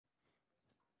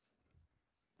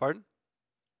Pardon?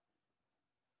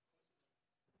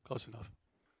 Close enough.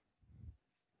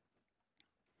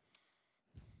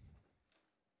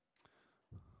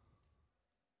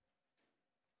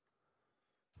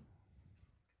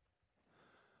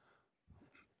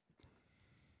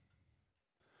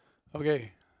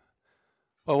 Okay.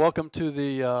 Well, welcome to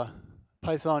the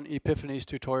Python Epiphanies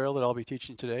tutorial that I'll be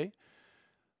teaching today.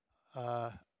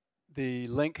 The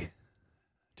link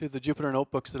to the Jupyter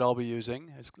notebooks that I'll be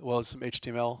using, as well as some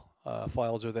HTML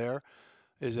files are there,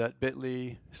 is at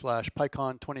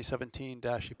bit.ly/PyCon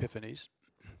 2017-Epiphanies.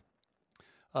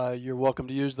 You're welcome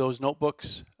to use those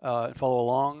notebooks and follow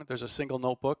along. There's a single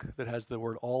notebook that has the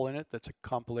word all in it. That's a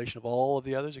compilation of all of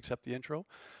the others except the intro,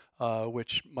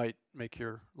 which might make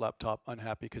your laptop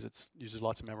unhappy because it uses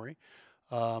lots of memory.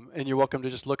 And you're welcome to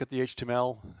just look at the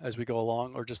HTML as we go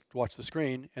along, or just watch the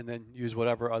screen and then use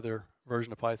whatever other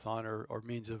version of Python or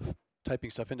means of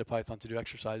typing stuff into Python to do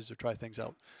exercises or try things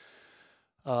out.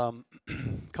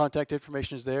 Contact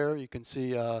information is there. You can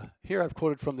see here I've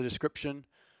quoted from the description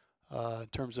in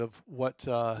terms of what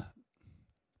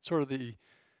sort of the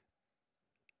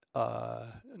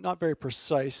not very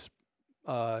precise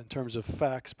in terms of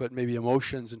facts, but maybe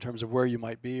emotions in terms of where you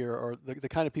might be, or the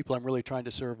kind of people I'm really trying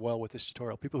to serve well with this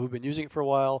tutorial. People who've been using it for a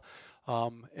while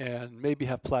and maybe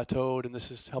have plateaued, and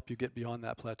this is to help you get beyond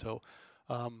that plateau.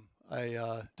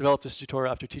 I developed this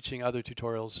tutorial after teaching other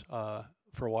tutorials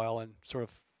for a while, and sort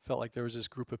of felt like there was this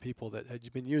group of people that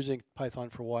had been using Python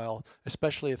for a while,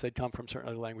 especially if they'd come from certain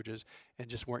other languages and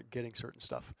just weren't getting certain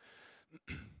stuff.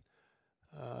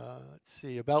 Let's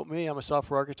see, about me, I'm a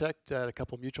software architect at a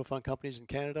couple mutual fund companies in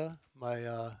Canada.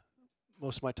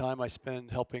 Most of my time I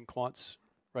spend helping quants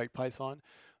write Python.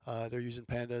 They're using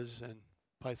pandas and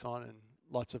Python and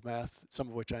lots of math, some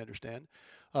of which I understand.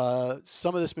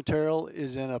 Some of this material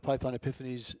is in a Python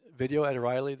Epiphanies video at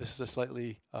O'Reilly. This is a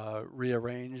slightly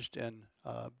rearranged and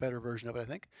better version of it, I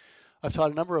think. I've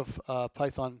taught a number of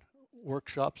Python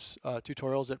workshops,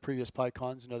 tutorials at previous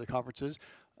PyCons and other conferences.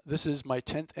 This is my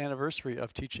 10th anniversary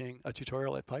of teaching a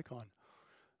tutorial at PyCon.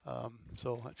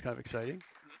 So that's kind of exciting.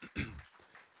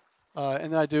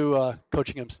 And then I do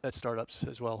coaching at startups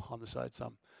as well on the side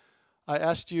some. I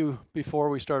asked you before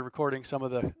we started recording some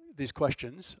of these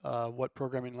questions. What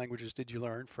programming languages did you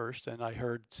learn first? And I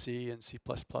heard C and C++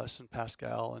 and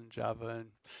Pascal and Java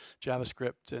and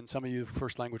JavaScript, and some of you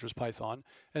first language was Python.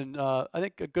 And I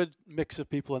think a good mix of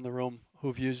people in the room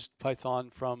who've used Python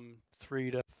from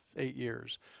 3 to 8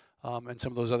 years, and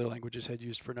some of those other languages had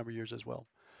used for a number of years as well.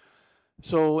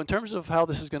 So in terms of how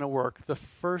this is going to work, the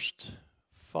first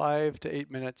 5 to 8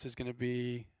 minutes is going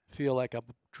to feel like a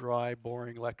dry,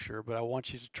 boring lecture, but I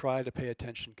want you to try to pay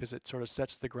attention because it sort of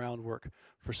sets the groundwork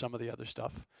for some of the other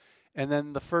stuff. And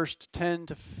then the first 10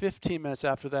 to 15 minutes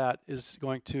after that is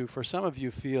going to, for some of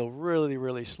you, feel really,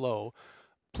 really slow.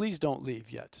 Please don't leave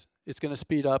yet. It's going to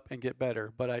speed up and get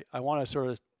better, but I want to sort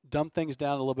of dumb things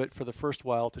down a little bit for the first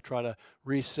while to try to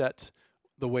reset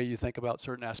the way you think about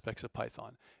certain aspects of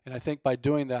Python. And I think by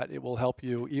doing that, it will help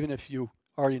you, even if you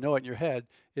already know it in your head,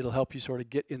 it'll help you sort of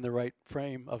get in the right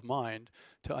frame of mind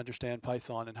to understand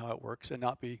Python and how it works and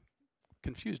not be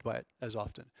confused by it as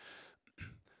often.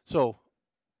 So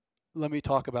let me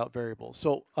talk about variables.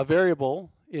 So a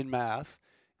variable in math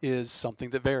is something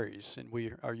that varies, and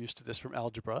we are used to this from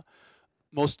algebra.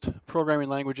 Most programming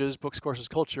languages, books, courses,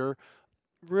 culture,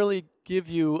 really give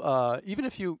you, even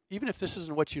if this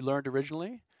isn't what you learned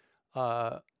originally,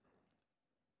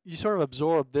 you sort of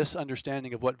absorb this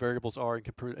understanding of what variables are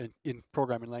in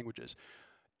programming languages.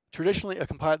 Traditionally,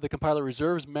 the compiler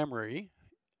reserves memory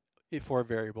for a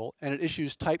variable, and it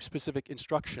issues type-specific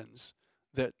instructions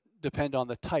that depend on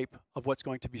the type of what's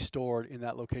going to be stored in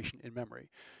that location in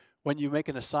memory. When you make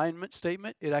an assignment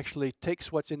statement, it actually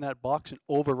takes what's in that box and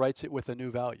overwrites it with a new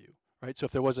value. Right? So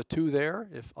if there was a 2 there,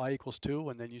 if I equals 2,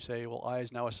 and then you say, well, I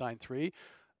is now assigned 3,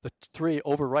 the 3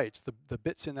 overwrites. The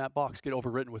bits in that box get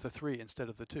overwritten with a 3 instead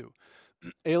of the 2.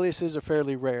 Aliases are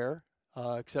fairly rare,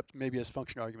 except maybe as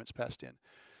function arguments passed in.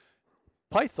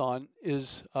 Python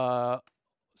is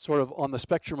sort of on the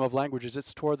spectrum of languages.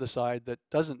 It's toward the side that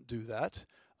doesn't do that.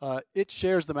 It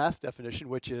shares the math definition,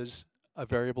 which is a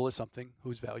variable is something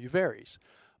whose value varies,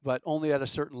 but only at a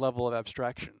certain level of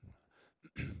abstraction.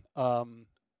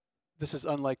 This is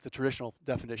unlike the traditional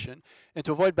definition. And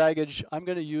to avoid baggage, I'm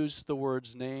going to use the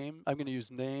words name. I'm going to use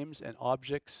names and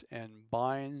objects and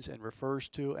binds and refers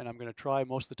to, and I'm going to try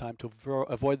most of the time to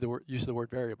avoid the use of the word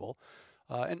variable,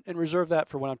 and reserve that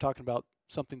for when I'm talking about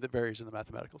something that varies in the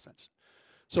mathematical sense.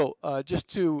 So just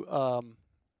to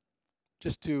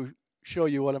show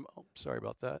you what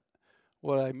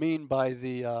what I mean by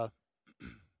the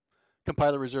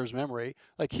compiler reserves memory.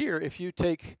 Like here, if you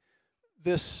take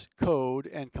this code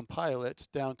and compile it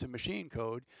down to machine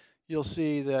code, you'll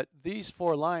see that these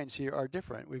 4 lines here are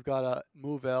different. We've got a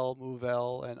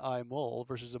move-L, and I-mul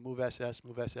versus a move-ss,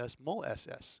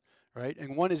 mul-ss, right?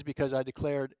 And one is because I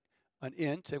declared an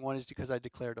int, and one is because I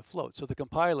declared a float. So the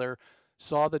compiler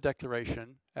saw the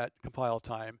declaration at compile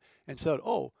time and said,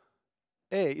 oh,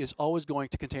 A is always going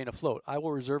to contain a float. I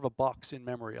will reserve a box in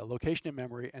memory, a location in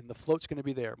memory, and the float's going to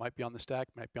be there. It might be on the stack,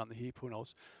 might be on the heap, who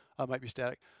knows. Might be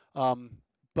static.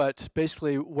 But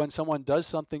basically, when someone does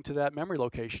something to that memory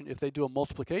location, if they do a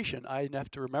multiplication, I have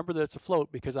to remember that it's a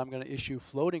float because I'm going to issue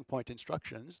floating point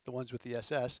instructions, the ones with the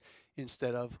SS,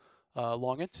 instead of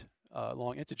long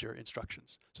integer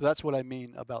instructions. So that's what I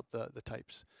mean about the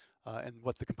types and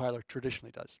what the compiler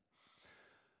traditionally does.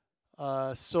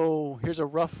 So here's a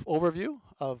rough overview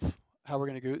of how we're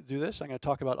going to do this. I'm going to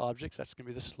talk about objects. That's going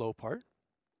to be the slow part.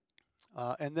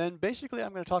 And then basically,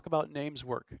 I'm going to talk about names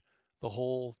work the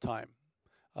whole time.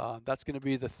 That's going to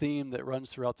be the theme that runs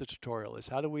throughout the tutorial, is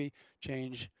how do we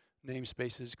change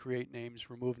namespaces, create names,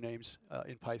 remove names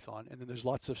in Python. And then there's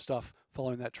lots of stuff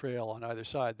following that trail on either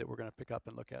side that we're going to pick up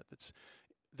and look at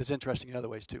that's interesting in other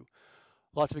ways too.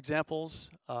 Lots of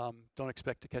examples. Don't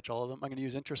expect to catch all of them. I'm going to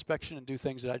use introspection and do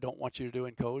things that I don't want you to do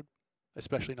in code,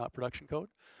 especially not production code.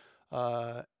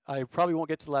 I probably won't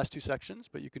get to the last 2 sections,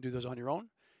 but you can do those on your own.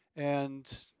 And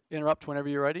interrupt whenever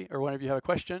you're ready or whenever you have a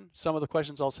question. Some of the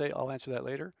questions I'll say I'll answer that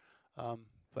later,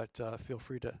 but feel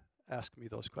free to ask me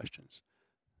those questions.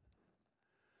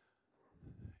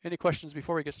 Any questions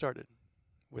before we get started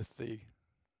with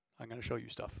I'm going to show you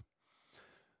stuff.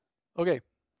 Okay,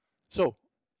 so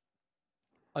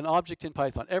an object in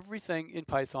Python. Everything in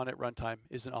Python at runtime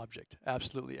is an object,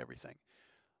 absolutely everything.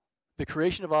 The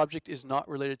creation of object is not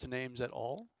related to names at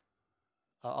all.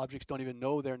 Objects don't even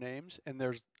know their names, and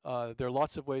there are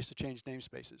lots of ways to change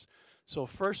namespaces. So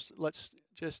first, let's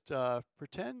just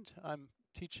pretend I'm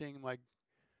teaching my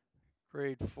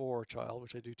grade 4 child,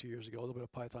 which I do 2 years ago, a little bit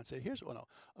of Python. Say,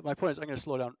 my point is I'm going to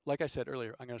slow down. Like I said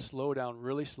earlier, I'm going to slow down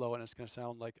really slow, and it's going to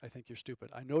sound like I think you're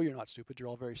stupid. I know you're not stupid. You're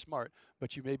all very smart,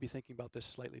 but you may be thinking about this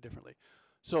slightly differently.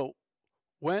 So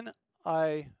when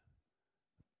I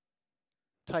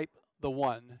type the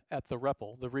 1 at the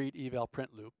REPL, the read eval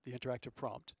print loop, the interactive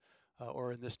prompt,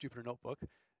 or in this Jupyter notebook,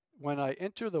 when I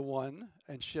enter the 1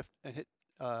 and hit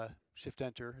shift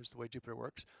enter is the way Jupyter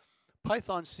works,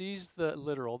 Python sees the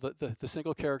literal, the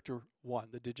single character 1,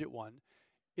 the digit 1.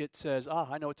 It says,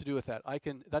 I know what to do with that.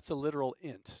 That's a literal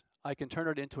int. I can turn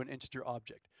it into an integer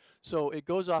object. So it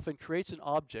goes off and creates an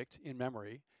object in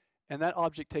memory, and that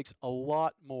object takes a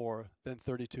lot more than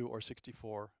 32 or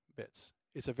 64 bits.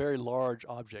 It's a very large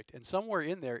object, and somewhere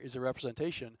in there is a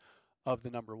representation of the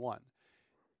number 1.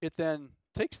 It then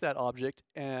takes that object,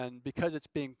 and because it's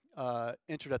being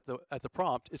entered at the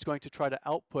prompt, it's going to try to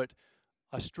output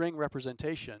a string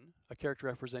representation, a character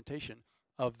representation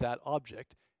of that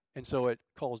object, and so it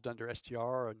calls dunder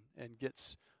str and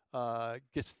gets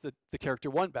the character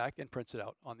 1 back and prints it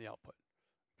out on the output.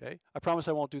 Okay, I promise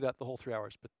I won't do that the whole 3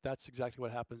 hours, but that's exactly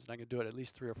what happens, and I can do it at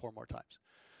least 3 or 4 more times.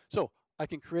 So I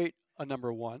can create a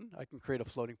number 1. I can create a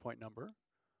floating point number.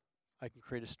 I can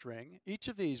create a string. Each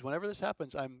of these, whenever this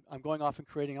happens, I'm going off and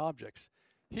creating objects.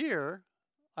 Here,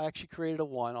 I actually created a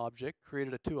 1 object,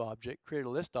 created a 2 object, created a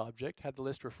list object, had the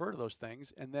list refer to those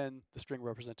things, and then the string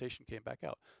representation came back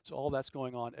out. So all that's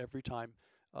going on every time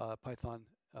Python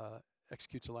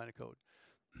executes a line of code.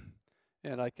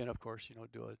 And I can, of course,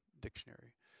 do a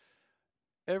dictionary.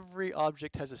 Every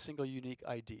object has a single unique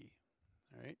ID.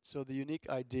 All right, so the unique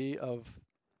ID of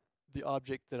the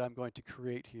object that I'm going to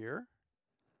create here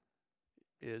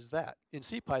is that. In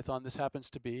CPython, this happens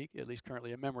to be, at least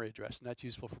currently, a memory address, and that's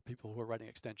useful for people who are writing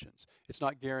extensions. It's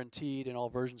not guaranteed in all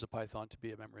versions of Python to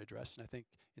be a memory address, and I think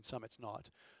in some it's not.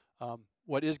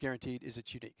 What is guaranteed is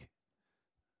it's unique.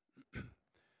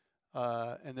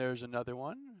 And there's another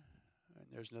one, and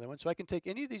there's another one. So I can take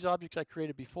any of these objects I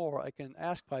created before, I can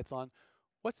ask Python,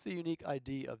 what's the unique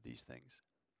ID of these things?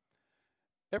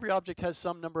 Every object has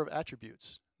some number of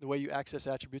attributes. The way you access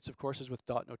attributes, of course, is with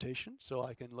dot notation. So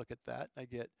I can look at that. I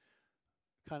get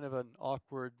kind of an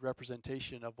awkward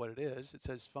representation of what it is. It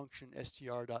says function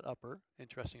str.upper.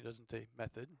 Interesting, it doesn't say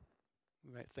method.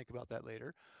 We might think about that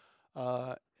later.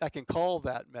 I can call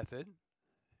that method,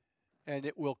 and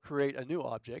it will create a new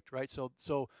object, right?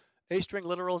 So a string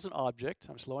literal is an object.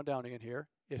 I'm slowing down again here.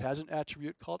 It has an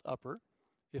attribute called upper.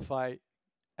 If I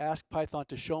ask Python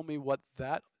to show me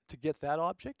to get that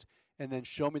object, and then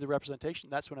show me the representation,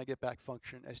 that's when I get back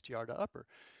function str.upper.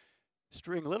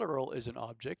 String literal is an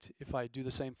object. If I do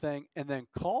the same thing and then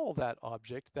call that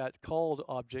called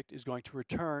object is going to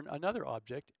return another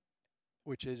object,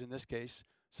 which is in this case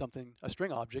a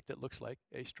string object that looks like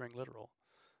a string literal.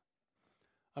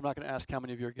 I'm not going to ask how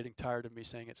many of you are getting tired of me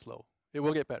saying it slow. It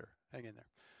will get better. Hang in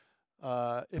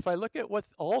there. If I look at what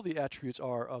all the attributes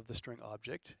are of the string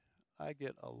object, I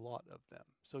get a lot of them.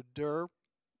 So dir,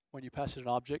 when you pass it an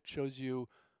object, shows you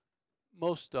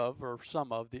most of or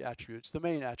some of the attributes, the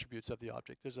main attributes of the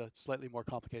object. There's a slightly more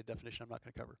complicated definition I'm not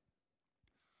going to cover.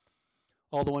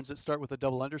 All the ones that start with the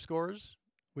double underscores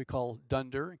we call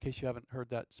dunder, in case you haven't heard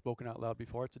that spoken out loud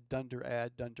before. It's a dunder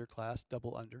add, dunder class,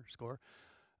 double underscore.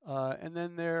 And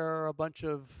then there are a bunch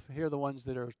of, here are the ones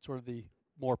that are sort of the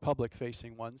more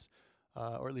public-facing ones,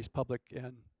 or at least public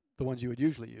and the ones you would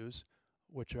usually use,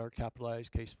 which are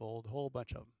capitalized, case fold, a whole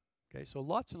bunch of them. Okay, so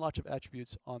lots and lots of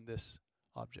attributes on this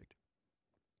object.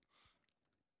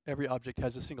 Every object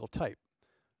has a single type.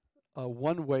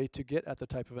 One way to get at the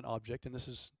type of an object, and this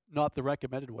is not the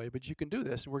recommended way, but you can do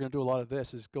this, and we're going to do a lot of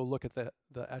this, is go look at the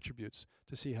attributes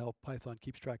to see how Python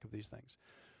keeps track of these things.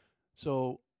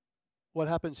 So what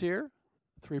happens here?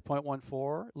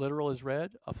 3.14, literal is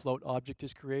read, a float object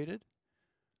is created.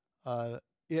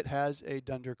 It has a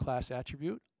dunder class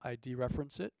attribute. I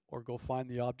dereference it or go find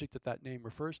the object that that name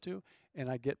refers to, and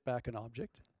I get back an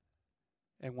object.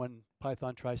 And when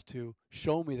Python tries to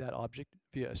show me that object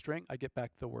via a string, I get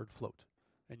back the word float.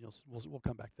 And we'll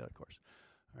come back to that, of course.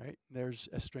 All right, and there's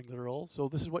a string literal. So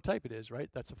this is what type it is,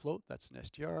 right? That's a float, that's an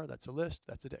str, that's a list,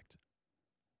 that's a dict.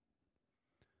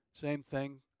 Same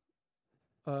thing.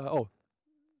 So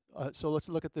let's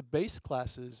look at the base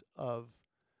classes of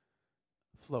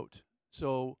float.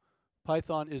 So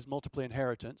Python is multiply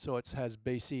inheritant, so it has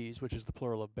bases, which is the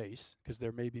plural of base, because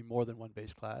there may be more than one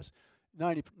base class.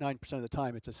 99% of the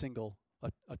time, it's a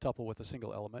tuple with a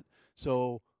single element.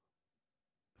 So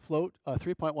float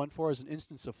 3.14 is an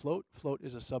instance of float. Float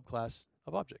is a subclass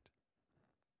of object.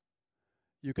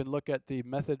 You can look at the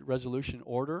method resolution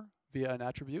order via an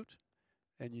attribute,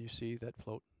 and you see that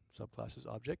float subclass is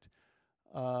object.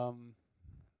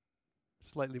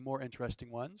 Slightly more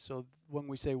interesting one. So when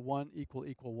we say 1 equal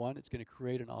 1, it's going to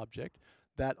create an object.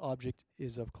 That object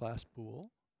is of class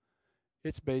bool.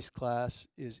 Its base class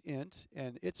is int,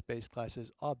 and its base class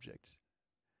is object.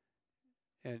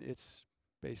 And its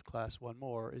base class, one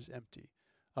more, is empty.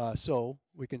 So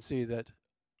we can see that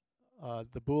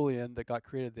the Boolean that got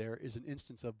created there is an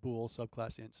instance of bool,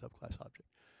 subclass int, subclass object.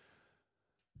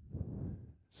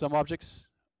 Some objects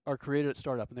are created at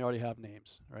startup, and they already have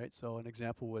names, right? So an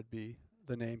example would be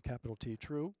the name capital T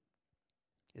true.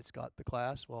 It's got the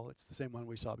class. Well, it's the same one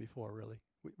we saw before, really.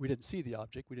 We didn't see the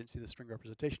object. We didn't see the string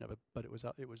representation of it, but it was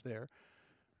there.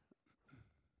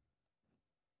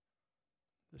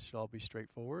 This should all be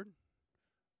straightforward.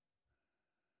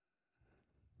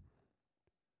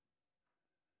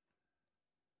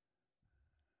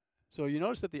 So you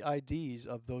notice that the IDs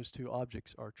of those two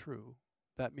objects are true.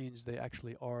 That means they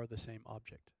actually are the same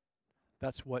object.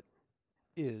 That's what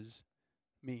is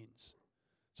means.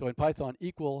 So in Python,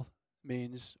 equal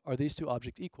means, are these two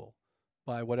objects equal?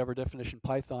 By whatever definition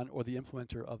Python or the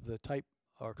implementer of the type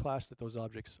or class that those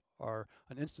objects are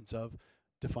an instance of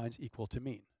defines equal to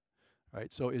mean.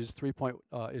 Right? So is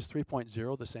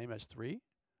 3.0 the same as 3?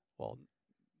 Well,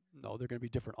 no, they're going to be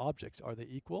different objects. Are they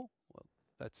equal? Well,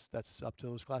 that's up to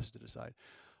those classes to decide.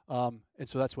 And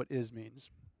so that's what is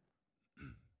means.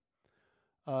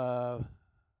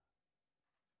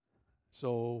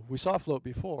 So we saw float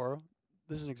before.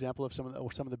 This is an example of some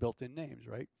of the built-in names,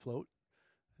 right? Float,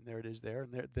 and there it is there,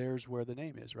 and there's where the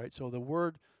name is, right? So the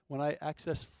word, when I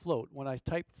access float, when I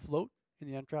type float in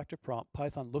the interactive prompt,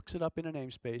 Python looks it up in a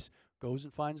namespace, goes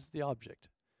and finds the object.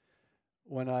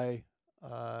 When I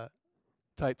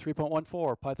type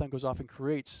 3.14, Python goes off and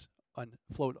creates a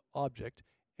float object,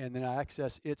 and then I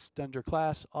access its dunder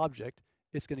class object,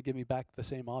 it's going to give me back the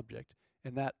same object.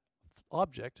 And that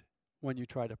object, when you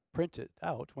try to print it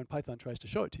out, when Python tries to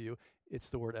show it to you, it's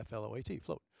the word float,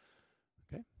 float.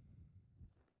 Okay?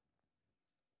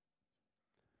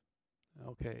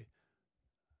 Okay.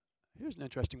 Here's an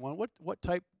interesting one. What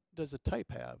type does a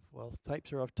type have? Well,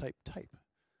 types are of type.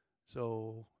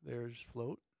 So there's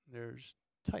float, there's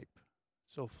type.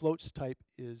 So float's type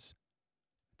is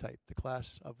type. The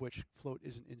class of which float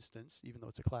is an instance, even though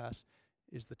it's a class,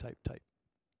 is the type.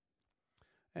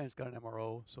 And it's got an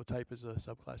MRO, so type is a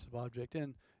subclass of object,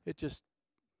 and it just,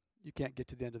 you can't get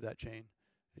to the end of that chain.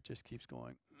 It just keeps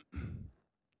going.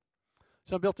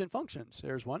 Some built-in functions.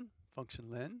 There's one, function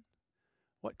len.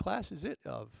 What class is it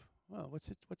of? Well, what's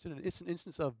it? It's an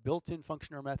instance of built-in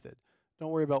function or method. Don't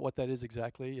worry about what that is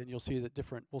exactly, and you'll see that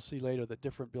we'll see later that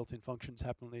different built-in functions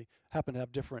happen to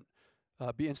have different,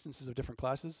 be instances of different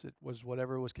classes. It was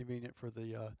whatever was convenient for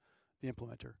the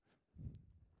implementer.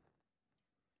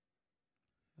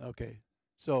 Okay,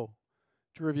 so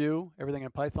to review, everything in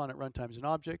Python at runtime is an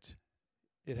object.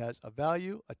 It has a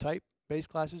value, a type, base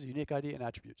classes, a unique ID, and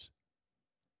attributes.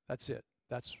 That's it.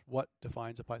 That's what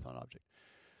defines a Python object.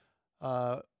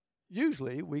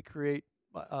 Usually, we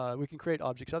can create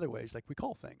objects other ways, like we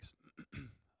call things.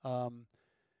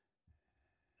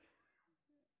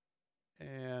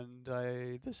 And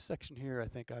this section here, I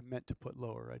think I meant to put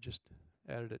lower. I just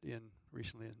added it in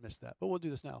recently and missed that. But we'll do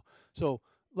this now. So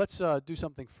let's do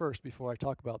something first before I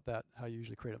talk about that, how you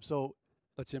usually create them. So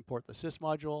let's import the sys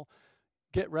module.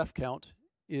 GetRefCount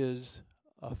is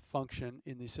a function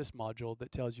in the sys module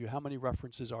that tells you how many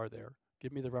references are there.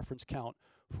 Give me the reference count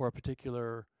for a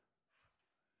particular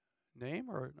name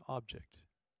or an object.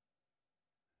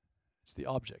 It's the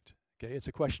object. Okay, it's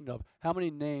a question of how many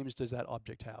names does that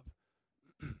object have.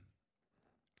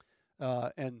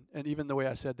 And even the way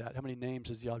I said that, how many names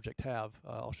does the object have?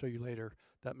 I'll show you later.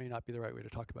 That may not be the right way to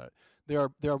talk about it.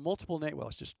 There are multiple names.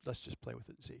 Well, let's just play with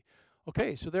it and see.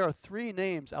 Okay, so there are 3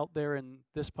 names out there in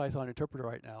this Python interpreter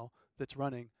right now that's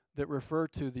running that refer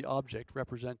to the object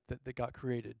that got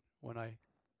created when I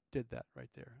did that right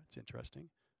there. It's interesting.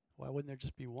 Why wouldn't there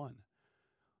just be one?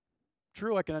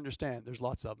 True, I can understand. There's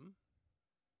lots of them.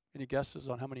 Any guesses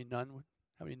on how many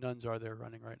nuns are there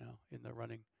running right now in the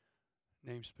running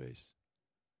namespace?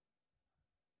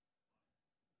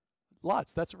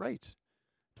 Lots, that's right.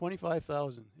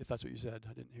 25,000, if that's what you said.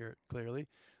 I didn't hear it clearly.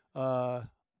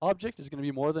 Object is going to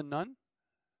be more than none.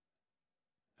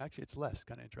 Actually, it's less,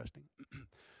 kind of interesting.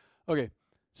 Okay,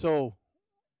 so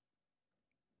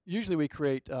usually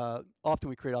often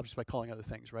we create objects by calling other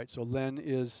things, right? So len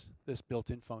is this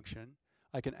built-in function.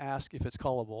 I can ask if it's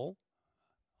callable.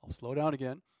 I'll slow down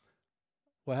again.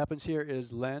 What happens here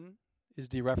is len is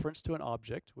dereferenced to an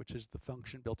object, which is the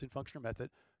function, built-in function or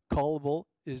method. Callable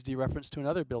is dereferenced to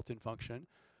another built-in function.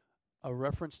 A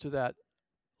reference to that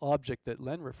object that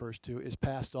len refers to is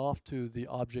passed off to the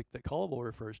object that callable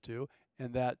refers to,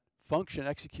 and that function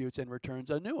executes and returns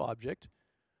a new object,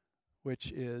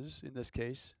 which is, in this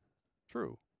case,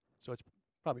 true. So it's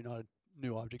probably not a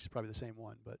new object, it's probably the same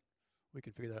one, but we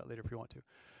can figure that out later if we want to.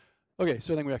 Okay,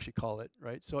 so then we actually call it,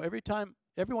 right? So every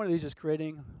one of these is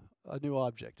creating a new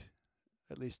object,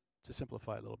 at least to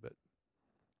simplify a little bit.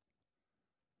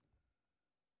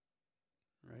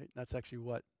 Right? That's actually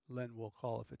what len will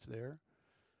call if it's there.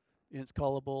 Int's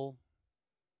callable.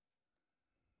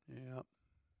 Yep.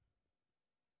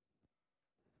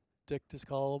 Dict is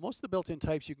callable. Most of the built-in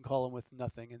types you can call them with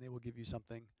nothing, and they will give you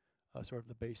something, sort of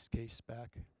the base case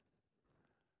back.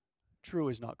 True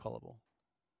is not callable.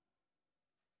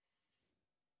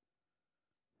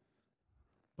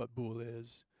 But bool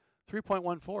is.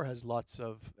 3.14 has lots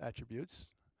of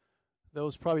attributes.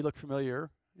 Those probably look familiar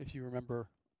if you remember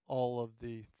all of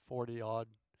the 40-odd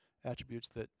attributes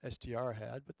that str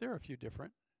had, but there are a few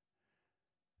different.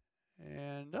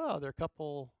 And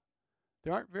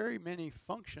there aren't very many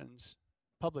functions,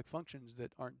 public functions,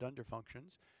 that aren't dunder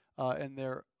functions. And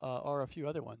there are a few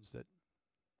other ones that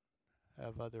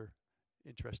have other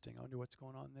interesting. I wonder what's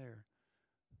going on there.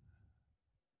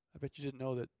 I bet you didn't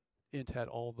know that int had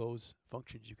all those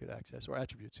functions you could access, or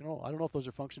attributes. I don't know if those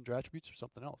are functions or attributes or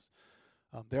something else.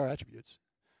 They are attributes.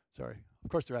 Sorry. Of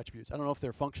course they're attributes. I don't know if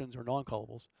they're functions or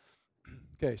non-callables.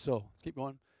 Okay, so let's keep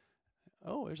going.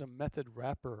 Oh, there's a method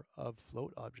wrapper of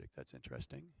float object. That's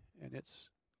interesting. And it's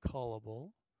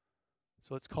callable.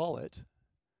 So let's call it.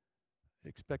 It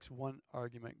expects one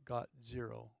argument, got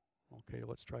 0. Okay,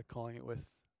 let's try calling it with,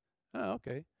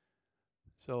 okay.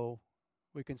 So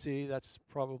we can see that's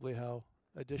probably how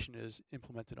addition is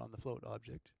implemented on the float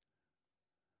object.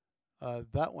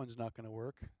 That one's not going to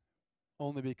work,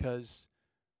 only because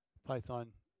Python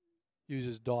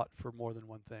uses dot for more than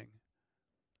one thing.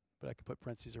 But I can put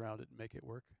parentheses around it and make it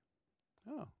work.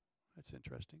 Oh, that's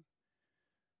interesting.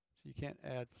 So you can't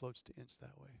add floats to ints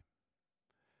that way.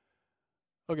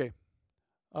 Okay,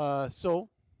 so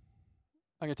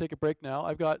I'm going to take a break now.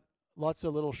 I've got lots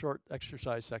of little short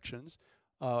exercise sections.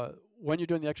 When you're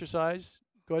doing the exercise,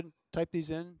 go ahead and type these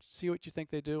in, see what you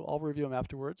think they do. I'll review them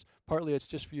afterwards. Partly it's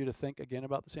just for you to think again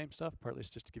about the same stuff. Partly it's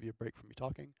just to give you a break from me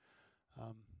talking.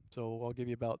 So I'll give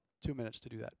you about 2 minutes to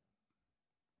do that.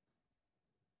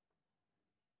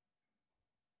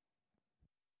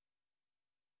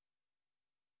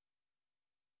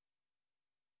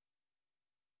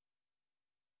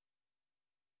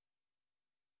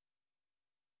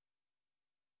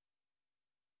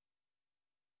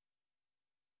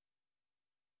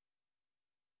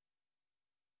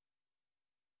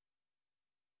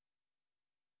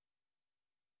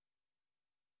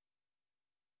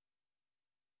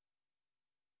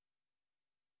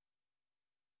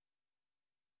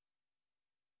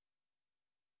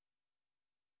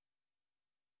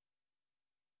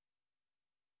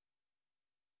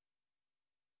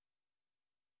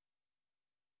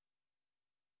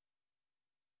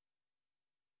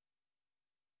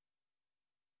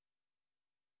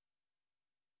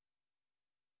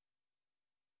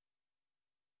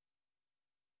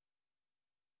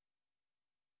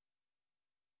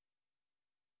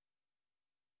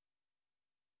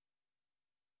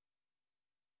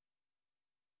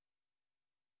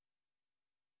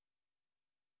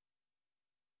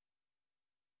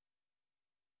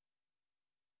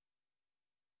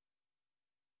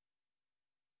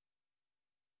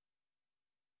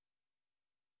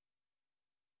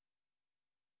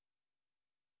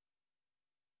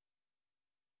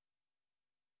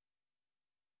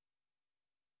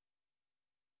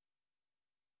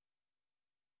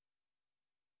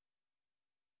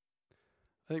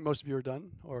 I think most of you are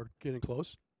done or getting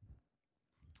close.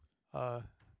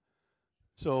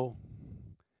 So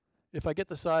if I get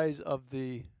the size of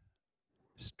the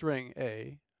string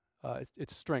A,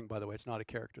 it's string, by the way, it's not a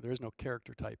character. There is no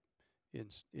character type in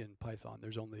Python.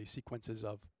 There's only sequences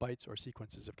of bytes or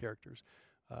sequences of characters.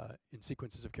 In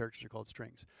sequences of characters are called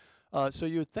strings. So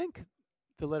you would think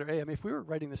the letter A, I mean, if we were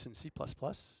writing this in C++,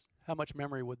 how much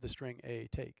memory would the string A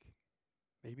take?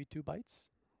 Maybe 2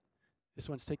 bytes? This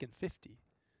one's taken 50,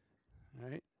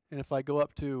 right? And if I go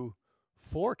up to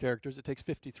 4 characters, it takes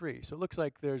 53. So it looks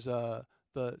like there's the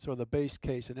base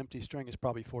case, an empty string is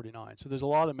probably 49. So there's a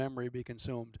lot of memory being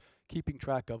consumed, keeping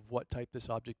track of what type this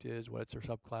object is, what it's a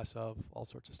subclass of, all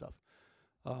sorts of stuff.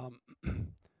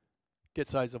 Get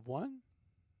size of 1,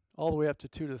 all the way up to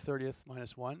 2 to the 30th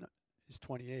minus 1 is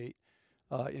 28.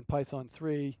 In Python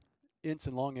 3, ints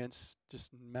and long ints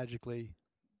just magically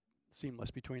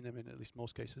seamless between them in at least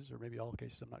most cases, or maybe all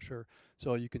cases, I'm not sure.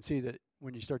 So you can see that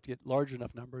when you start to get large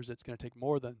enough numbers, it's going to take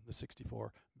more than the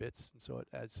 64 bits, and so it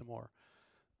adds some more.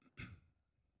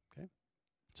 Okay,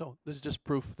 so this is just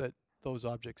proof that those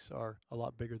objects are a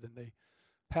lot bigger than they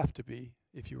have to be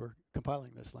if you were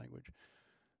compiling this language.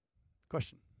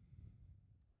 Question?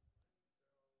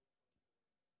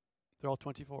 They're all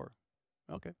 24.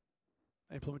 Okay.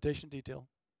 Implementation detail.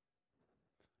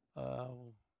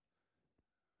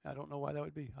 I don't know why that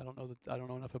would be. I don't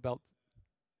know enough about.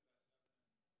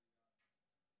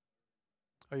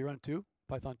 Oh, you run 2?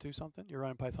 Python 2 something? You're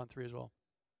running Python 3 as well.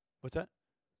 What's that?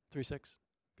 3.6.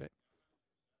 Okay.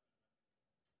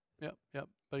 Yep.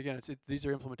 But again, these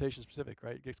are implementation specific,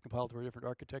 right? It gets compiled to a different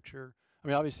architecture. I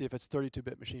mean, obviously, if it's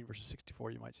 32-bit machine versus 64,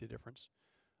 you might see a difference.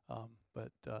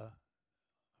 But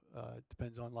it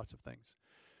depends on lots of things.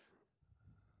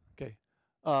 Okay.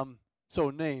 So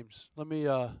names. Let me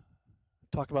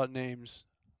talk about names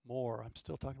more. I'm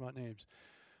still talking about names.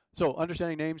 So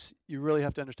understanding names, you really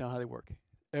have to understand how they work.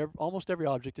 Almost every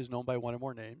object is known by one or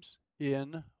more names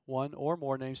in one or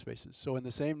more namespaces. So in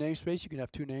the same namespace, you can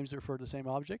have 2 names that refer to the same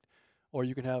object, or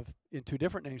you can have in 2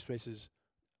 different namespaces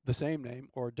the same name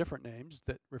or different names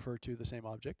that refer to the same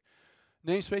object.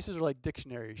 Namespaces are like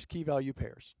dictionaries, key value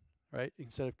pairs, right?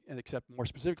 Except more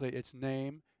specifically, it's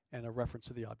name and a reference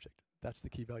to the object. That's the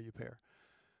key value pair.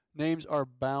 Names are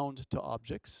bound to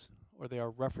objects, or they are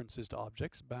references to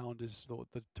objects. Bound is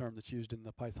the term that's used in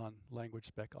the Python language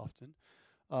spec often.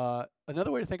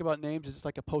 Another way to think about names is it's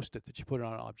like a post-it that you put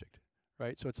on an object,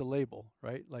 right? So it's a label,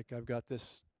 right? Like I've got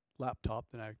this laptop,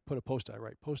 then I put a post-it, I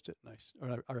write post-it,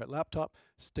 or I write laptop,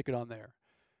 stick it on there.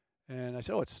 And I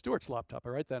say, oh, it's Stuart's laptop.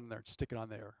 I write that in there and stick it on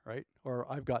there, right? Or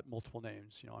I've got multiple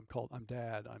names. You know, I'm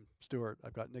Dad, I'm Stuart,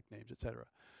 I've got nicknames, etc.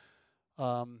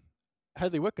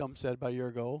 Hadley Wickham said about a year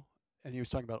ago, and he was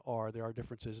talking about R. There are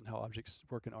differences in how objects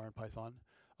work in R and Python.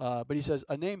 But he says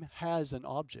a name has an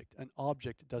object. An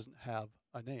object doesn't have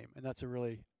a name, and that's a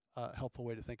really helpful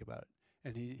way to think about it.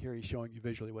 And here he's showing you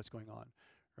visually what's going on,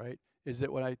 right? Is that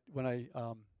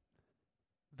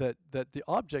that the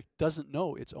object doesn't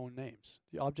know its own names.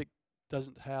 The object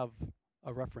doesn't have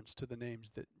a reference to the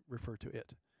names that refer to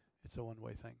it. It's a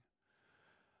one-way thing.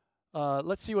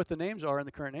 Let's see what the names are in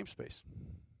the current namespace.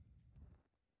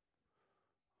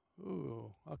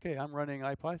 Ooh, okay, I'm running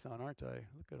IPython, aren't I?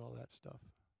 Look at all that stuff.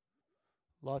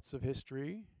 Lots of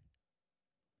history,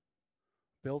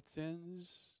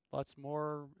 built-ins, lots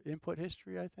more input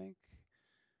history, I think.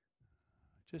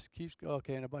 Just keeps going.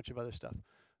 Okay, and a bunch of other stuff.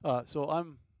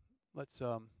 Let's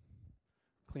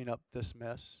clean up this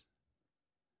mess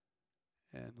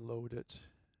and load it.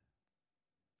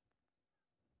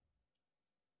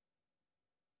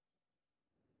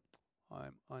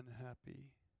 I'm unhappy.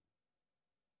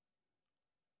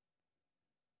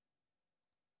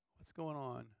 What's going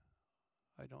on?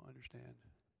 I don't understand.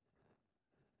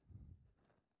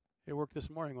 It worked this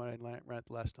morning when I ran it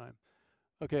the last time.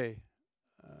 Okay.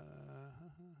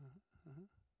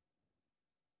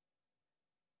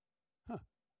 Let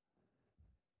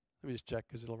me just check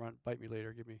because it'll bite me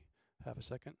later. Give me half a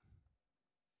second.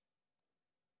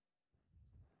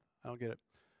 I don't get it.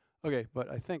 Okay,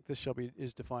 but I think this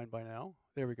is defined by now.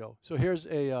 There we go. So here's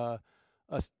a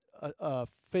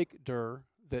fake dir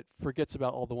that forgets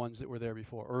about all the ones that were there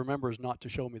before, or remembers not to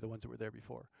show me the ones that were there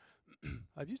before.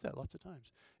 I've used that lots of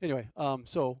times. Anyway,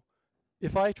 so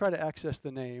if I try to access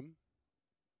the name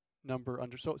number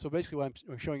under, so basically what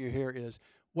I'm showing you here is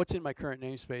what's in my current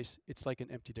namespace. It's like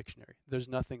an empty dictionary. There's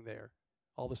nothing there.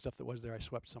 All the stuff that was there I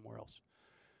swept somewhere else.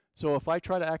 So if I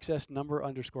try to access number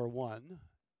underscore 1,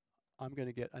 I'm going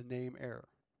to get a name error,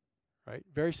 right?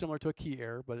 Very similar to a key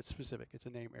error, but it's specific. It's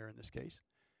a name error in this case.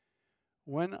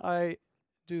 When I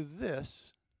do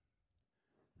this,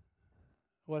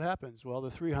 what happens? Well,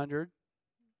 the 300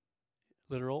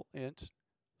 literal int,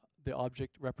 the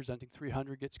object representing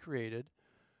 300 gets created.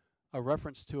 A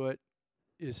reference to it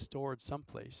is stored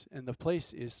someplace, and the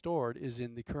place is stored is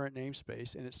in the current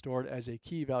namespace, and it's stored as a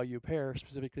key value pair,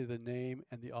 specifically the name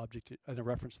and the object and a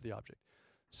reference to the object.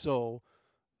 So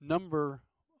number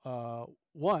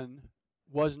 1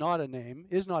 was not a name,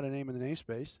 is not a name in the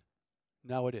namespace.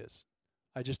 Now it is.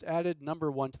 I just added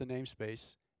number 1 to the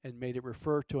namespace and made it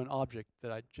refer to an object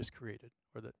that I just created,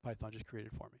 or that Python just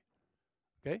created for me.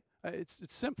 Okay? It's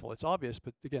simple, it's obvious,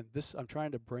 but again, I'm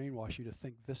trying to brainwash you to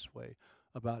think this way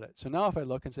about it. So now if I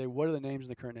look and say, what are the names in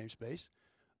the current namespace?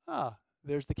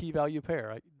 There's the key value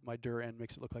pair. My dir end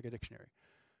makes it look like a dictionary.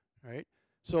 Right?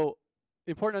 So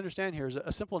important to understand here is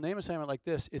a simple name assignment like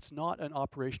this, it's not an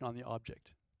operation on the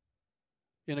object.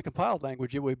 In a compiled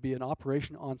language, it would be an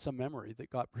operation on some memory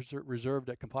that got reserved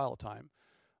at compile time,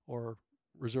 or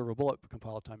reservable at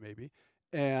compile time maybe.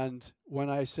 And when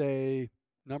I say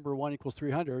number 1 equals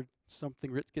 300,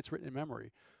 something gets written in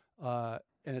memory.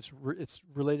 And it's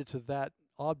related to that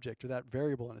object or that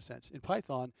variable in a sense. In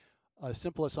Python, a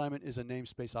simple assignment is a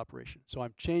namespace operation. So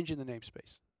I'm changing the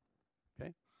namespace.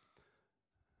 Okay?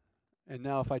 And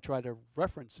now if I try to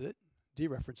reference it,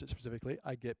 dereference it specifically,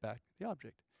 I get back the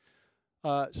object.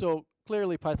 So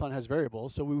clearly Python has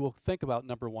variables, so we will think about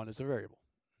number 1 as a variable.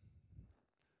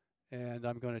 And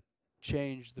I'm going to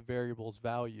change the variable's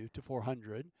value to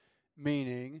 400,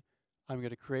 meaning I'm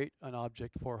going to create an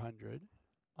object 400.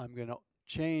 I'm going to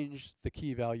change the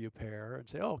key value pair and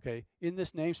say, oh, okay, in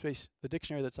this namespace, the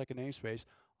dictionary that's like a namespace,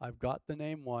 I've got the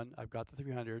name 1, I've got the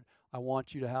 300. I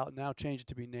want you to now change it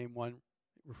to be name 1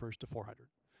 refers to 400.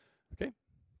 Okay?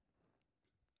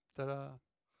 Ta-da.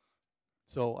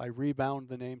 So I rebound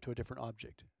the name to a different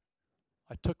object.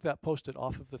 I took that post-it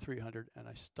off of the 300 and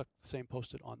I stuck the same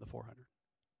post-it on the 400.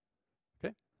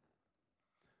 Okay?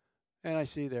 And I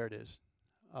see there it is.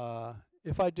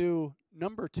 If I do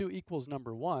number 2 equals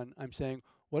number 1, I'm saying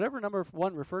whatever number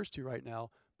 1 refers to right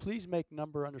now, please make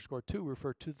number underscore 2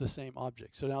 refer to the same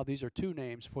object. So now these are 2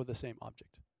 names for the same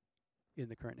object in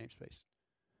the current namespace.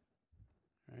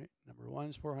 All right? Number 1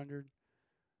 is 400.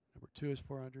 Number 2 is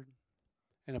 400.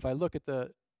 And if I look at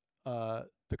the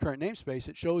current namespace,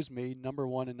 it shows me number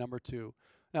 1 and number 2.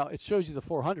 Now, it shows you the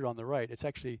 400 on the right. It's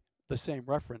actually the same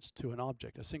reference to an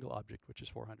object, a single object, which is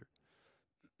 400.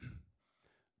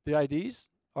 The IDs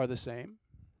are the same,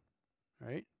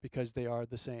 right? Because they are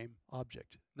the same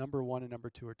object. Number 1 and number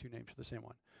 2 are 2 names for the same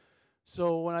one.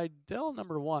 So when I del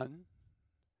number 1,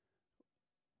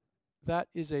 that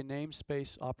is a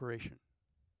namespace operation.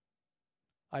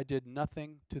 I did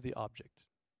nothing to the object.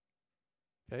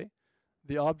 Okay?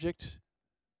 The object,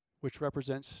 which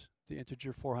represents the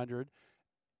integer 400,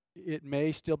 it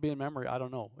may still be in memory. I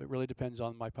don't know. It really depends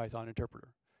on my Python interpreter.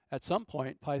 At some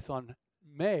point, Python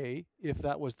may, if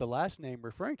that was the last name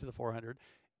referring to the 400,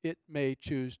 it may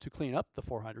choose to clean up the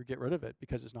 400, get rid of it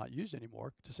because it's not used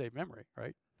anymore to save memory,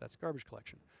 right? That's garbage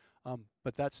collection.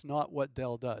 But that's not what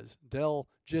del does. Del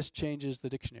just changes the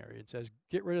dictionary and says,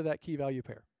 get rid of that key value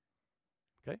pair.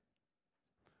 Okay?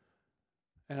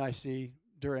 And I see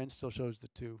dir end still shows the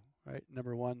 2, right?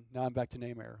 Number 1, now I'm back to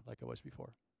name error like I was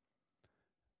before.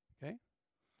 Okay?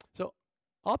 So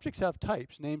objects have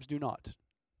types, names do not.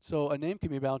 So a name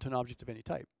can be bound to an object of any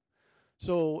type.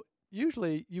 So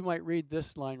usually you might read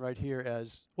this line right here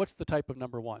as, what's the type of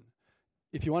number 1?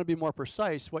 If you want to be more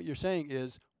precise, what you're saying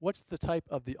is, what's the type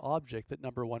of the object that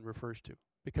number 1 refers to?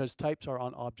 Because types are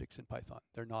on objects in Python.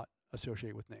 They're not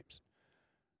associated with names,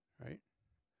 right?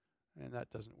 And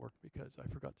that doesn't work because I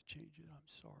forgot to change it. I'm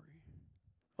sorry.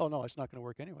 Oh, no, it's not going to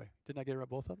work anyway. Didn't I get it right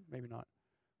both of them? Maybe not.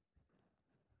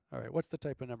 All right, what's the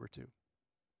type of number 2?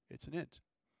 It's an int.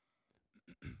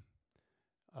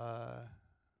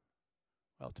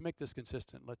 Well, to make this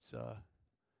consistent, let's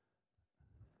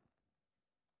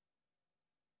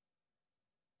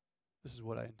this is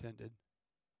what I intended.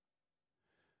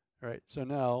 All right, so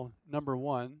now number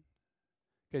 1.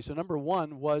 Okay, so number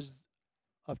 1 was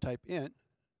of type int.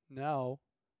 Now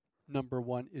number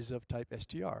 1 is of type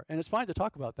str. And it's fine to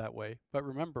talk about that way, but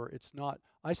remember, it's not,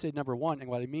 I say number 1, and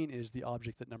what I mean is the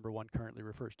object that number 1 currently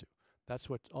refers to. That's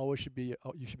what always should be,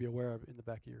 you should be aware of in the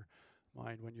back of your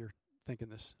mind when you're thinking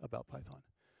this about Python.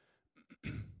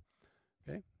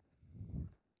 Okay?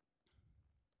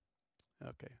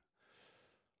 Okay.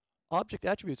 Object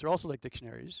attributes are also like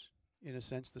dictionaries. In a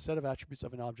sense, the set of attributes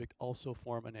of an object also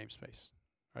form a namespace,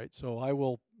 right? So I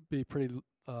will be pretty,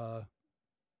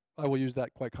 I will use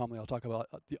that quite commonly. I'll talk about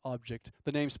the object,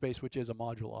 the namespace, which is a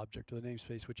module object, or the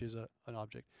namespace, which is an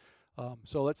object.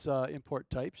 So let's import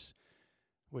types,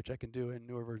 which I can do in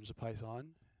newer versions of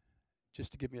Python.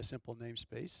 just to give me a simple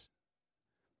namespace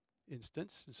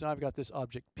instance. And so I've got this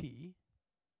object P,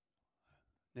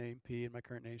 name P in my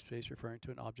current namespace referring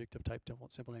to an object of type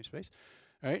simple namespace.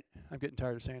 All right, I'm getting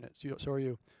tired of saying it, so are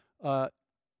you.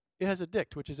 It has a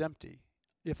dict, which is empty.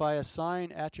 If I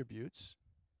assign attributes,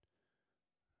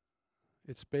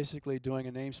 it's basically doing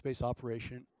a namespace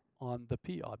operation on the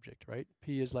P object, right?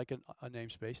 P is like a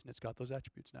namespace, and it's got those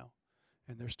attributes now,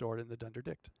 and they're stored in the dunder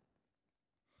dict.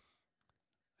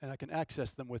 And I can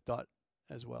access them with dot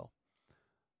as well.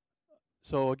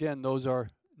 So again, those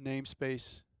are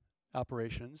namespace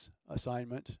operations,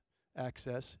 assignment,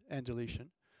 access, and deletion.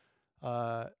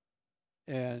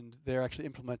 And they're actually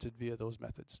implemented via those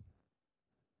methods.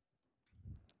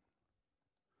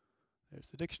 There's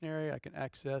the dictionary I can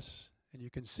access, and you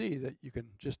can see that you can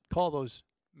just call those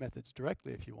methods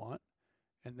directly if you want,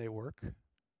 and they work,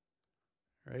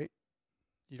 right?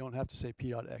 You don't have to say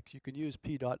p.x. You can use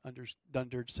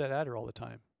p.dunder set adder all the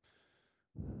time.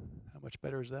 How much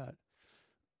better is that?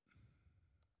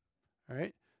 All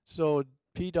right, so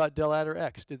p.deladder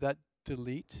x, did that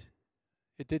delete?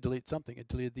 It did delete something. It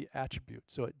deleted the attribute,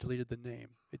 so it deleted the name.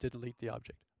 It did delete the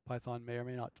object. Python may or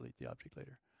may not delete the object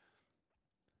later.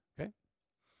 Okay.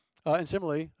 And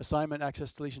similarly, assignment,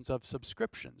 access, deletions of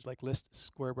subscriptions, like list,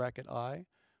 square bracket I,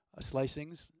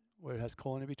 slicings, where it has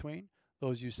colon in between,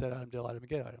 those use set item, del item, and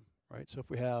get item, right? So if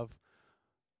we have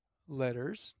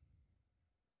letters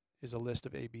is a list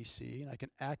of A, B, C, and I can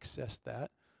access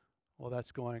that, well,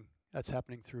 that's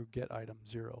happening through get item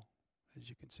 0, as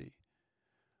you can see.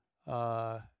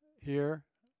 Here,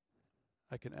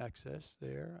 I can access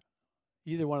there.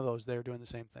 Either one of those, they're doing the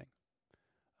same thing.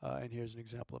 And here's an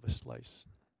example of a slice.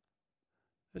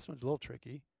 This one's a little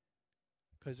tricky,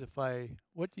 because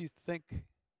what do you think?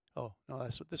 Oh, no,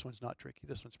 this one's not tricky.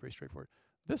 This one's pretty straightforward.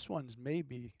 This one's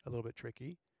maybe a little bit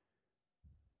tricky,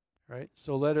 right?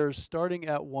 So letters starting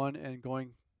at 1 and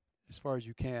going as far as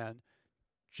you can,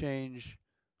 change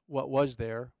what was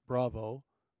there, Bravo,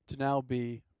 to now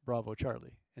be Bravo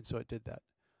Charlie. And so it did that.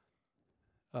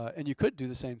 And you could do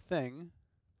the same thing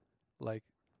like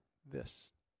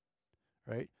this,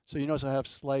 right? So you notice I have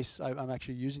slice. I'm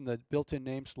actually using the built-in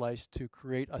name slice to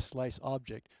create a slice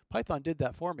object. Python did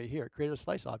that for me here, created a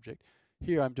slice object.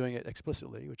 Here I'm doing it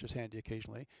explicitly, which is handy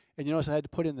occasionally. And you notice I had to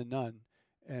put in the none.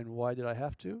 And why did I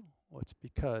have to? Well, it's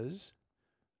because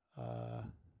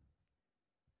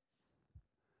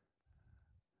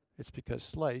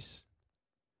slice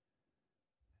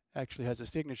actually has a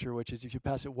signature, which is if you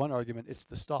pass it 1 argument, it's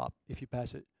the stop. If you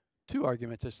pass it 2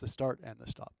 arguments, it's the start and the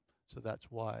stop. So that's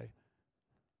why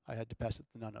I had to pass it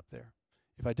the none up there.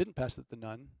 If I didn't pass it the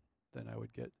none, then I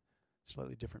would get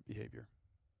slightly different behavior.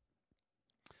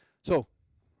 So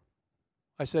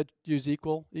I said use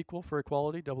equal for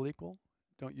equality, double equal.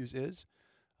 Don't use is.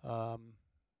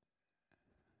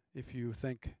 If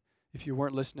you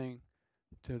weren't listening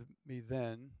to me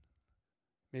then,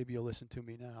 maybe you'll listen to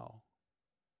me now.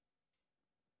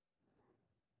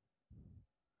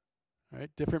 All right,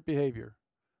 different behavior.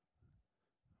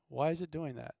 Why is it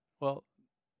doing that? Well,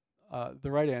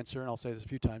 the right answer, and I'll say this a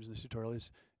few times in this tutorial, is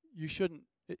you shouldn't,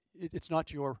 it's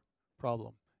not your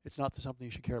problem. It's not something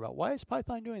you should care about. Why is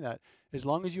Python doing that? As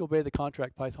long as you obey the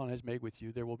contract Python has made with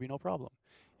you, there will be no problem.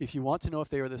 If you want to know if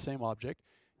they are the same object,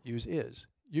 use is.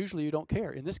 Usually you don't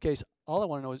care. In this case, all I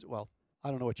want to know is, well, I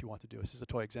don't know what you want to do. This is a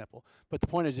toy example. But the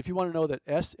point is, if you want to know that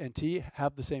S and T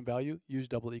have the same value, use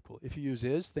double equal. If you use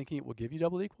is, thinking it will give you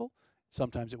double equal,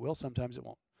 sometimes it will, sometimes it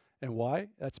won't. And why?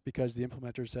 That's because the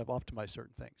implementers have optimized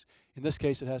certain things. In this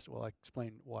case, it has to, well, I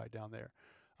explained why down there.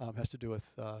 Has to do with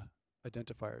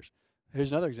identifiers.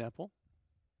 Here's another example.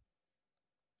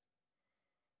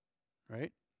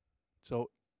 Right? So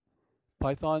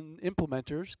Python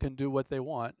implementers can do what they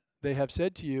want. They have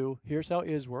said to you, here's how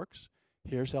is works.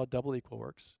 Here's how double equal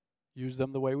works. Use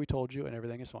them the way we told you, and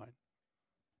everything is fine.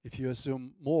 If you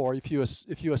assume more, if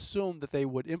you assume that they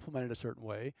would implement it a certain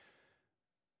way,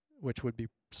 which would be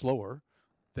slower,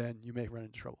 then you may run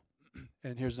into trouble.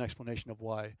 And here's an explanation of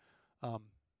why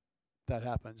that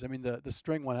happens. I mean, the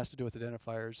string one has to do with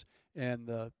identifiers, and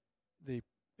the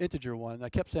integer one, I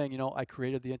kept saying, I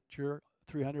created the integer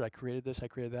 300, I created this, I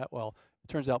created that. Well, it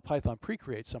turns out Python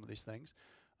pre-creates some of these things.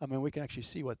 I mean, we can actually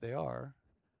see what they are,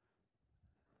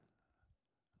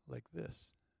 like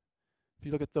this. If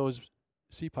you look at those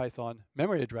CPython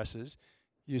memory addresses,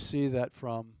 you see that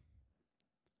from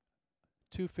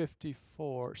from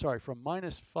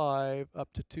 -5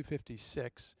 up to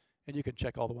 256, and you can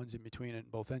check all the ones in between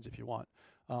and both ends if you want.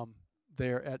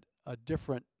 They're at a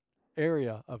different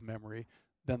area of memory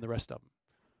than the rest of them,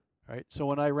 right? So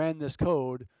when I ran this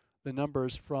code, the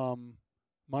numbers from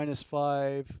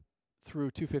 -5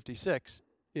 through 256,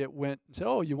 it went and said,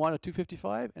 oh, you want a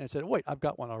 255? And it said, wait, I've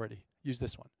got one already. Use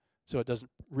this one. So it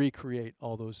doesn't recreate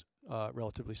all those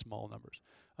relatively small numbers.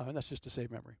 And that's just to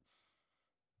save memory.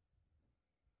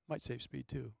 Might save speed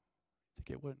too. I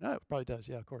think it would. No, it probably does.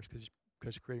 Yeah, of course,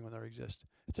 because creating one that already exists.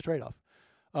 It's a trade-off.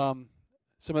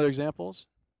 Some other examples.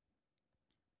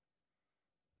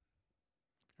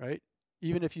 Right?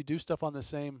 Even if you do stuff on the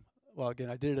same, well, again,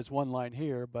 I did it as one line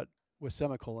here, but with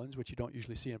semicolons, which you don't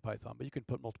usually see in Python, but you can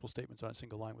put multiple statements on a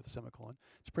single line with a semicolon.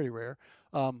 It's pretty rare.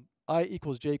 I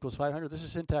equals j equals 500. This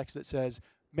is syntax that says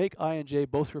make I and j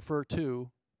both refer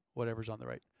to whatever's on the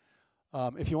right.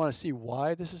 If you want to see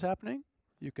why this is happening,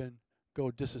 you can go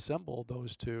disassemble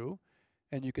those two,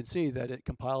 and you can see that it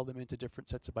compiled them into different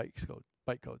sets of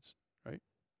byte codes, right?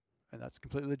 And that's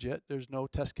completely legit. There's no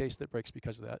test case that breaks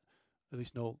because of that, at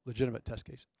least no legitimate test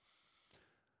case.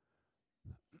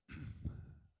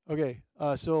 Okay,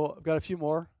 so I've got a few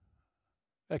more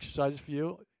exercises for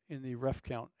you in the ref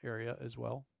count area as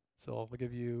well. So I'll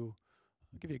give you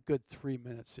a good 3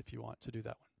 minutes if you want to do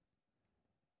that one.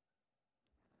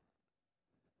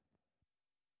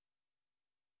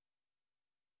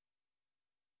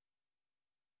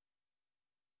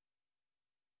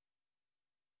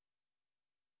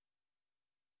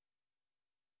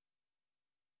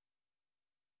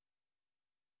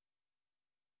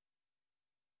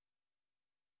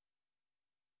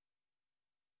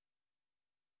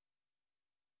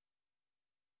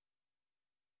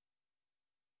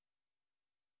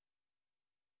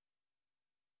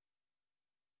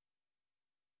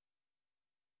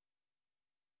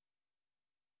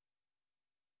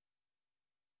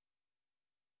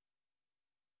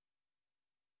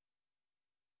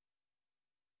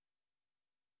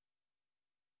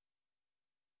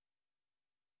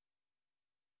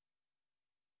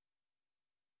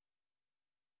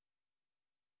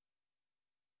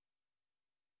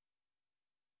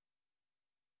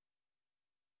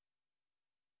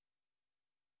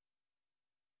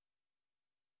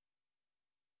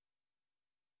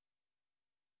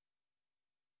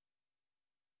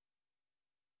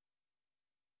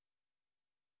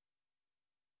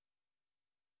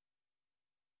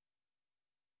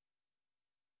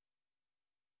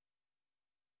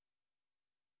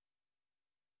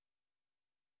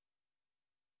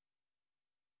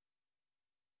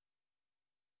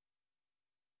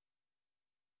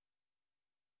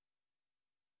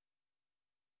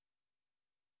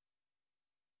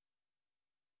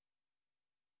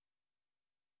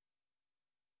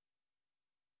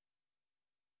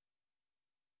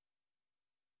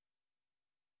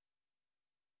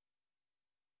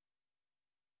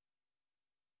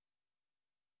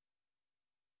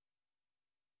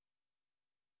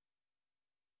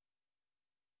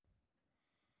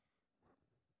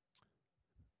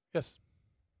 Yes.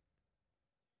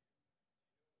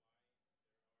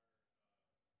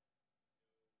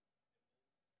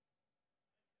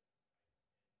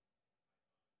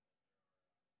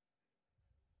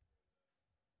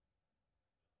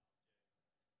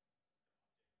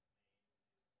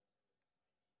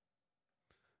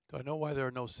 Do I know why there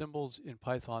are no symbols in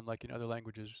Python like in other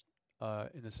languages,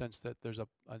 in the sense that there's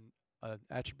an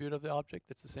attribute of the object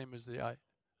that's the same as the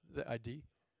ID?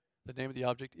 The name of the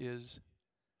object is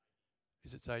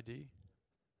its ID?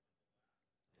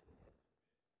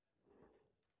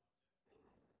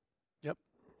 Yep.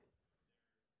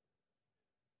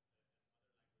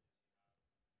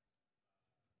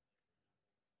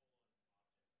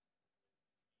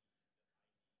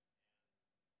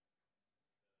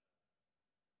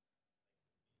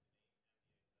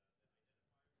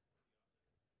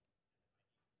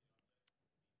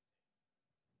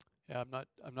 Yeah,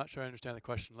 I'm not sure I understand the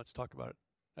question. Let's talk about it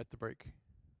at the break.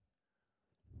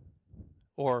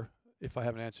 Or if I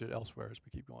haven't answered it elsewhere as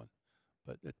we keep going.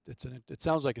 But it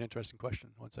sounds like an interesting question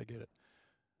once I get it.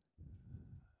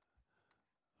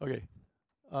 Okay,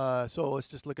 so let's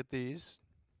just look at these.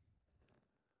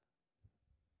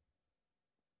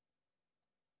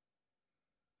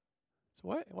 So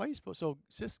why are you supposed, so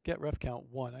just get ref count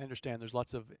 1. I understand there's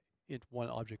lots of int1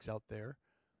 objects out there.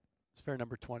 It's fair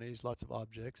number 20s, lots of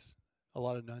objects, a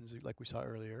lot of nuns like we saw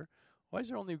earlier. Why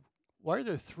are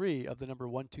there 3 of the number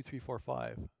 1, 2, 3, 4,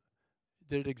 5?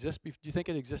 Did it exist? Do you think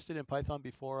it existed in Python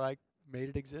before I made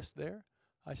it exist there?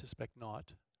 I suspect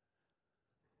not.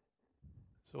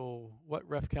 So what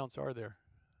ref counts are there?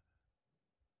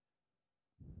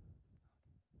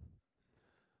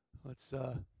 Let's,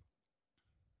 how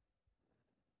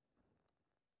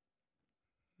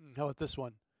about this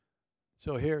one?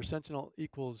 So here, sentinel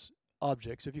equals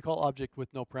object. So if you call object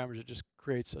with no parameters, it just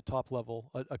creates a top level,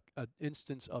 an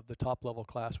instance of the top level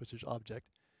class, which is object.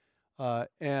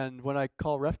 And when I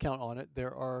call ref count on it,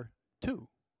 there are 2.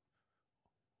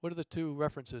 What are the 2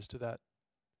 references to that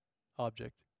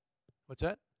object? What's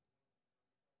that?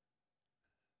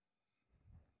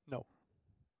 No.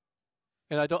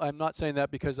 And I'm not saying that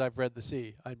because I've read the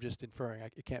C. I'm just inferring.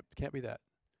 It can't be that,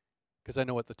 because I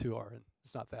know what the 2 are, and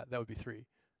it's not that. That would be 3.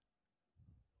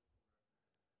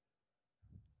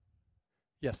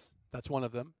 Yes, that's one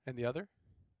of them. And the other?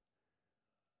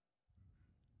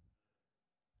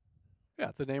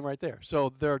 Yeah, the name right there.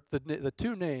 So there are the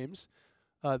 2 names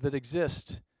that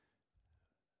exist.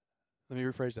 Let me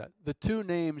rephrase that. The 2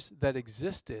 names that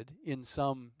existed in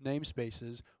some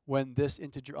namespaces when this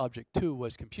integer object 2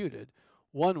 was computed,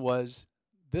 one was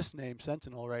this name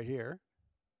sentinel right here,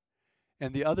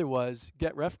 and the other was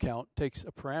getRefCount takes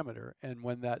a parameter, and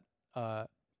when that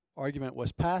argument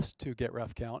was passed to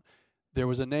getRefCount, there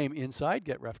was a name inside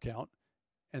getRefCount,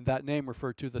 and that name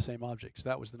referred to the same object. So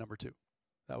that was the number 2.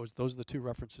 Those are the 2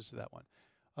 references to that one.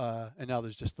 And now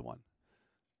there's just the one.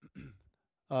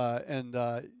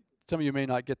 Some of you may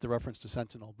not get the reference to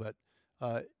Sentinel, but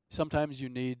sometimes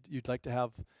you'd like to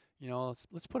have,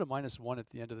 let's put a -1 at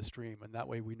the end of the stream, and that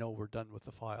way we know we're done with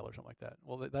the file or something like that.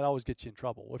 Well, that always gets you in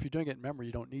trouble. Well, if you're doing it in memory,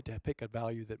 you don't need to pick a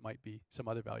value that might be some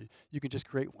other value. You can just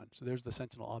create one. So there's the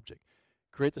Sentinel object.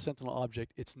 Create the Sentinel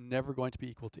object. It's never going to be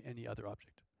equal to any other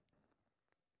object.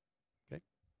 Okay?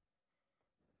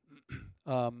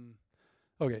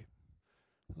 Okay.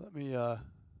 Let me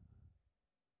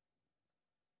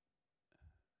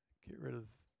get rid of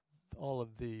all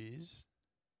of these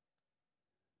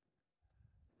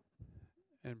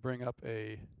and bring up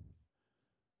a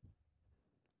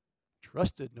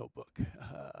trusted notebook.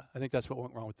 I think that's what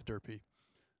went wrong with the Derpy.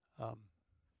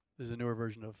 There's a newer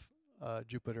version of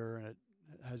Jupyter, and it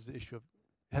has the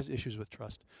issues with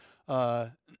trust,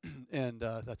 and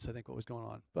that's I think what was going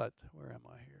on. But where am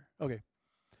I here? Okay.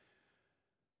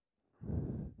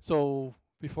 So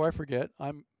before I forget,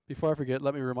 let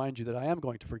me remind you that I am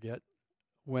going to forget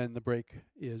when the break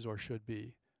is or should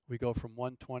be. We go from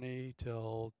 1:20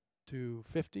 till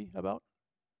 2:50 about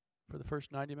for the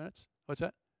first 90 minutes. What's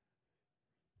that?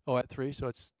 Oh, at 3, so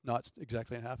it's not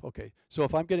exactly in half. Okay, so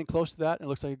if I'm getting close to that and it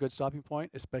looks like a good stopping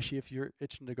point, especially if you're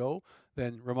itching to go,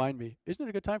 then remind me, isn't it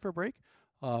a good time for a break?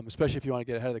 Especially if you want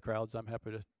to get ahead of the crowds, I'm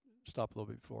happy to stop a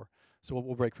little bit before. So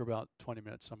we'll break for about 20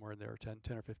 minutes somewhere in there, 10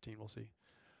 or 15, we'll see.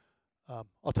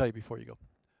 I'll tell you before you go.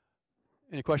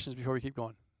 Any questions before we keep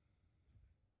going?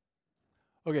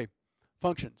 Okay,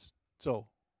 functions. So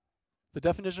the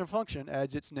definition of function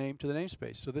adds its name to the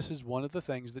namespace. So this is one of the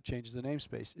things that changes the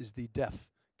namespace, is the def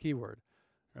keyword,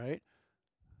 right?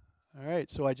 All right,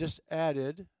 so I just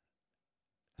added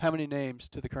how many names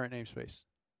to the current namespace?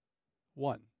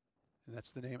 1, and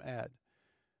that's the name add,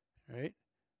 right?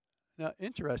 Now,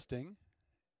 interesting,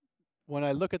 when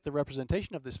I look at the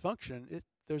representation of this function,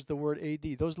 there's the word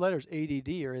AD. Those letters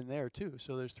ADD are in there too.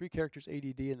 So there's 3 characters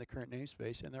ADD in the current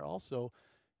namespace, and they're also,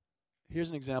 here's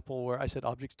an example where I said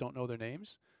objects don't know their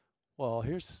names. Well,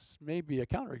 here's maybe a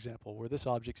counterexample where this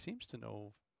object seems to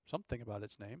know something about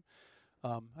its name.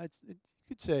 You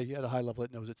could say at a high level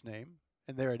it knows its name,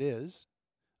 and there it is.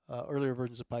 Earlier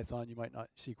versions of Python, you might not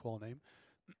see qual name.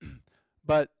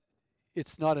 But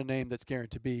it's not a name that's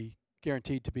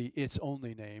guaranteed to be its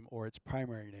only name or its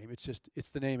primary name. It's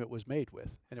the name it was made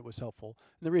with, and it was helpful.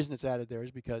 And the reason it's added there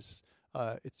is because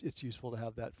it's useful to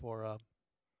have that for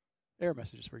error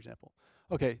messages, for example.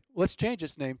 Okay, let's change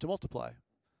its name to multiply.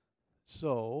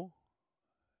 So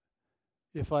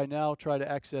if I now try to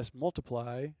access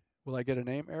multiply, will I get a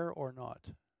name error or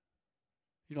not?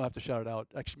 You don't have to shout it out.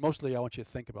 Actually, mostly I want you to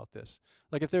think about this.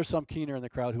 Like if there's some keener in the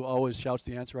crowd who always shouts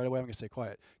the answer right away, I'm going to stay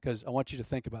quiet because I want you to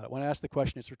think about it. When I ask the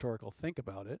question, it's rhetorical. Think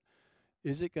about it.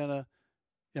 Am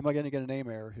I going to get a name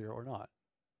error here or not?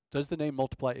 Does the name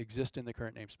multiply exist in the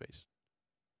current namespace?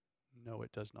 No,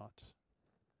 it does not.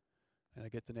 And I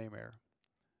get the name error.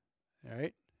 All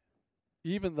right?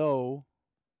 Even though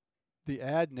the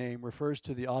add name refers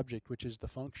to the object, which is the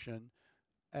function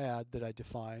add that I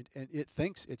defined, and it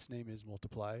thinks its name is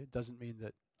multiply, it doesn't mean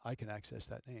that I can access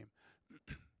that name.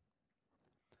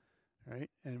 All right?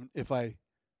 And if I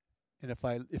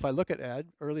look at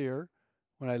add earlier,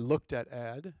 when I looked at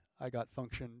add, I got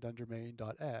function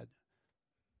dundermain.add.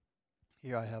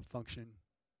 Here I have function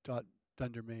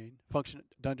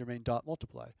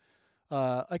dundermain.multiply.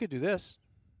 I could do this,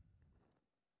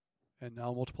 and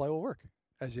now multiply will work.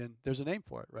 As in, there's a name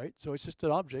for it, right? So it's just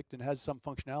an object and has some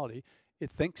functionality.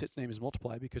 It thinks its name is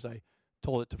multiply because I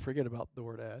told it to forget about the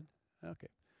word add. Okay.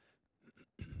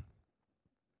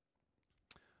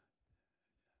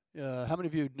 How many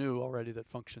of you knew already that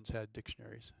functions had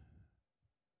dictionaries?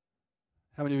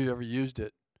 How many of you ever used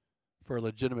it for a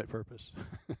legitimate purpose.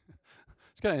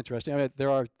 It's kind of interesting. I mean, there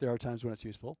are times when it's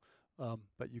useful,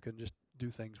 but you can just do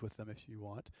things with them if you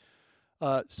want.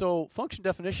 So function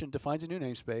definition defines a new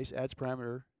namespace, adds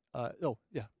parameter.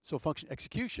 So function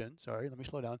execution, sorry, let me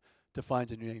slow down,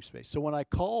 defines a new namespace. So when I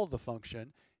call the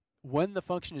function, when the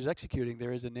function is executing,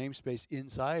 there is a namespace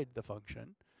inside the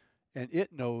function, and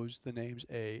it knows the names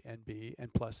A and B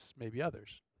and plus maybe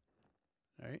others.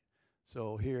 All right.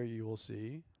 So here you will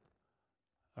see,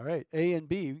 all right, A and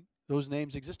B, those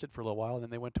names existed for a little while and then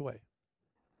they went away.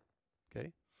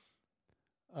 Okay.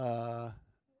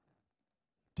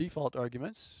 Default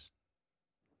arguments.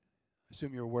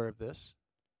 Assume you're aware of this.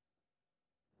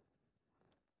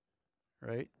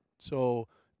 Right? So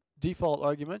default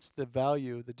arguments, the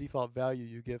default value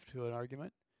you give to an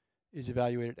argument is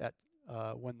evaluated at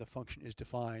when the function is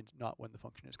defined, not when the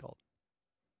function is called.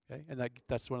 Okay? And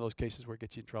that's one of those cases where it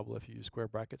gets you in trouble if you use square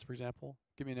brackets, for example.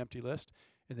 Give me an empty list,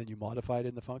 and then you modify it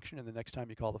in the function, and the next time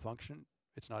you call the function,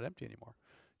 it's not empty anymore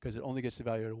because it only gets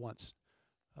evaluated once.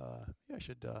 I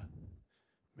should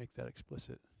make that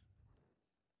explicit.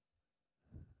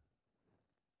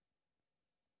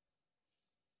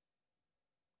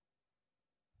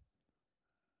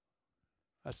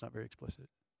 That's not very explicit.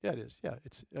 Yeah, it is. Yeah,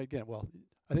 it's, again, well,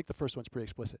 I think the first one's pretty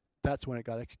explicit. That's when it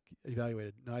got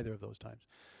evaluated, neither of those times.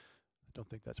 I don't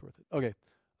think that's worth it. Okay,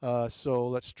 so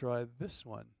let's try this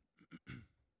one.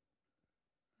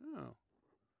 Oh.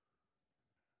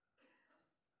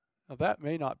 Now that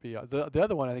may not be, the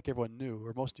other one I think everyone knew,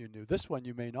 or most of you knew. This one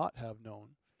you may not have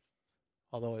known,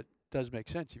 although it does make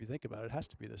sense if you think about it. It has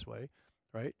to be this way,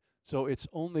 right? So it's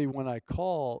only when I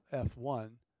call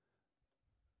F1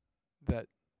 that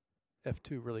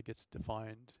F2 really gets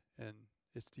defined and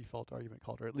its default argument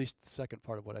called, or at least the second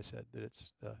part of what I said, that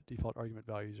its default argument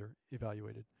values are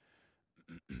evaluated.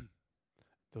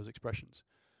 Those expressions,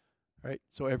 right?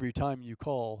 So every time you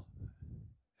call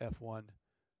F1,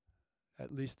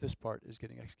 at least this part is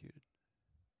getting executed.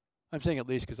 I'm saying at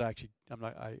least because I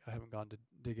haven't gone to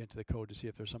dig into the code to see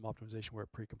if there's some optimization where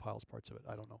it pre-compiles parts of it.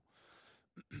 I don't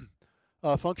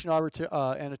know. Function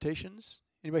annotations.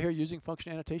 Anybody here using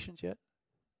function annotations yet?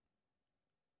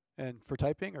 And for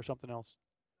typing or something else?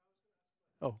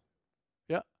 Oh,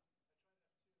 yeah.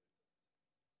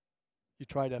 You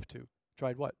tried F2.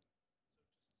 Tried what?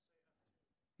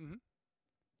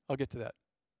 I'll get to that.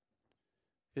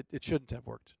 It shouldn't have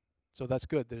worked. So that's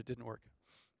good that it didn't work.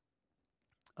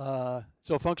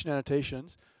 So function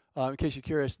annotations, in case you're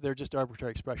curious, they're just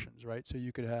arbitrary expressions, right? So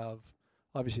you could have,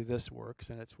 obviously this works,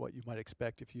 and it's what you might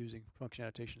expect if you're using function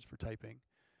annotations for typing,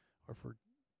 or for,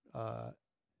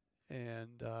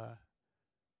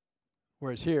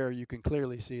 whereas here you can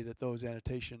clearly see that those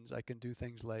annotations, I can do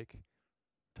things like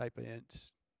type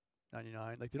int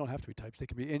 99, like they don't have to be types, they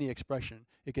can be any expression,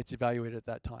 it gets evaluated at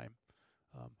that time.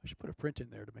 I should put a print in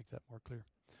there to make that more clear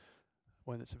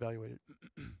when it's evaluated.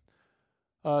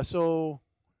 So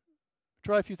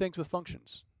try a few things with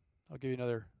functions. I'll give you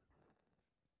another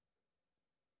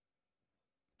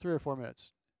 3 or 4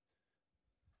 minutes.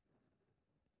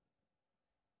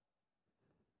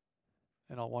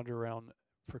 And I'll wander around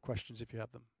for questions if you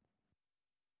have them.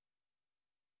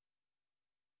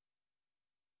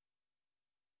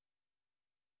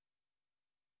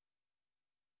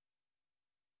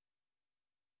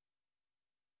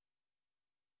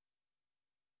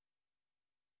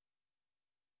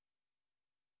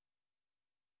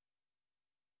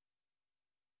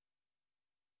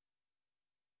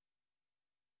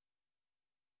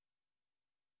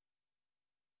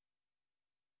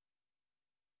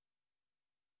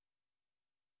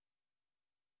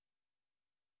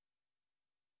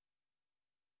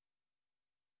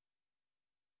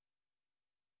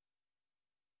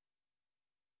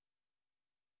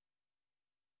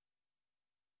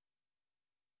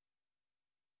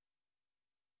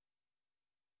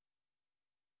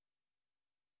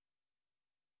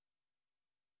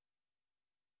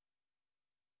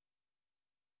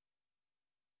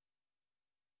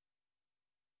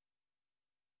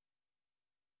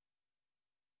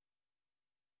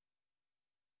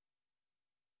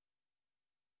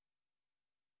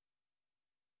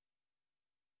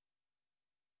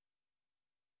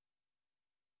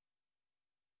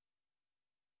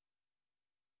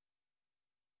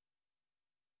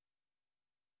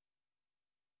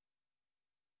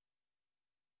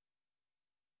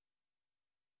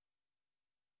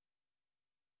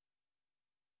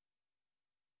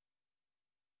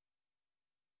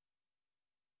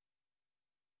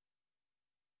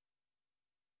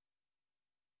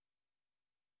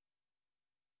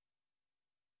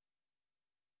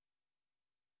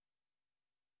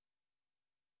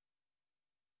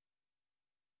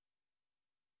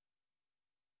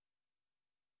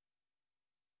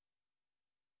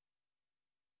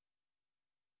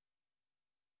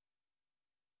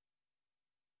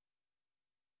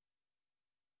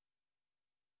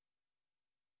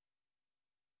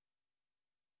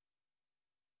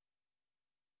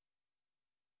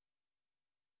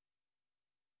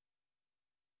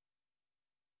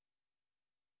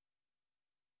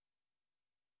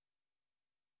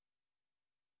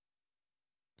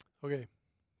 Okay.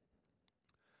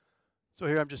 So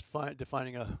here I'm just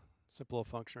defining a simple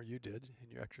function, or you did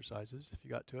in your exercises, if you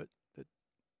got to it, that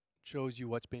shows you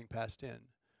what's being passed in.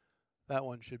 That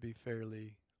one should be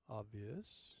fairly obvious,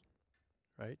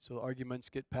 right? So arguments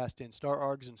get passed in star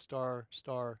args and star.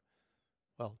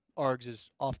 Well, args is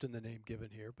often the name given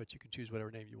here, but you can choose whatever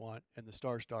name you want. And the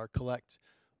star collect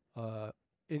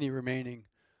any remaining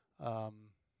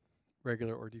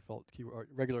regular or default keyword,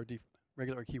 regular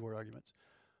or keyword arguments.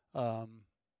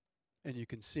 And you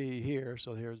can see here,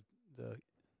 so here's the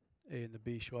A and the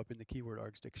B show up in the keyword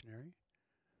args dictionary.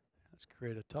 Let's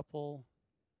create a tuple.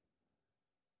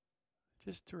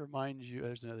 Just to remind you,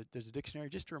 there's a dictionary.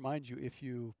 Just to remind you, if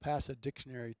you pass a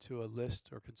dictionary to a list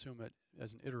or consume it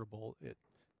as an iterable, it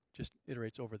just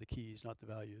iterates over the keys, not the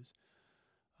values.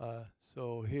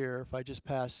 So here, if I just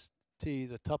pass T,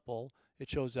 the tuple, it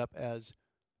shows up as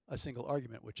a single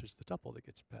argument, which is the tuple that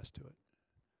gets passed to it.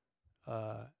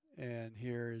 And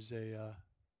here is a,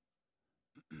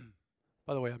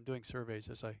 by the way, I'm doing surveys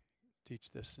as I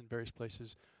teach this in various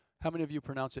places. How many of you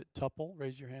pronounce it tuple?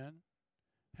 Raise your hand.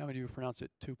 How many of you pronounce it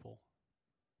tuple?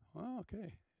 Oh,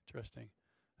 okay, interesting.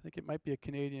 I think it might be a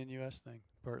Canadian-US thing,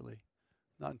 partly.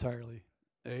 Not entirely.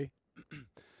 Eh?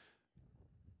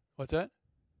 What's that?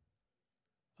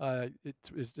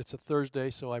 It's a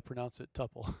Thursday, so I pronounce it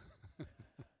tuple.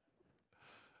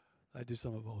 I do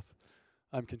some of both.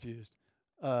 I'm confused.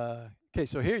 Okay,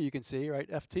 so here you can see, right,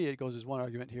 FT, it goes as one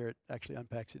argument. Here it actually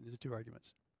unpacks it into two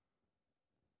arguments.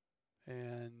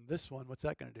 And this one, what's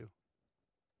that going to do?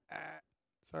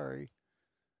 Sorry.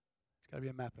 It's got to be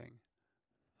a mapping.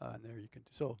 And there you can do.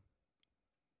 So,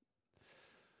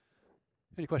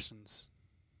 any questions?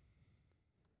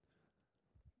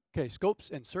 Okay, scopes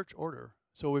and search order.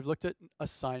 So we've looked at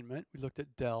assignment. We looked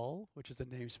at del, which is a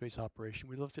namespace operation.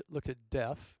 We looked at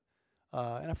def.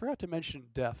 And I forgot to mention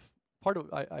def. Part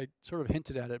of I sort of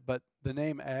hinted at it, but the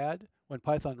name add, when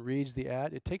Python reads the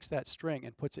add, it takes that string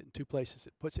and puts it in two places.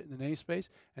 It puts it in the namespace,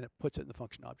 and it puts it in the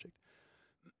function object.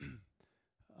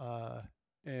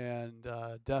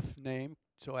 Def name,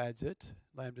 so adds it.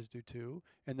 Lambdas do too.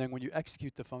 And then when you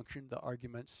execute the function, the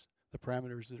arguments, the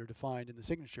parameters that are defined in the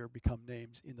signature become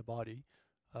names in the body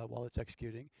while it's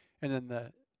executing. And then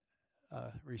the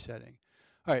resetting.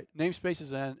 All right, namespace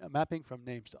is a mapping from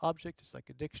names to object. It's like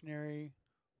a dictionary.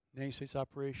 Namespace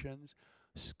operations.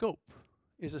 Scope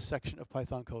is a section of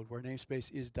Python code where namespace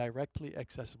is directly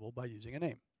accessible by using a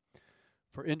name.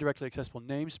 For indirectly accessible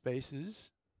namespaces,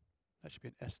 that should be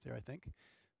an S there, I think.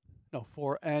 No,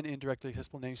 for an indirectly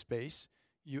accessible namespace,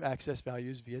 you access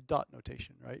values via dot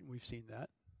notation, right? And we've seen that.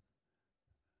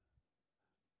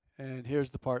 And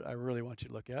here's the part I really want you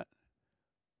to look at.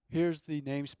 Here's the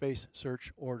namespace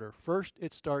search order. First,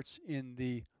 it starts in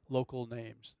the local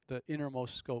names, the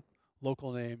innermost scope,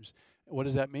 local names. What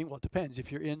does that mean? Well, it depends.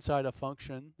 If you're inside a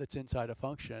function that's inside a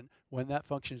function, when that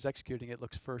function is executing, it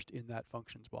looks first in that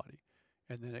function's body,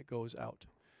 and then it goes out.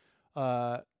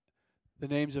 The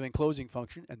names of enclosing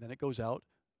function, and then it goes out.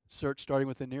 Search starting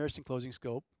with the nearest enclosing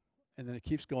scope, and then it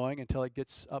keeps going until it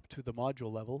gets up to the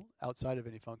module level outside of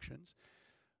any functions.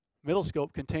 Middle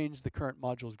scope contains the current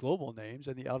module's global names,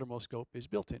 and the outermost scope is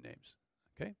built-in names.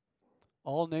 Okay?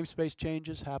 All namespace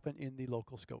changes happen in the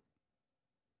local scope.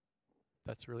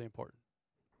 That's really important,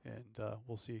 and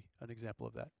we'll see an example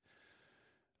of that.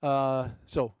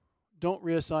 So don't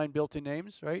reassign built-in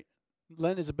names, right?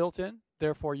 Len is a built-in,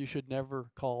 therefore you should never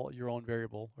call your own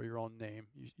variable or your own name.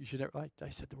 You should never, I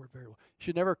said the word variable. You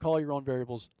should never call your own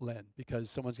variables len, because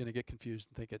someone's going to get confused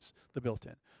and think it's the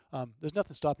built-in. There's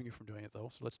nothing stopping you from doing it though,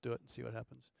 so let's do it and see what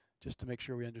happens, just to make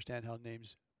sure we understand how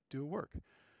names do work.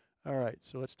 All right,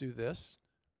 so let's do this.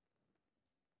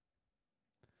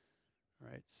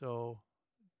 All right, so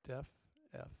def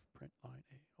f print line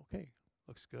a. Okay,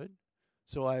 looks good.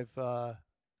 So I've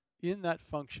in that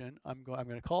function, I'm going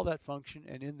to call that function,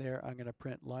 and in there I'm going to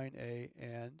print line A,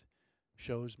 and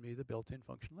shows me the built-in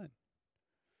function len.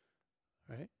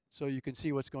 Right? So you can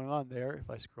see what's going on there if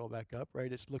I scroll back up,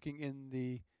 right? It's looking in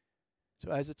the,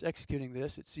 so as it's executing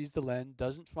this, it sees the len,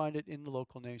 doesn't find it in the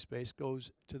local namespace,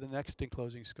 goes to the next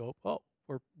enclosing scope. Oh,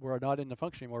 we're not in the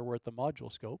function anymore, we're at the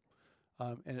module scope,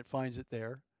 and it finds it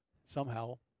there,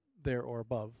 somehow, there or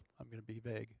above. I'm going to be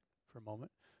vague for a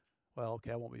moment. Well,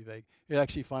 okay, I won't be vague. It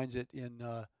actually finds it in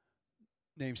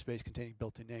namespace containing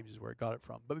built-in names is where it got it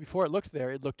from. But before it looked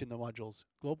there, it looked in the module's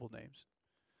global names.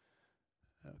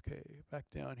 Okay, back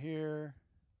down here.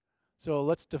 So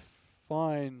let's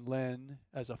define len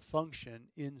as a function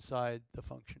inside the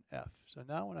function f. So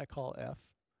now when I call f,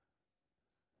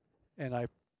 and I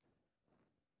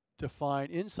define,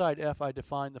 inside f I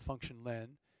define the function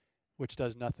len, which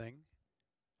does nothing.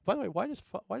 By the way, why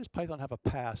does Python have a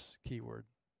pass keyword?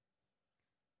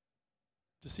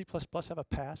 Does C++ have a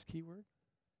pass keyword?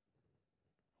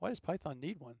 Why does Python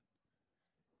need one?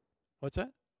 What's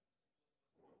that?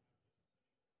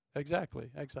 Exactly.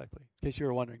 In case you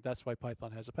were wondering, that's why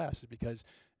Python has a pass, is because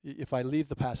if I leave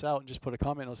the pass out and just put a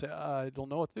comment, it'll say, I don't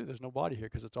know what to do. There's no body here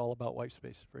because it's all about white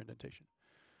space for indentation.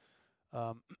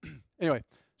 Anyway,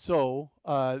 so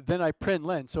then I print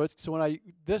len. So when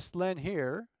this len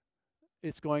here,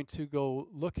 it's going to go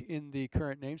look in the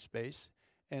current namespace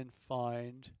and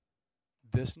find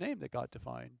this name that got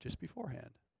defined just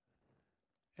beforehand.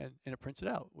 And it prints it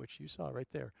out, which you saw right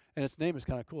there. And its name is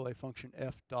kind of cool, a function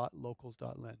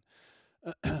f.locals.len.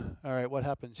 All right, what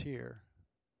happens here?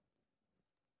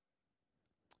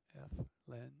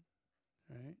 F.len,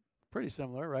 right? Pretty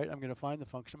similar, right? I'm going to find the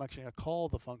function. I'm actually going to call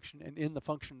the function, and in the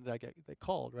function that I get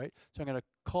called, right? So I'm going to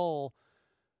call,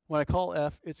 when I call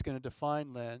f, it's going to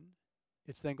define len.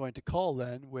 It's then going to call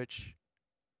len, which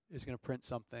is going to print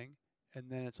something, and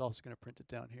then it's also going to print it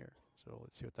down here. So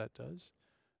let's see what that does.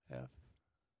 F.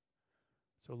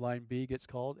 So line B gets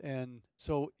called, and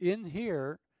so in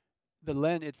here, the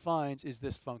len it finds is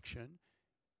this function,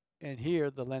 and here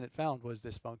the len it found was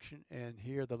this function, and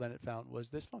here the len it found was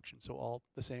this function. So all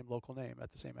the same local name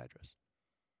at the same address.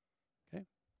 Okay.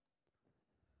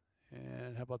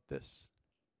 And how about this?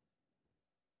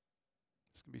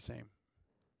 This can be same.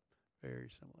 Very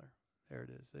similar. There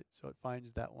it is. So it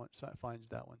finds that one. So it finds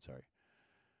that one. Sorry.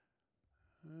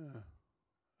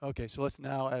 Okay, so let's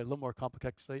now add a little more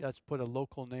complexity. Let's put a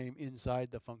local name inside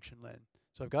the function len.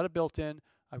 So I've got it built in.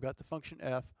 I've got the function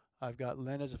f. I've got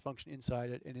len as a function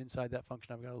inside it, and inside that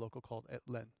function I've got a local called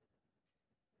len.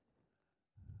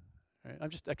 All right, I'm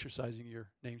just exercising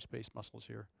your namespace muscles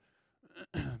here,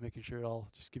 making sure I'll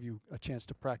just give you a chance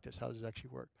to practice how does it actually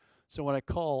work. So when I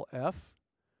call f,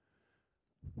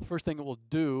 the first thing it will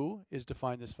do is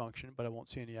define this function, but I won't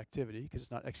see any activity because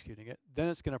it's not executing it. Then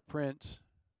it's going to print,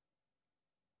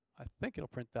 I think it'll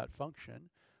print that function.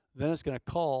 Then it's going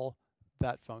to call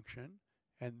that function,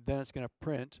 and then it's going to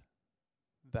print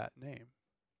that name.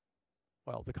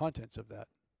 Well, the contents of that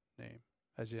name,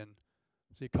 as in,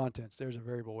 see, contents, there's a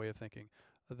variable way of thinking,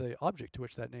 the object to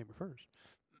which that name refers.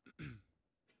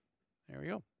 There we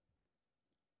go.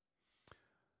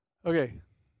 Okay,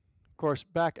 of course,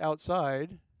 back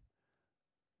outside,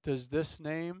 does this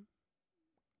name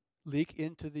leak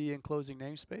into the enclosing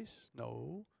namespace?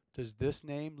 No. Does this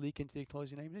name leak into the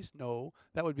enclosing namespace? No.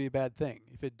 That would be a bad thing.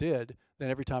 If it did, then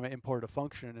every time I imported a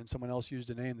function and someone else used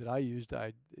a name that I used,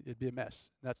 it'd be a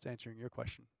mess. That's answering your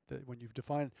question. That when you've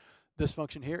defined this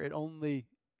function here,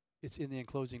 it's in the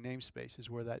enclosing namespace is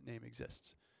where that name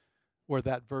exists, or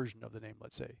that version of the name,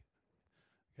 let's say.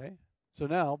 Okay. So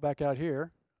now back out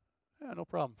here, no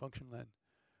problem. Function len.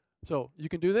 So you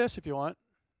can do this if you want,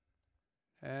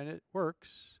 and it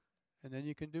works. And then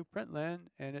you can do print len,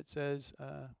 and it says,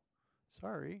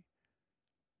 sorry,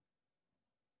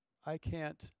 I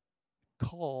can't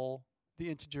call the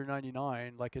integer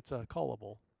 99 like it's a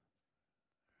callable,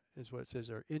 is what it says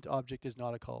there. Int object is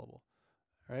not a callable,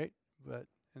 right?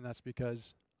 And that's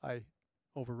because I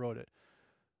overrode it.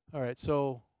 All right,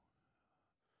 so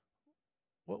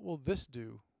what will this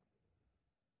do?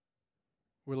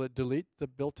 Will it delete the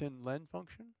built-in len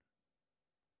function?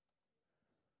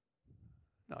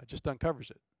 No, it just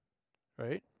uncovers it,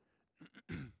 right?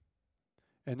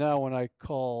 And now when I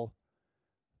call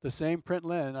the same print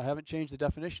len, I haven't changed the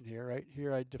definition here, right?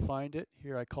 Here I defined it,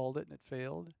 here I called it and it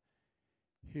failed.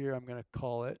 Here I'm going to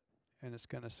call it and it's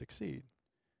going to succeed.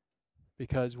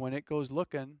 Because when it goes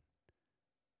looking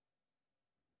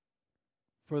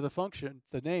for the function,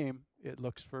 the name, it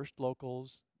looks first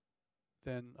locals,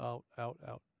 then out,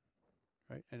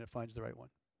 right? And it finds the right one.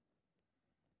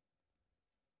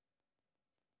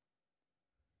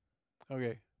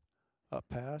 Okay,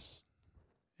 pass.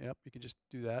 Yep, you can just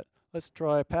do that. Let's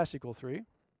try pass equal 3.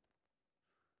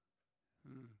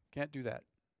 Can't do that.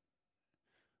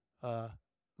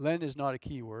 Len is not a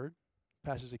keyword.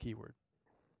 Pass is a keyword.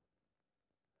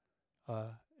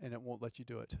 And it won't let you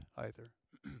do it either.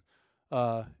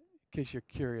 In case you're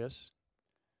curious,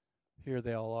 here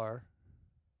they all are.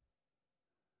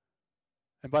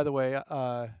 And by the way,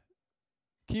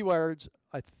 keywords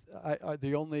are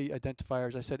the only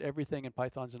identifiers. I said everything in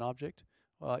Python's an object.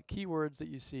 Keywords that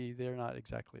you see, they're not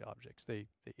exactly objects. They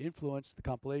influence the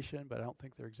compilation, but I don't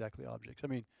think they're exactly objects. I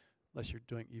mean, unless you're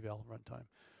doing eval runtime,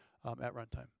 at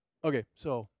runtime. Okay,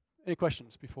 so any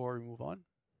questions before we move on?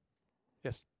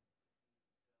 Yes?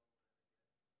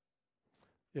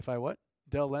 If I what?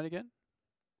 Del len again?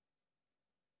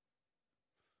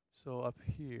 So up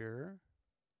here,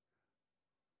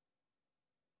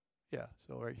 Yeah,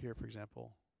 so right here, for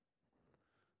example.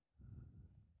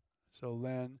 So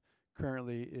len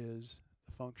currently is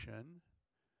the function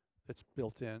that's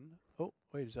built in. Oh,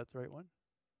 wait, is that the right one?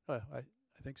 Oh, I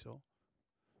think so.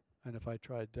 And if I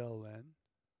try del len,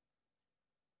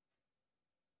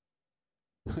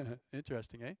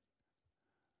 interesting, eh?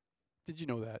 Did you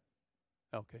know that?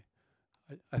 Okay.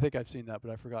 I think I've seen that, but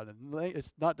I've forgotten it.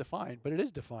 It's not defined, but it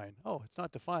is defined. Oh, it's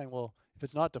not defined. Well, if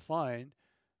it's not defined,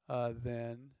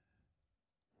 then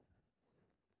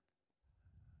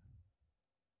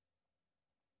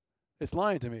it's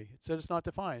lying to me. It said it's not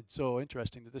defined. So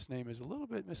interesting that this name is a little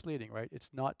bit misleading, right?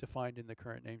 It's not defined in the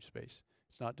current namespace.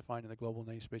 It's not defined in the global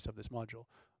namespace of this module.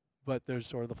 But there's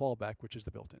sort of the fallback, which is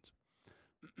the built-ins.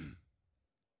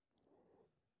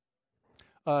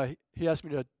 He asked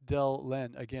me to del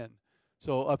len again.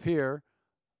 So up here,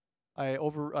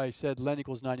 I said len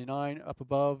equals 99 up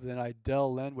above, then I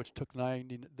del len, which took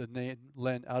the name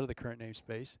len out of the current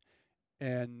namespace,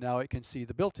 and now it can see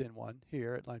the built-in one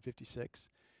here at line 56.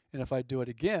 And if I do it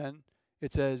again,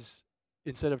 it says,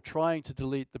 instead of trying to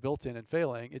delete the built-in and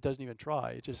failing, it doesn't even try.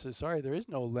 It just says, sorry, there is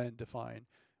no len defined,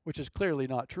 which is clearly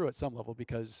not true at some level,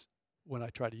 because when I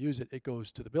try to use it, it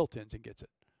goes to the built-ins and gets it.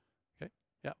 Okay,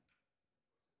 yeah.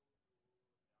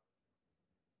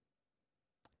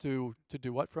 To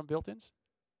do what from built-ins?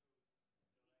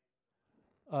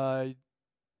 I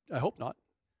hope not.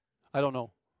 I don't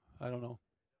know. I don't know.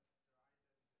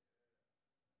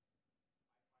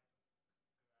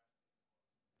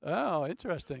 Oh,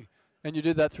 interesting. And you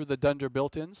did that through the Dunder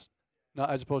built-ins, not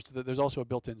as opposed to there's also a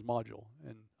built-ins module,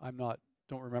 and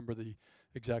don't remember the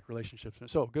exact relationships.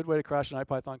 So, good way to crash an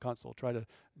IPython console. Try to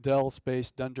del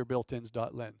space dunder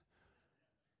built-ins.len.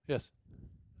 Yes.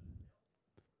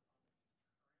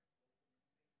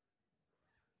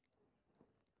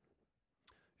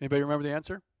 Anybody remember the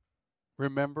answer?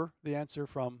 Remember the answer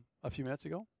from a few minutes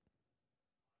ago?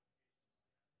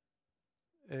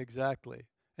 Exactly.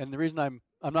 And the reason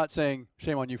I'm not saying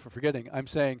shame on you for forgetting. I'm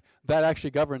saying that actually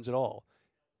governs it all,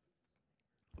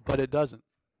 but it doesn't.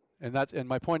 And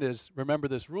my point is, remember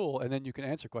this rule, and then you can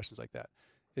answer questions like that.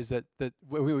 Is that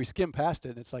we skim past it,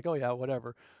 and it's like, oh yeah,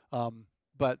 whatever.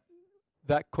 But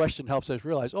that question helps us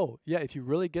realize, oh yeah, if you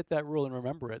really get that rule and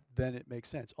remember it, then it makes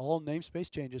sense. All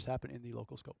namespace changes happen in the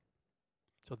local scope.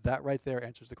 So that right there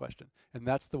answers the question, and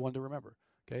that's the one to remember.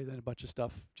 Okay, then a bunch of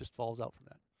stuff just falls out from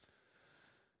that.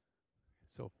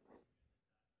 So.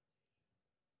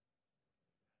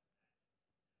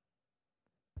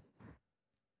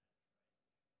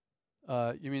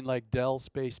 You mean like del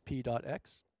space p dot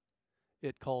x?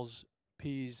 It calls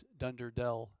p's dunder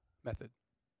del method.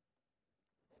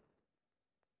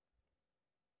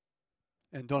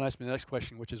 And don't ask me the next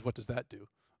question, which is what does that do?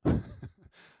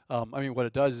 I mean, what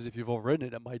it does is if you've overridden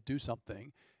it, it might do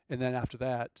something. And then after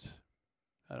that,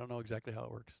 I don't know exactly how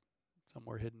it works.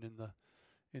 Somewhere hidden in the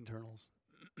internals.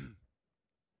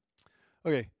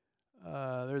 Okay,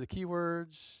 there are the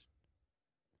keywords.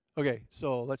 Okay,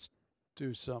 so let's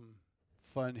do some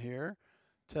fun here.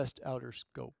 Test outer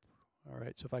scope. All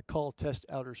right, so if I call test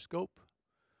outer scope,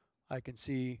 I can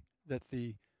see that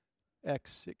the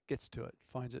X, it gets to it,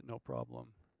 finds it no problem.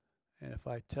 And if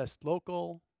I test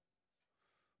local,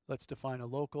 let's define a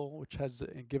local, which has,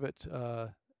 and give it,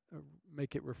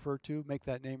 make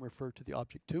that name refer to the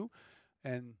object 2.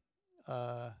 And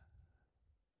I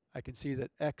can see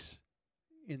that X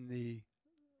in the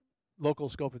local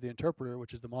scope of the interpreter,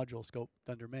 which is the module scope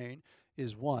under main,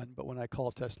 is 1. But when I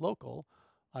call test local,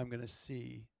 I'm going to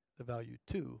see the value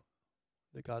 2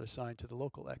 that got assigned to the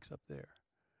local X up there.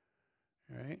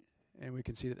 All right, and we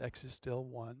can see that X is still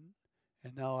 1.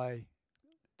 And now I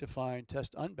define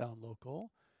test unbound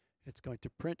local. It's going to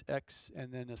print X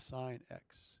and then assign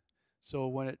X. So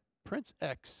when it prints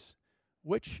X,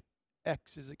 which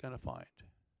X is it going to find?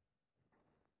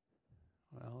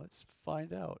 Well, let's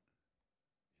find out.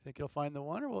 You think it'll find the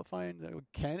 1, or will it find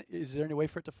is there any way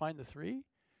for it to find the 3?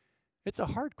 It's a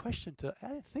hard question to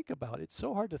think about. It's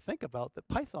so hard to think about that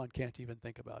Python can't even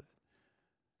think about it.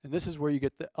 And this is where you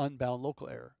get the unbound local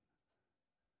error.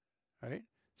 Right?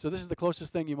 So this is the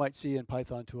closest thing you might see in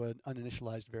Python to an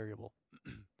uninitialized variable.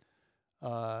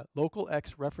 Local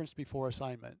X referenced before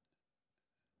assignment.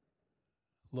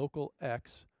 Local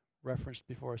X referenced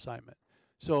before assignment.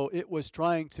 So it was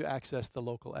trying to access the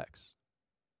local X.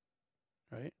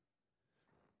 Right?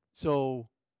 So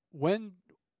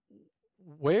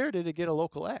where did it get a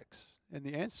local X? And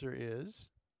the answer is,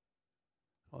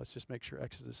 well, let's just make sure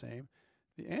X is the same.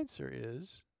 The answer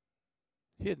is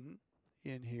hidden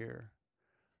in here.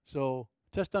 So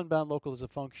test unbound local is a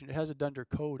function. It has a dunder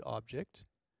code object.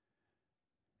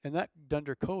 And that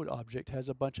dunder code object has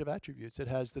a bunch of attributes. It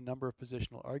has the number of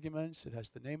positional arguments. It has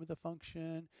the name of the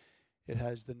function. It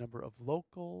has the number of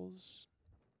locals,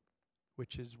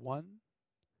 which is 1.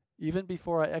 Even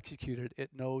before I execute it,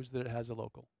 it knows that it has a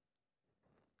local.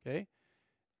 Okay?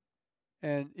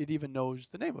 And it even knows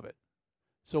the name of it.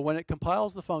 So when it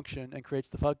compiles the function and creates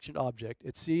the function object,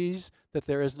 it sees that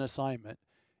there is an assignment,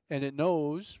 and it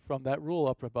knows from that rule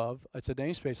up above, it's a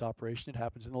namespace operation, it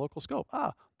happens in the local scope.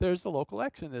 Ah, there's the local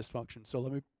x in this function, so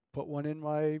let me put one in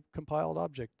my compiled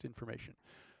object information.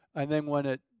 And then when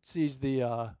it sees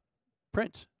the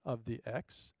print of the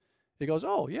x, it goes,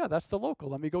 oh yeah, that's the local,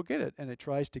 let me go get it. And it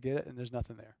tries to get it, and there's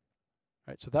nothing there.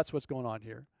 Right, so that's what's going on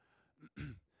here.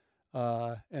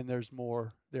 And there's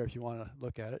more there if you want to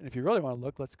look at it. And if you really want to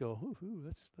look, let's go.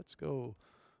 Let's go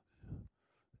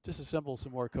disassemble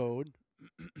some more code.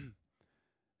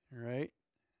 All right.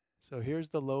 So here's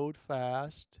the load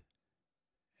fast,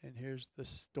 and here's the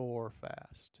store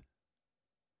fast.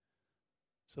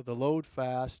 So the load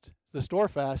fast, the store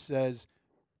fast says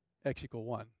x equal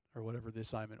 1 or whatever the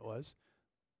assignment was.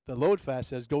 The load fast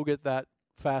says go get that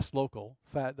fast local.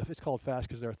 It's called fast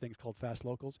because there are things called fast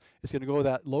locals. It's going to go to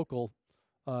that local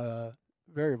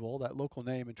variable, that local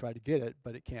name, and try to get it,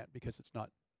 but it can't because it's not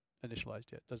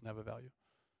initialized yet. It doesn't have a value.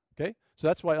 Okay? So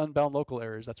that's why unbound local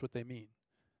errors, that's what they mean.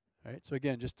 Right? So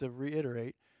again, just to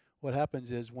reiterate, what happens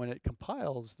is when it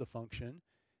compiles the function,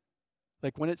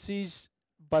 like when it sees,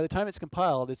 by the time it's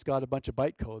compiled, it's got a bunch of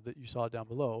bytecode that you saw down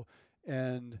below,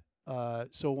 and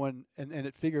so when and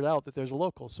it figured out that there's a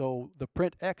local. So the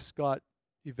print x got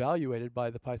evaluated by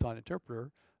the Python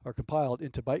interpreter or compiled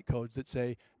into bytecodes that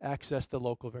say access the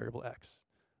local variable x,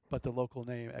 but the local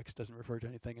name x doesn't refer to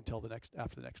anything until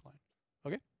after the next line.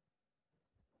 Okay.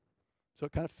 So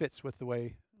it kind of fits with the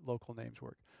way local names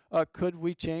work. Could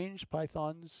we change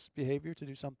Python's behavior to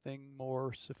do something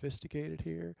more sophisticated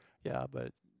here? Yeah,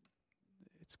 but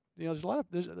it's there's a lot of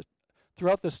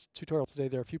throughout this tutorial today,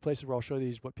 there are a few places where I'll show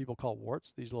these what people call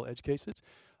warts, these little edge cases.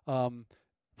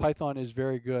 Python is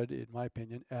very good, in my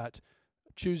opinion, at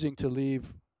choosing to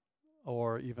leave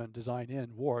or even design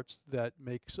in warts that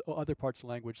make other parts of the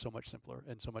language so much simpler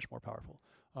and so much more powerful.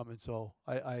 And so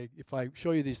if I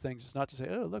show you these things, it's not to say,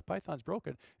 oh, look, Python's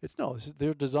broken. It's no,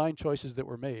 they're design choices that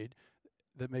were made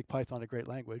that make Python a great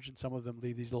language, and some of them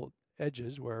leave these little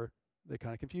edges where they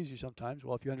kind of confuse you sometimes.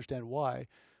 Well, if you understand why,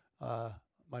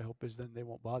 my hope is then they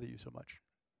won't bother you so much,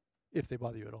 if they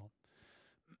bother you at all.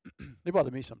 They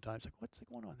bother me sometimes, like, what's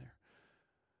going on there?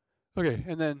 Okay,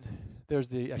 and then there's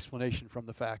the explanation from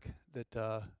the FAQ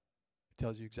that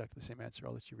tells you exactly the same answer.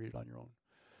 I'll let you read it on your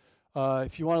own.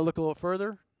 If you want to look a little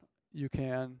further, you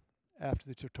can, after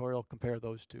the tutorial, compare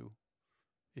those two.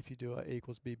 If you do A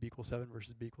equals B, B equals 7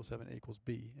 versus B equals 7, A equals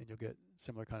B, and you'll get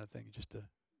similar kind of thing, just to,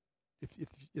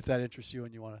 if that interests you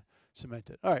and you want to cement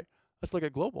it. All right, let's look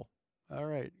at global. All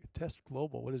right, test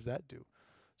global, what does that do?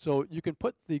 So you can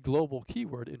put the global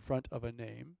keyword in front of a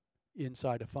name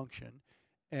inside a function,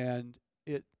 and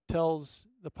it tells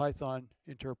the Python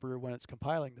interpreter when it's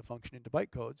compiling the function into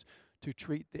bytecodes to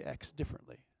treat the x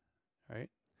differently, right?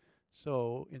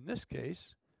 So in this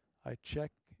case, I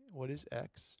check what is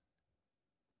x,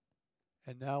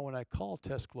 and now when I call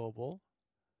test global,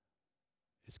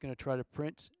 it's going to try to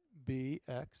print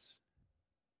bx,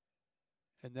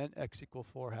 and then x equal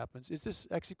 4 happens. Is this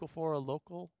x equal 4 a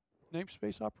local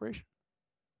namespace operation?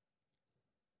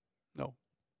 No.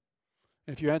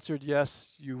 And if you answered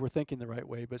yes, you were thinking the right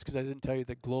way, but it's because I didn't tell you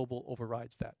that global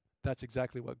overrides that. That's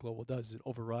exactly what global does. It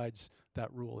overrides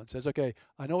that rule and says, okay,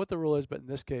 I know what the rule is, but in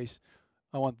this case,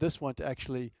 I want this one to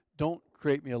actually don't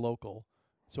create me a local.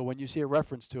 So when you see a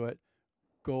reference to it,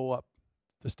 go up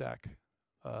the stack,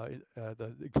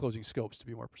 the enclosing scopes to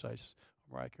be more precise,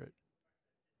 more accurate.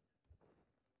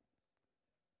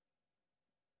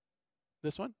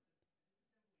 This one?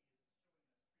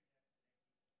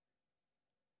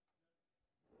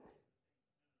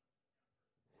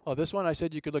 Oh, this one? I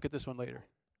said you could look at this one later.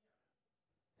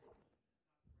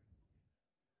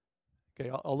 Okay,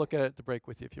 I'll look at it at the break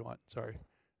with you if you want. Sorry.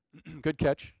 Good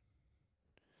catch.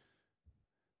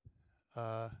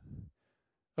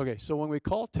 Okay, so when we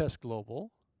call test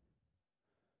global,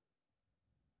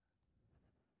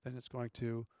 then it's going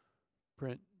to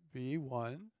print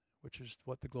B1, which is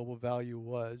what the global value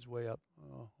was, way up.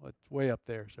 Oh, it's way up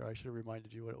there. Sorry, I should have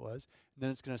reminded you what it was. And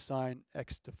then it's going to assign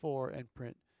x to 4 and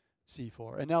print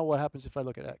C4. And now what happens if I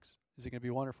look at x? Is it going to be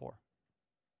 1 or 4?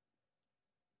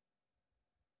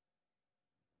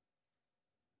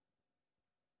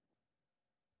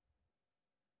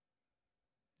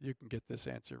 You can get this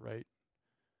answer right.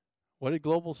 What did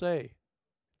global say?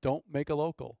 Don't make a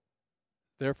local.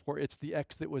 Therefore, it's the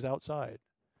x that was outside.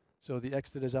 So the X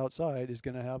that is outside is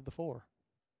going to have the 4.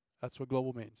 That's what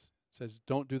global means. It says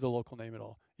don't do the local name at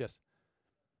all. Yes?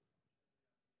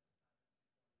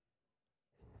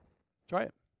 Try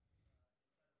it.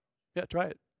 Yeah, try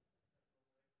it.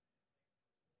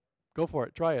 Go for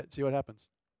it. Try it. See what happens.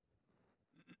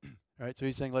 All right, so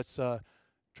he's saying let's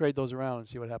trade those around and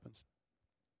see what happens.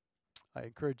 I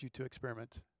encourage you to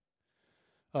experiment.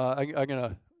 I'm going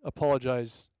to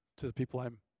apologize to the people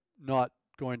I'm not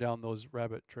going down those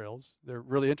rabbit trails. They're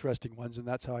really interesting ones, and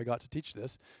that's how I got to teach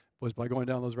this, was by going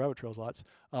down those rabbit trails lots.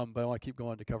 But I want to keep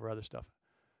going to cover other stuff.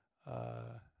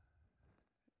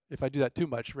 If I do that too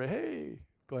much, Ray, hey,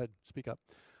 go ahead, speak up.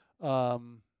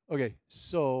 Okay,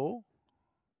 so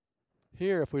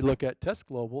here if we look at test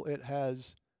global, it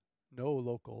has no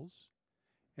locals.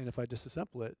 And if I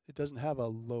disassemble it, it doesn't have a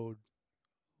load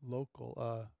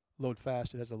local, load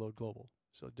fast, it has a load global.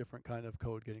 So different kind of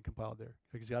code getting compiled there.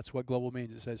 Because that's what global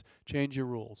means. It says change your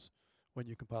rules when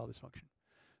you compile this function.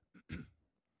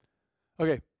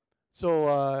 Okay,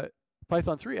 so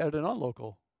Python 3 added a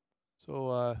non-local.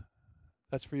 So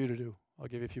that's for you to do. I'll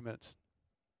give you a few minutes.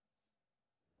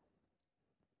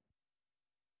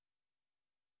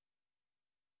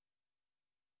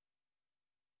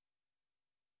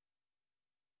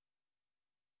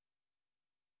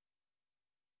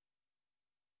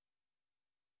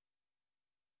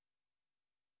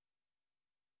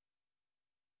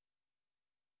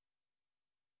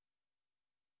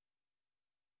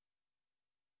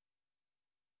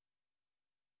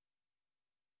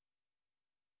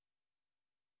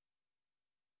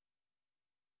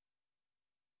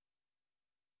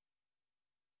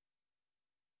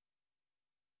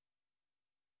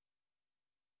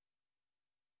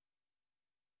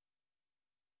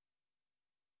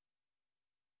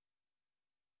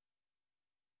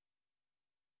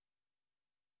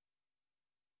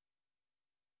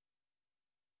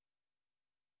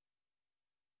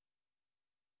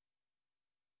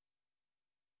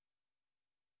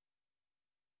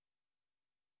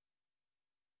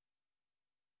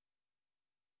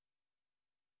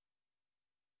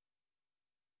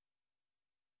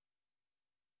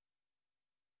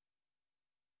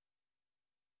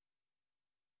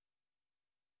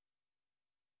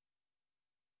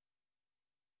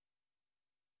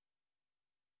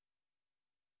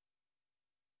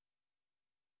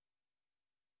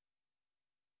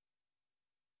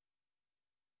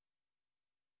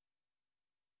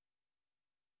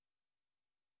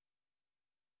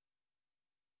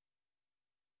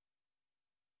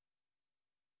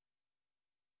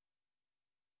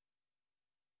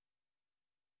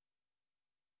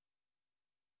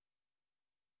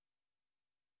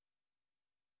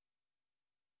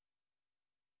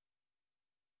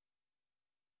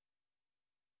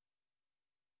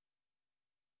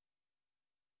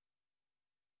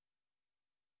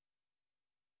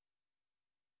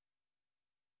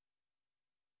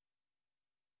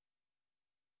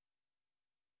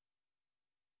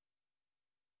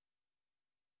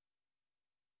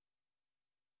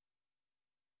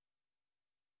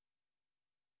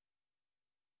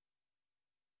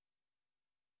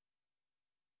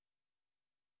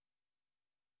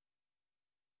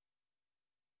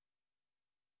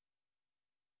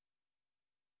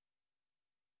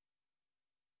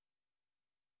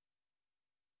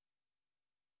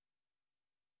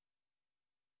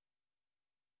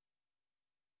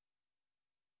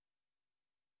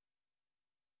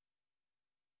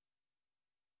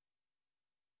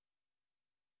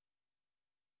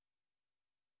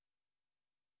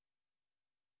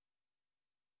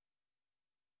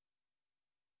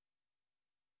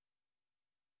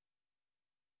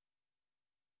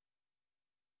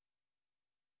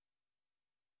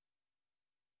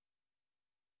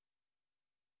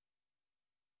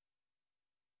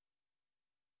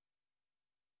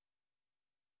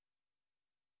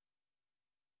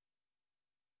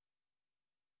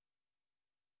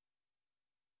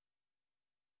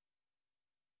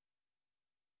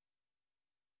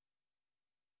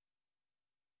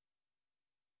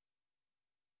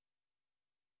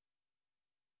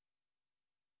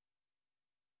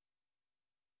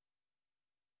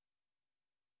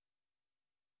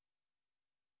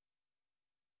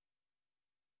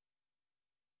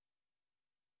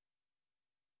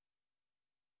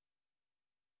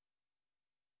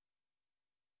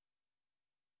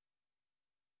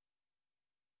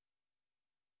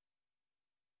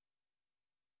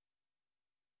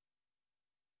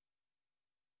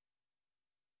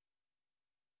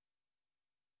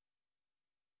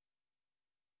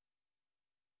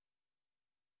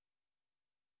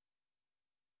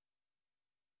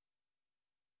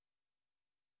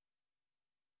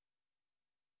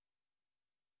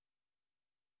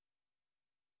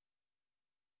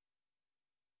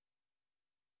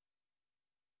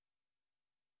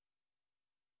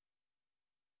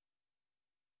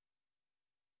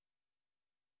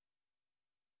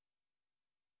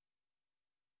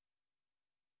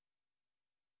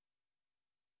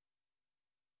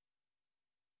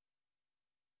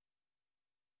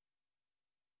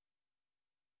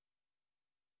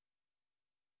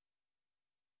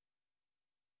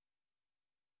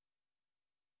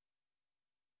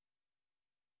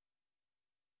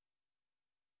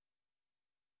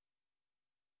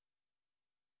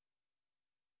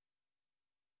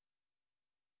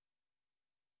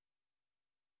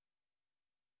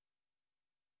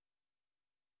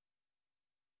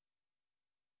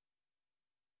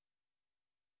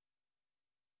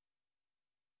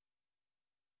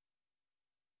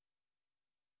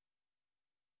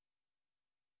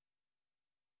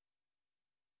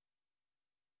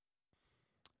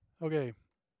 Okay,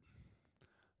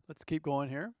 let's keep going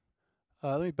here.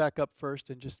 Let me back up first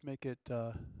and just make it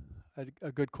a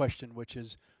good question, which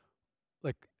is,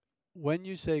 like, when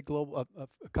you say global,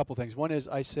 a couple things. One is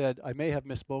I may have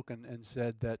misspoken and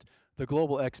said that the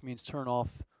global X means turn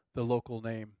off the local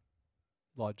name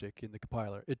logic in the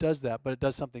compiler. It does that, but it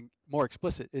does something more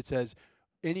explicit. It says,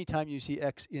 anytime you see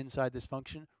X inside this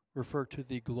function, refer to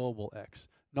the global X,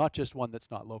 not just one that's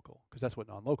not local, because that's what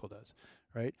non-local does,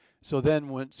 right? So then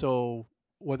so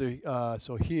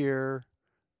here,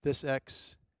 this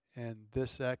X and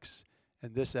this X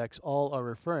and this X all are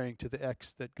referring to the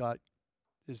X that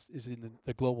is in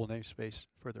the global namespace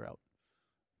further out.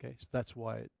 Okay, so that's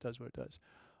why it does what it does.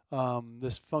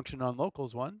 This function non-local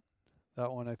is one.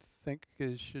 That one I think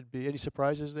should be, any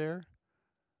surprises there?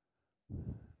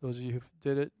 Those of you who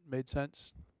did it, made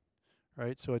sense,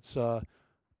 right? So it's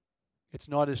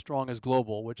not as strong as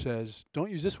global, which says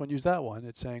don't use this one, use that one.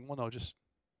 It's saying, well, no, just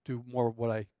do more what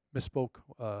I misspoke,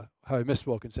 how I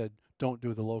misspoke and said don't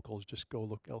do the locals, just go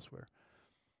look elsewhere.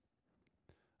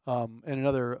 And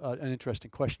another an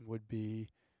interesting question would be,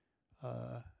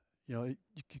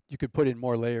 you could put in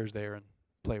more layers there and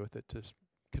play with it to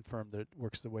confirm that it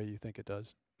works the way you think it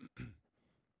does.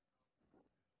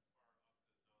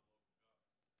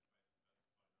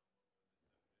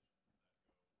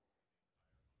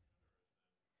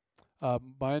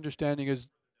 My understanding,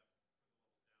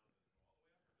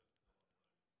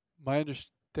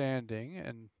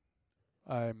 and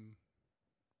I'm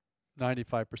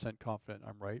 95% confident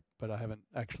I'm right, but I haven't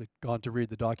actually gone to read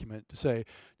the document to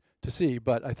see,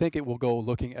 but I think it will go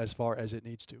looking as far as it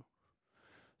needs to.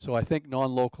 So I think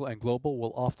non-local and global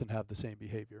will often have the same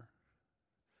behavior,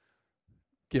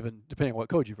 depending on what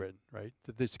code you've written, right?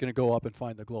 That it's going to go up and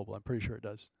find the global. I'm pretty sure it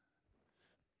does.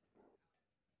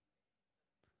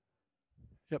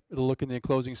 Yep, it'll look in the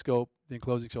enclosing scope.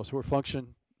 So we're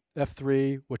function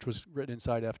F3, which was written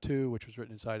inside F2, which was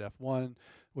written inside F1,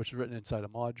 which was written inside a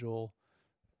module,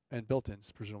 and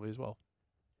built-ins presumably as well.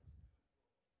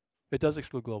 It does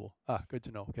exclude global. Ah, good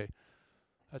to know. Okay,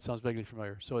 that sounds vaguely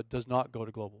familiar. So it does not go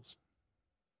to globals.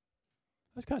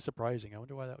 That's kind of surprising. I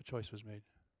wonder why that choice was made.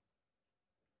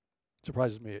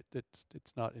 Surprises me.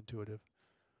 It's not intuitive.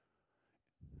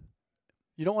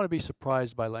 You don't want to be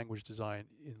surprised by language design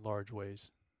in large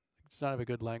ways. The sign of a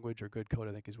good language or good code,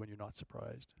 I think, is when you're not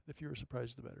surprised. The fewer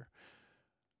surprised, the better.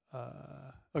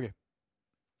 Okay.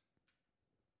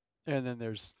 And then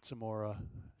there's some more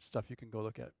stuff you can go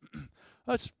look at.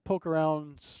 Let's poke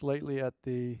around slightly at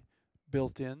the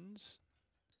built-ins.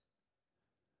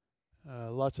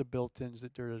 Lots of built-ins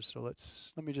that there is. So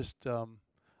let me just, I'm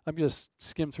just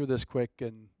skim through this quick,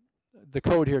 and the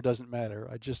code here doesn't matter.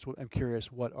 I'm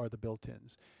curious, what are the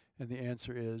built-ins? And the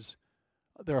answer is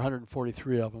there are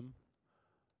 143 of them,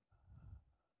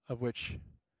 of which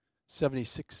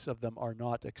 76 of them are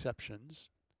not exceptions.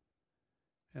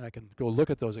 And I can go look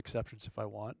at those exceptions if I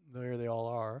want. There they all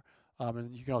are.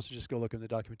 And you can also just go look in the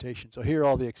documentation. So here are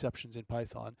all the exceptions in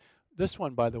Python. This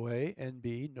one, by the way,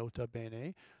 NB, nota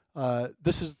bene,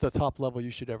 this is the top level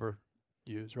you should ever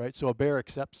use, right? So a bare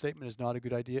except statement is not a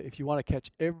good idea. If you want to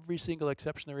catch every single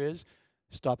exception there is,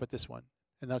 stop at this one.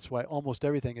 And that's why almost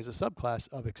everything is a subclass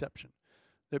of exception.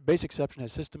 The base exception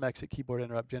has system exit, keyboard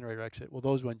interrupt, generator exit. Well,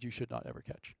 those ones you should not ever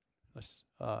catch.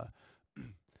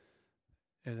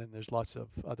 And then there's lots of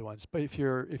other ones. But if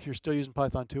you're still using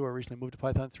Python 2 or recently moved to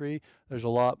Python 3, there's a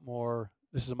lot more.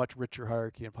 This is a much richer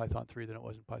hierarchy in Python 3 than it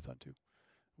was in Python 2,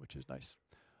 which is nice.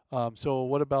 So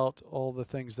what about all the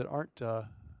things that aren't?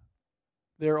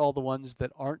 They're all the ones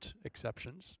that aren't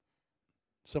exceptions.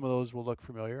 Some of those will look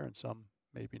familiar and some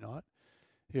maybe not.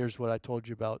 Here's what I told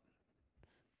you about.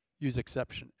 Use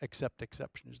exception, accept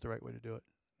exception is the right way to do it.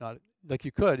 Not like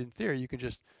you could, in theory, you can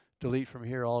just delete from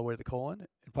here all the way to the colon,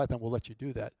 and Python will let you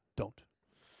do that. Don't.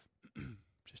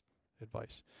 Just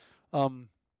advice. There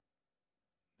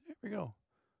we go.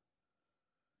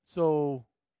 So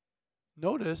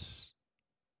notice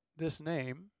this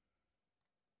name.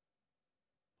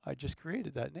 I just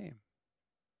created that name,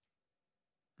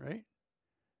 right?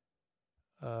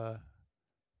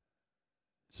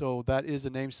 So that is a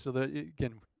name. So that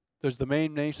again, there's the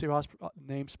main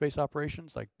namespace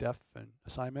operations like def and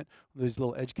assignment. There's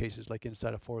little edge cases like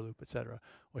inside a for loop, etc.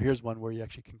 Well, here's one where you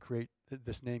actually can create,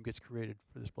 this name gets created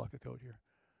for this block of code here.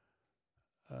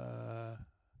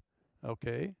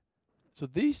 Okay, so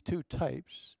these two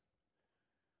types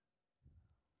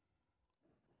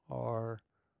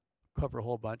cover a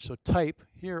whole bunch. So type,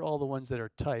 here are all the ones that are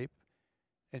type,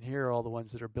 and here are all the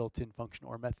ones that are built-in function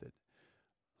or method.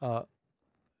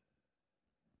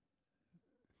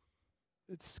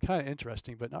 It's kind of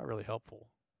interesting, but not really helpful.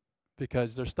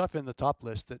 because there's stuff in the top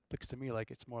list that looks to me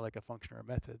like it's more like a function or a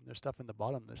method, and there's stuff in the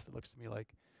bottom list that looks to me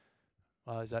like,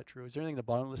 is that true? Is there anything in the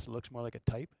bottom list that looks more like a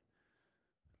type?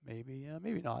 Maybe,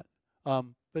 maybe not.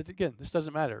 But again, this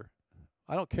doesn't matter.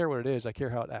 I don't care what it is. I care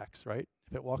how it acts, right?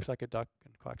 If it walks like a duck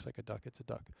and quacks like a duck, it's a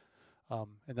duck.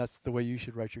 And that's the way you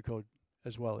should write your code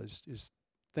as well, is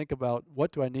think about,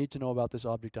 what do I need to know about this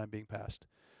object I'm being passed?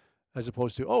 As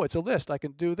opposed to, oh, it's a list, I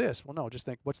can do this. Well, no, just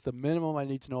think, what's the minimum I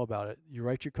need to know about it? You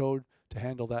write your code to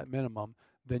handle that minimum,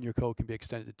 then your code can be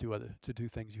extended to do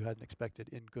things you hadn't expected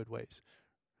in good ways.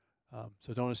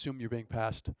 So don't assume you're being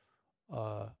passed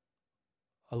a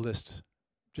list.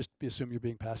 Just assume you're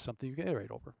being passed something you can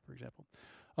iterate over, for example.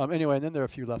 Anyway, and then there are a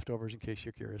few leftovers in case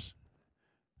you're curious,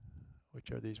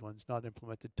 which are these ones. Not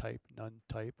implemented type, none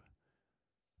type.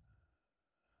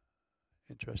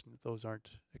 Interesting that those aren't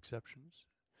exceptions.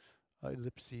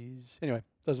 Ellipses. Anyway,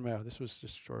 doesn't matter. This was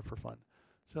just sort of for fun.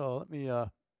 So let me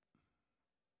let's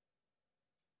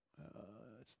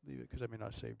leave it because I may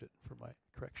not have saved it for my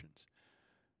corrections.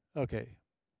 Okay.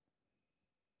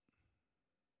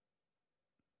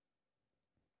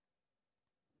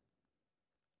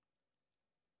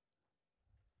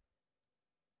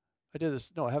 I did this.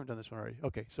 No, I haven't done this one already.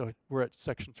 Okay, so we're at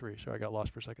section 3. Sorry, I got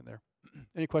lost for a second there.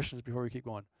 Any questions before we keep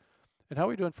going? And how are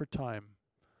we doing for time?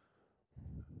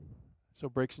 So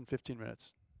breaks in 15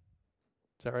 minutes.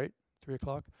 Is that right? 3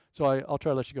 o'clock? So I'll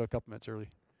try to let you go a couple minutes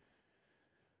early.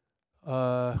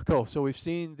 Cool. So we've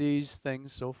seen these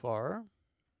things so far.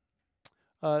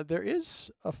 There is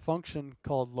a function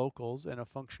called locals and a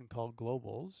function called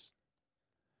globals.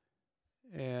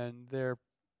 And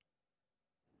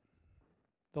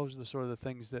those are the sort of the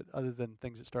things that, other than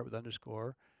things that start with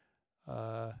underscore,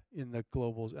 in the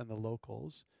globals and the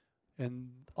locals. And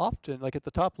often, like at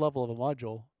the top level of a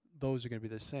module, those are going to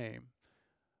be the same.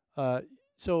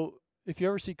 So if you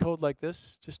ever see code like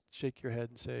this, just shake your head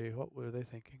and say, what were they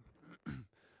thinking?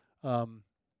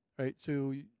 Right,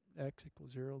 so x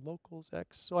equals 0, locals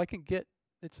x. So I can get,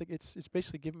 it's like it's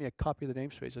basically giving me a copy of the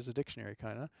namespace as a dictionary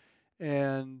kind of,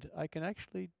 and I can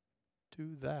actually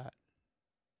do that.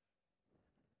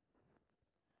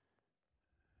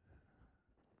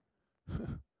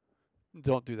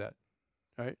 Don't do that,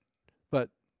 right? But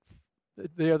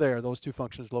they are there. Those two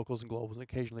functions, locals and globals,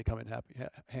 occasionally come in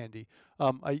handy.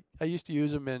 I used to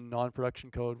use them in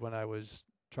non-production code when I was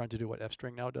trying to do what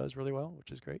fstring now does really well,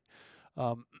 which is great.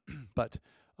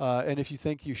 And if you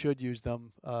think you should use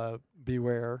them,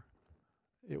 beware.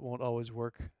 It won't always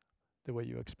work the way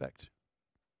you expect,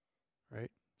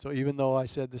 right? So even though I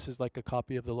said this is like a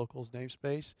copy of the locals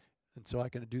namespace, and so I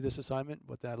can do this assignment,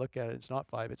 but then I look at it, it's not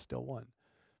 5, it's still 1.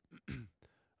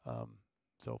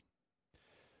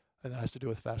 And that has to do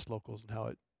with fast locals and how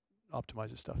it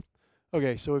optimizes stuff.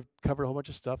 Okay, so we've covered a whole bunch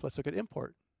of stuff. Let's look at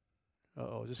import.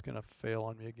 Uh-oh, is this going to fail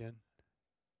on me again?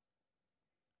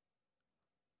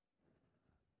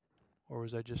 Or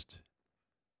was I just...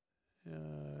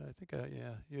 I think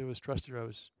it was trusted or I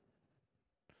was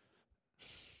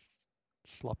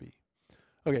sloppy.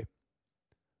 Okay,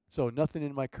 so nothing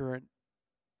in my current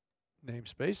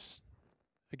namespace.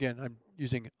 Again, I'm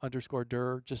using underscore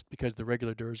dir just because the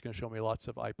regular dir is going to show me lots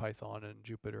of IPython and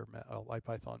Jupyter,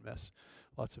 IPython mess,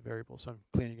 lots of variables. So I'm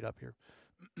cleaning it up here.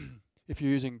 If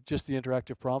you're using just the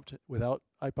interactive prompt without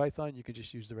IPython, you can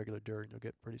just use the regular dir and you'll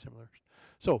get pretty similar.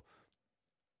 So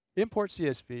import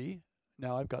CSV.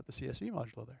 Now I've got the CSV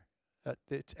module there.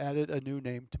 It's added a new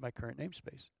name to my current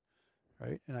namespace,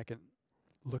 right? And I can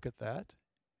look at that,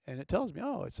 and it tells me,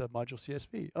 oh, it's a module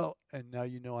CSV. Oh, and now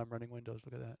you know I'm running Windows.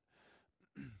 Look at that.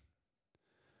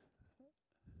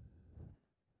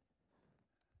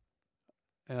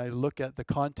 And I look at the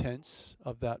contents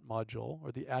of that module,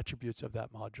 or the attributes of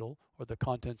that module, or the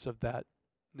contents of that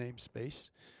namespace,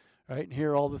 right? And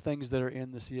here are all the things that are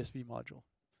in the CSV module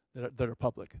that are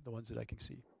public, the ones that I can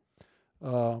see.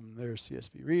 There's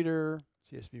CSV reader,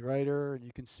 CSV writer, and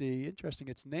you can see, interesting,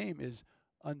 its name is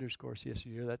underscore CSV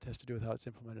reader. That has to do with how it's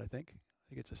implemented, I think. I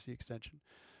think it's a C extension.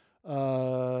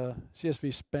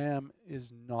 CSV spam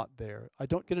is not there. I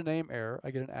don't get a name error,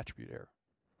 I get an attribute error.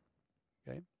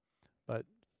 Okay, but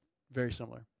very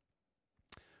similar.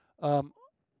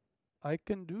 I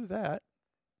can do that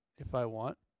if I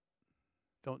want.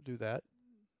 Don't do that.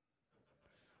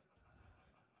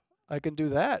 I can do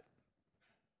that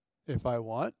if I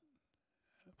want.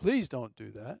 Please don't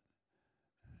do that.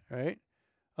 Right?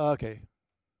 Okay.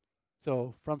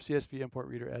 So from CSV import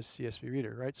reader as CSV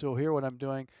reader, right? So here what I'm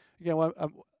doing, again,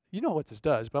 you know what this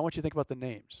does, but I want you to think about the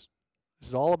names. This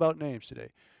is all about names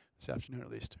today, this afternoon at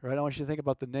least, right? I want you to think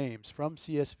about the names from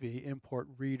CSV import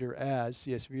reader as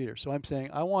CSV reader. So I'm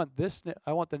saying I want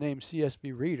the name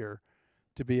CSV reader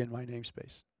to be in my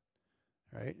namespace,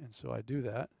 right? And so I do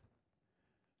that.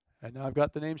 And now I've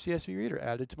got the name CSV reader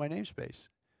added to my namespace.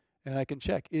 And I can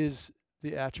check, is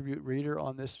the attribute reader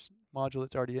on this module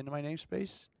that's already into my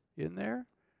namespace in there?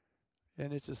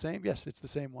 And it's the same? Yes, it's the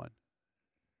same one,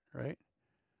 right?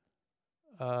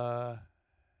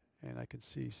 And I can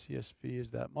see CSV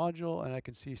is that module, and I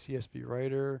can see CSV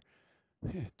writer.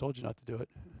 Told you not to do it.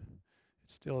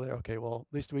 It's still there. Okay, well,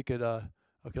 at least we could, okay,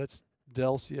 let's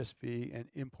del CSV and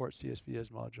import CSV as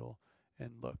module.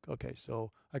 And look, okay,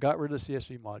 so I got rid of the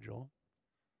CSV module.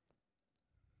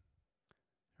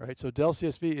 Right, so del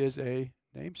CSV is a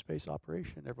namespace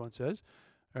operation, everyone says.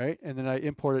 All right, and then I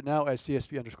import it now as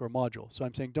CSV underscore module. So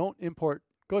I'm saying don't import,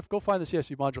 go find the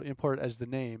CSV module, import it as the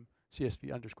name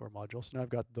CSV underscore module. So now I've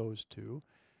got those two.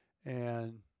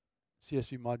 And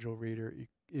CSV module reader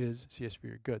is CSV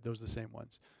reader. Good, those are the same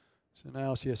ones. So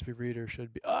now CSV reader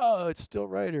should be, oh, it's still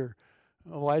writer.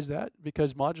 Well, why is that?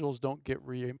 Because modules don't get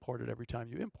re-imported every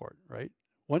time you import, right?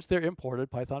 Once they're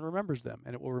imported, Python remembers them,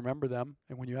 and it will remember them.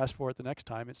 And when you ask for it the next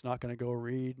time, it's not going to go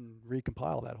read and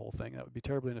recompile that whole thing. That would be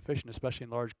terribly inefficient, especially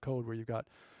in large code where you've got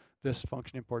this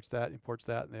function imports that,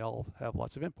 and they all have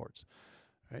lots of imports,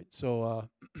 right? So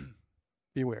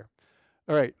beware.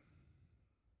 All right.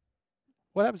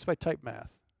 What happens if I type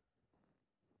math?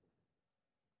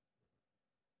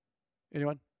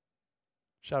 Anyone?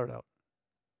 Shout it out.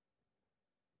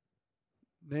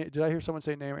 Did I hear someone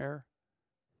say name error?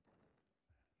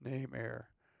 Name error.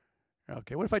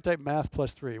 Okay, what if I type math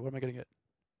plus 3? What am I going to get?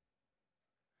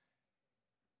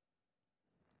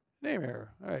 Name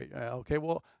error. All right. Okay,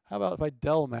 well, how about if I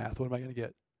del math? What am I going to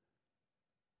get?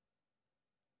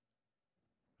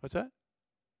 What's that?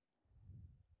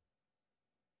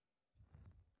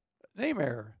 Name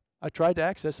error. I tried to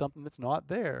access something that's not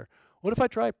there. What if I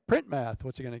try print math?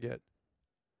 What's it going to get?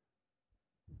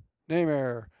 Name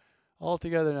error. All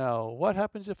together now. What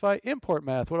happens if I import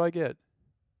math? What do I get?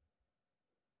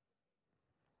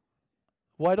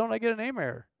 Why don't I get a name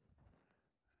error?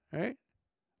 Right?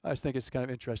 I just think it's kind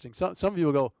of interesting. Some of you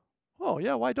will go, oh,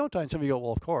 yeah, why don't I? And some of you go,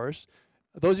 well, of course.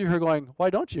 Those of you who are going, why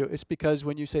don't you? It's because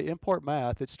when you say import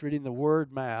math, it's treating the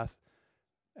word math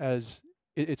as,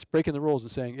 it's breaking the rules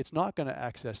and saying it's not going to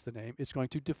access the name. It's going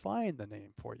to define the name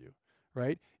for you,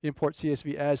 right? Import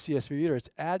CSV as CSV reader. It's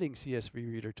adding CSV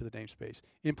reader to the namespace.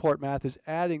 Import math is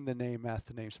adding the name math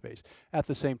to namespace. At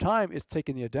the same time, it's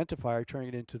taking the identifier, turning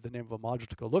it into the name of a module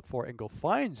to go look for, and go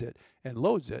finds it and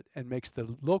loads it and makes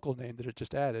the local name that it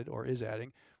just added or is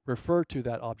adding refer to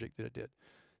that object that it did.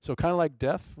 So kind of like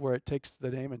def, where it takes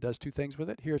the name and does two things with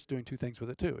it, here it's doing two things with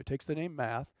it too. It takes the name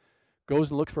math,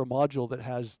 goes and looks for a module that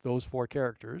has those 4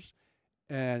 characters,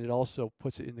 and it also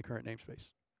puts it in the current namespace.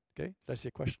 Okay, did I see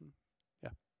a question? Yeah.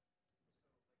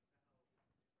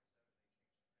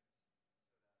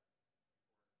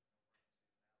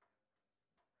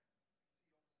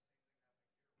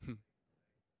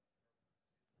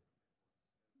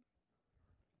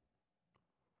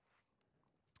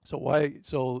 So why?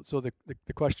 So the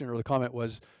question or the comment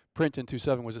was print in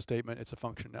 2.7 was a statement. It's a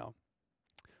function now.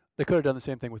 They could have done the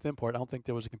same thing with import. I don't think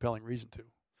there was a compelling reason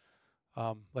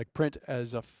to. Like print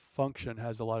as a function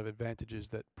has a lot of advantages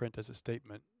that print as a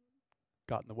statement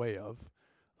got in the way of.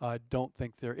 I don't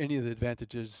think there are any of the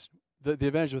advantages. The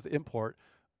advantage with import,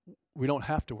 we don't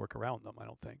have to work around them, I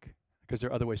don't think, because there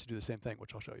are other ways to do the same thing,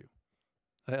 which I'll show you.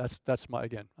 That's my,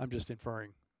 again, I'm just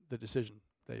inferring the decision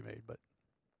they made, but.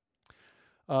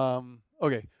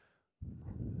 Okay,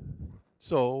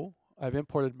 so I've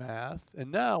imported math,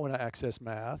 and now when I access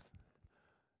math,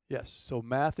 yes, so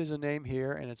math is a name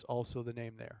here, and it's also the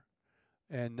name there.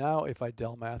 And now if I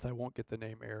del math, I won't get the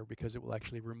name error because it will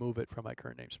actually remove it from my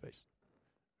current namespace.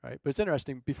 Right? But it's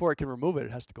interesting, before it can remove it,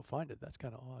 it has to go find it. That's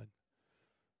kind of odd.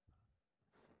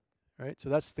 Right? So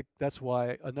that's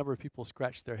why a number of people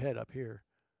scratch their head up here.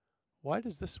 Why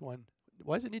does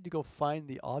it need to go find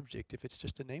the object if it's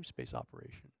just a namespace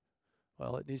operation?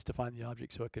 Well, it needs to find the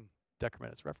object so it can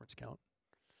decrement its reference count.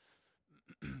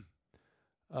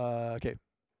 Okay,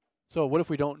 so what if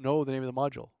we don't know the name of the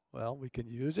module? Well, we can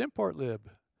use import lib,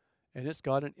 and it's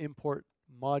got an import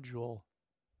module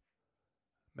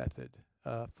method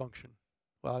function.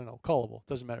 Well, I don't know, callable.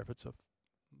 Doesn't matter if it's a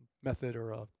method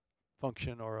or a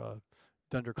function or a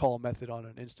under call method on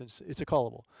an instance. It's a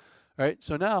callable. All right,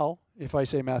 so now if I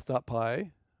say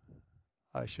math.py,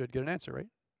 I should get an answer, right?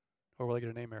 Or will I get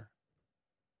a name error?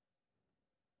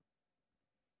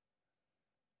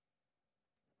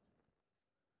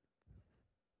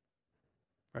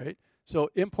 Right? So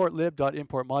import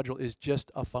lib.import module is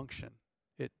just a function.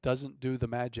 It doesn't do the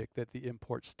magic that the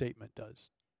import statement does.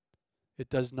 It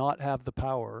does not have the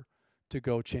power to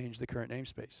go change the current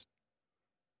namespace.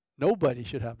 Nobody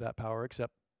should have that power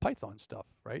except Python stuff,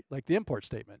 right? Like the import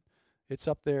statement. It's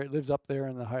up there. It lives up there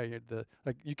in the high.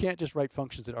 Like you can't just write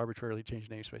functions that arbitrarily change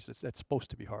namespaces. That's supposed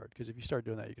to be hard because if you start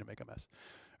doing that, you're gonna make a mess,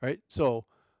 right? So,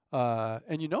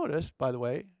 and you notice, by the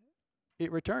way,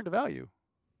 it returned a value,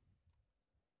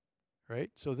 right?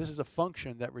 So this is a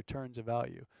function that returns a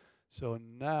value. So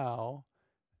now,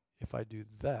 if I do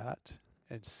that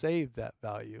and save that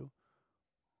value,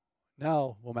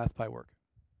 now will MathPy work?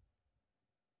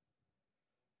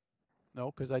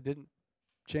 No, because I didn't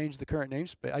change the current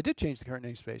namespace. I did change the current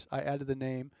namespace. I added the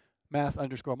name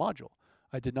math_module.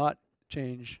 I did not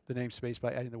change the namespace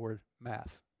by adding the word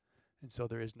math. And so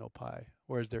there is no pi,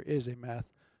 whereas there is a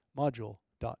math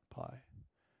module.py.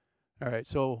 All right,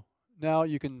 so now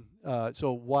you can,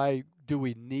 so why do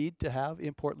we need to have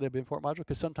import lib import module?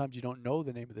 Because sometimes you don't know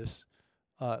the name of this.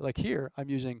 Like here, I'm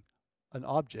using an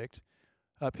object.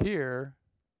 Up here,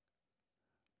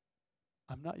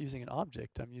 I'm not using an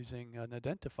object. I'm using an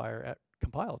identifier at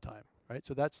compile time, right?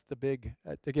 So that's the big,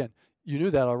 again, you knew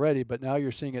that already, but now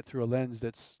you're seeing it through a lens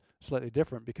that's slightly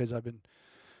different because I've been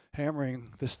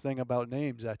hammering this thing about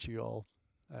names at you all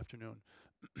afternoon,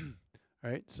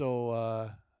 right?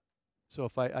 So, so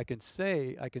if I can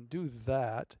say, I can do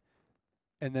that,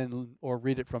 and then, or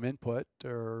read it from input,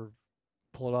 or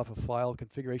pull it off a file,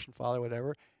 configuration file or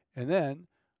whatever, and then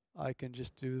I can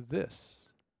just do this,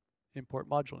 import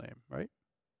module name, right?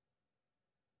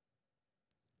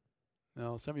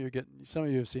 Now, some of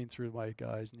you have seen through my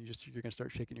guys, and you're gonna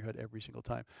start shaking your head every single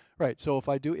time. Right, so if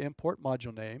I do import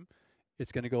module name,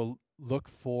 it's gonna go look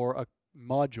for a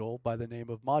module by the name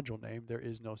of module name. There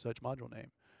is no such module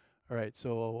name. All right,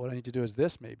 so what I need to do is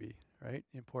this maybe, right?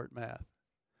 Import math.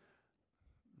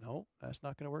 No, that's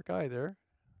not gonna work either.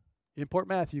 Import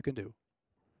math you can do,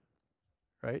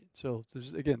 right? So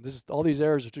again, all these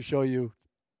errors are to show you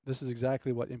this is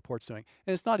exactly what import's doing.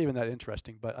 And it's not even that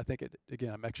interesting, but I think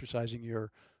again, I'm exercising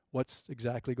your what's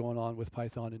exactly going on with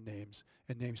Python and names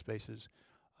and namespaces.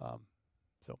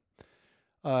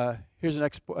 Here's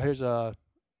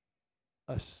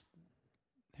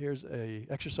here's a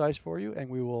exercise for you, and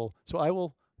we'll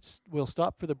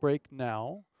stop for the break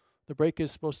now. The break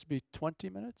is supposed to be 20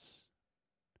 minutes.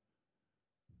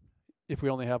 If we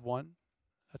only have one,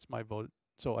 that's my vote.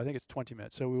 So I think it's 20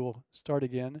 minutes. So we will start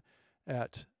again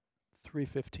at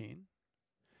 3:15,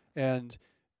 and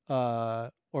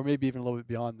or maybe even a little bit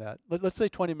beyond that. Let's say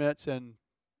 20 minutes. And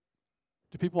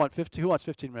do people want 50? Who wants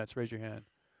 15 minutes? Raise your hand.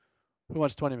 Who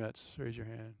wants 20 minutes? Raise your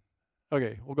hand.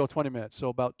 Okay, we'll go 20 minutes.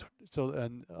 So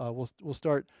we'll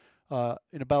start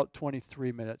in about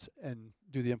 23 minutes and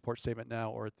do the import statement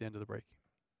now or at the end of the break.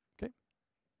 Okay.